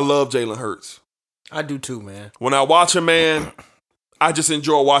 I love Jalen Hurts. I do too, man. When I watch him, man, I just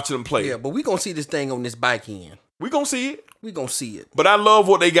enjoy watching him play. Yeah, but we gonna see this thing on this back end. We gonna see it. We gonna see it. But I love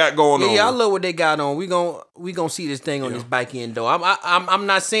what they got going on. Yeah, I love what they got on. We gonna see this thing on this back end though. I'm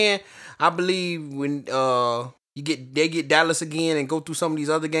not saying I believe when they get Dallas again and go through some of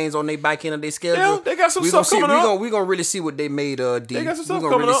these other games on their back end of their schedule. Yeah, they got some stuff coming up. We gonna really see what they made. D. They got some stuff we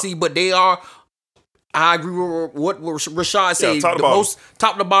gonna coming really up. see, but they are. I agree with what Rashad said. top to the bottom. most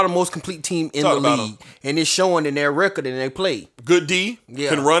top to bottom, most complete team in Top the to bottom. league, and it's showing in their record and their play. Good D,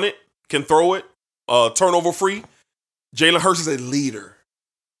 can run it, can throw it, turnover free. Jalen Hurts is a leader.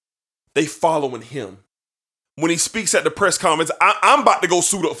 They following him. When he speaks at the press conference, I'm about to go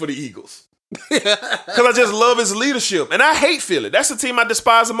suit up for the Eagles. Because I just love his leadership. And I hate Philly. That's the team I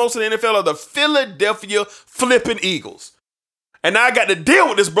despise the most in the NFL, are the Philadelphia flipping Eagles. And now I got to deal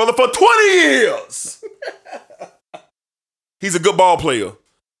with this brother for 20 years. He's a good ball player.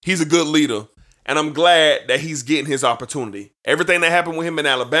 He's a good leader. And I'm glad that he's getting his opportunity. Everything that happened with him in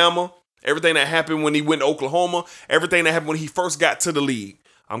Alabama, everything that happened when he went to Oklahoma, everything that happened when he first got to the league.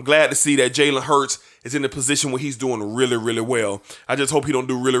 I'm glad to see that Jalen Hurts is in a position where he's doing really, really well. I just hope he don't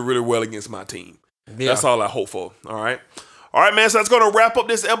do really, really well against my team. Yeah. That's all I hope for. All right. All right, man. So that's going to wrap up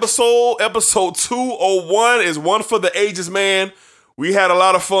this episode. Episode 201 is one for the ages, man. We had a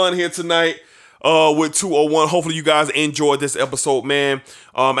lot of fun here tonight. with 201. Hopefully you guys enjoyed this episode, man.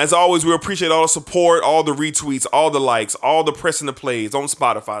 As always, we appreciate all the support, all the retweets, all the likes, all the pressing the plays on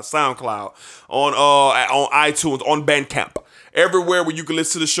Spotify, SoundCloud, on iTunes, on Bandcamp. Everywhere where you can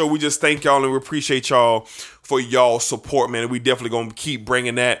listen to the show, we just thank y'all and we appreciate y'all for y'all support, man. We definitely gonna keep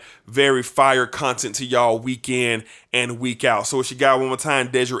bringing that very fire content to y'all week in and week out. So it's your guy one more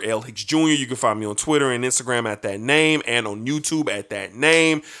time, Desiree L. Hicks Jr. You can find me on Twitter and Instagram at that name and on YouTube at that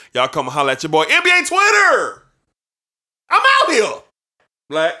name. Y'all come and holler at your boy. NBA Twitter! I'm out here!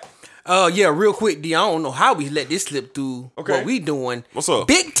 Black. Yeah, real quick, D. I don't know how we let this slip through. Okay. What we doing? What's up?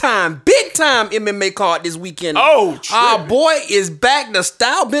 Big time MMA card this weekend. Oh, our boy is back. The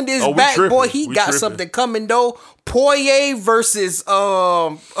style bender is back, tripping. boy. He got something coming though. Poirier versus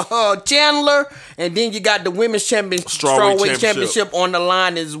Chandler, and then you got the women's strawweight championship on the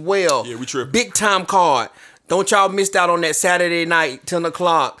line as well. Yeah, we tripping. Big time card. Don't y'all miss out on that Saturday night, 10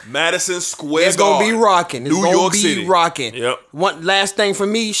 o'clock. Madison Square It's going to be rocking. New York City. Rocking. Yep. One last thing for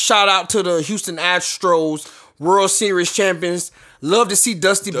me, shout out to the Houston Astros, World Series champions. Love to see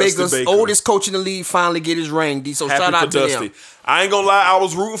Dusty Baker's oldest coach in the league finally get his ring, D. So Happy shout out to Dusty. them. I ain't going to lie, I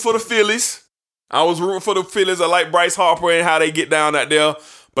was rooting for the Phillies. I like Bryce Harper and how they get down out there.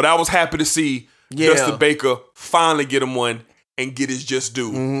 But I was happy to see Dusty Baker finally get him one and get his just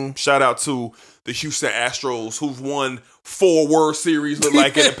due. Mm-hmm. Shout out to the Houston Astros, who've won 4 World Series, look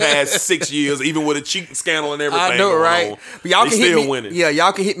like in the past 6 years, even with a cheating scandal and everything. I know, right? But y'all can still hit me, winning. Yeah,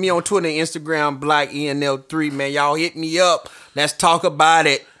 y'all can hit me on Twitter and Instagram, BlackENL3, man. Y'all hit me up. Let's talk about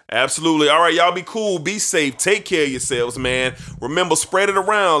it. Absolutely. All right, y'all be cool. Be safe. Take care of yourselves, man. Remember, spread it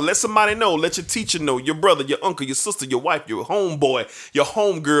around. Let somebody know. Let your teacher know. Your brother, your uncle, your sister, your wife, your homeboy, your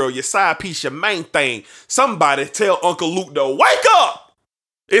homegirl, your side piece, your main thing. Somebody tell Uncle Luke to wake up.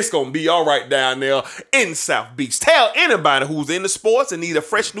 It's going to be all right down there in South Beach. Tell anybody who's into sports and need a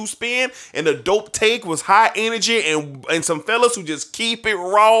fresh new spin and a dope take with high energy and some fellas who just keep it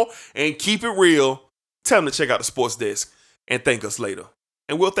raw and keep it real. Tell them to check out the Sports Desk and thank us later.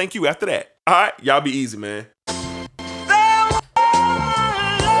 And we'll thank you after that. All right? Y'all be easy, man. New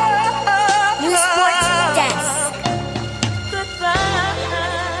Sports Desk.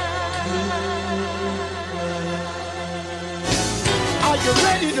 Are you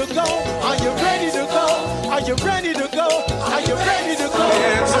ready to go? Are you ready to go? Are you ready to go? Are you ready to go?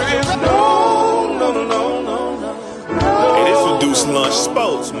 No. Hey, this Reduced Lunch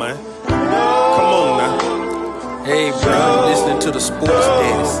Sports, man. Come on now. Hey, bro, you're listening to the Sports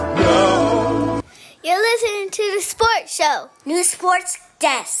Desk. You're listening to the Sports Show. New Sports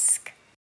Desk.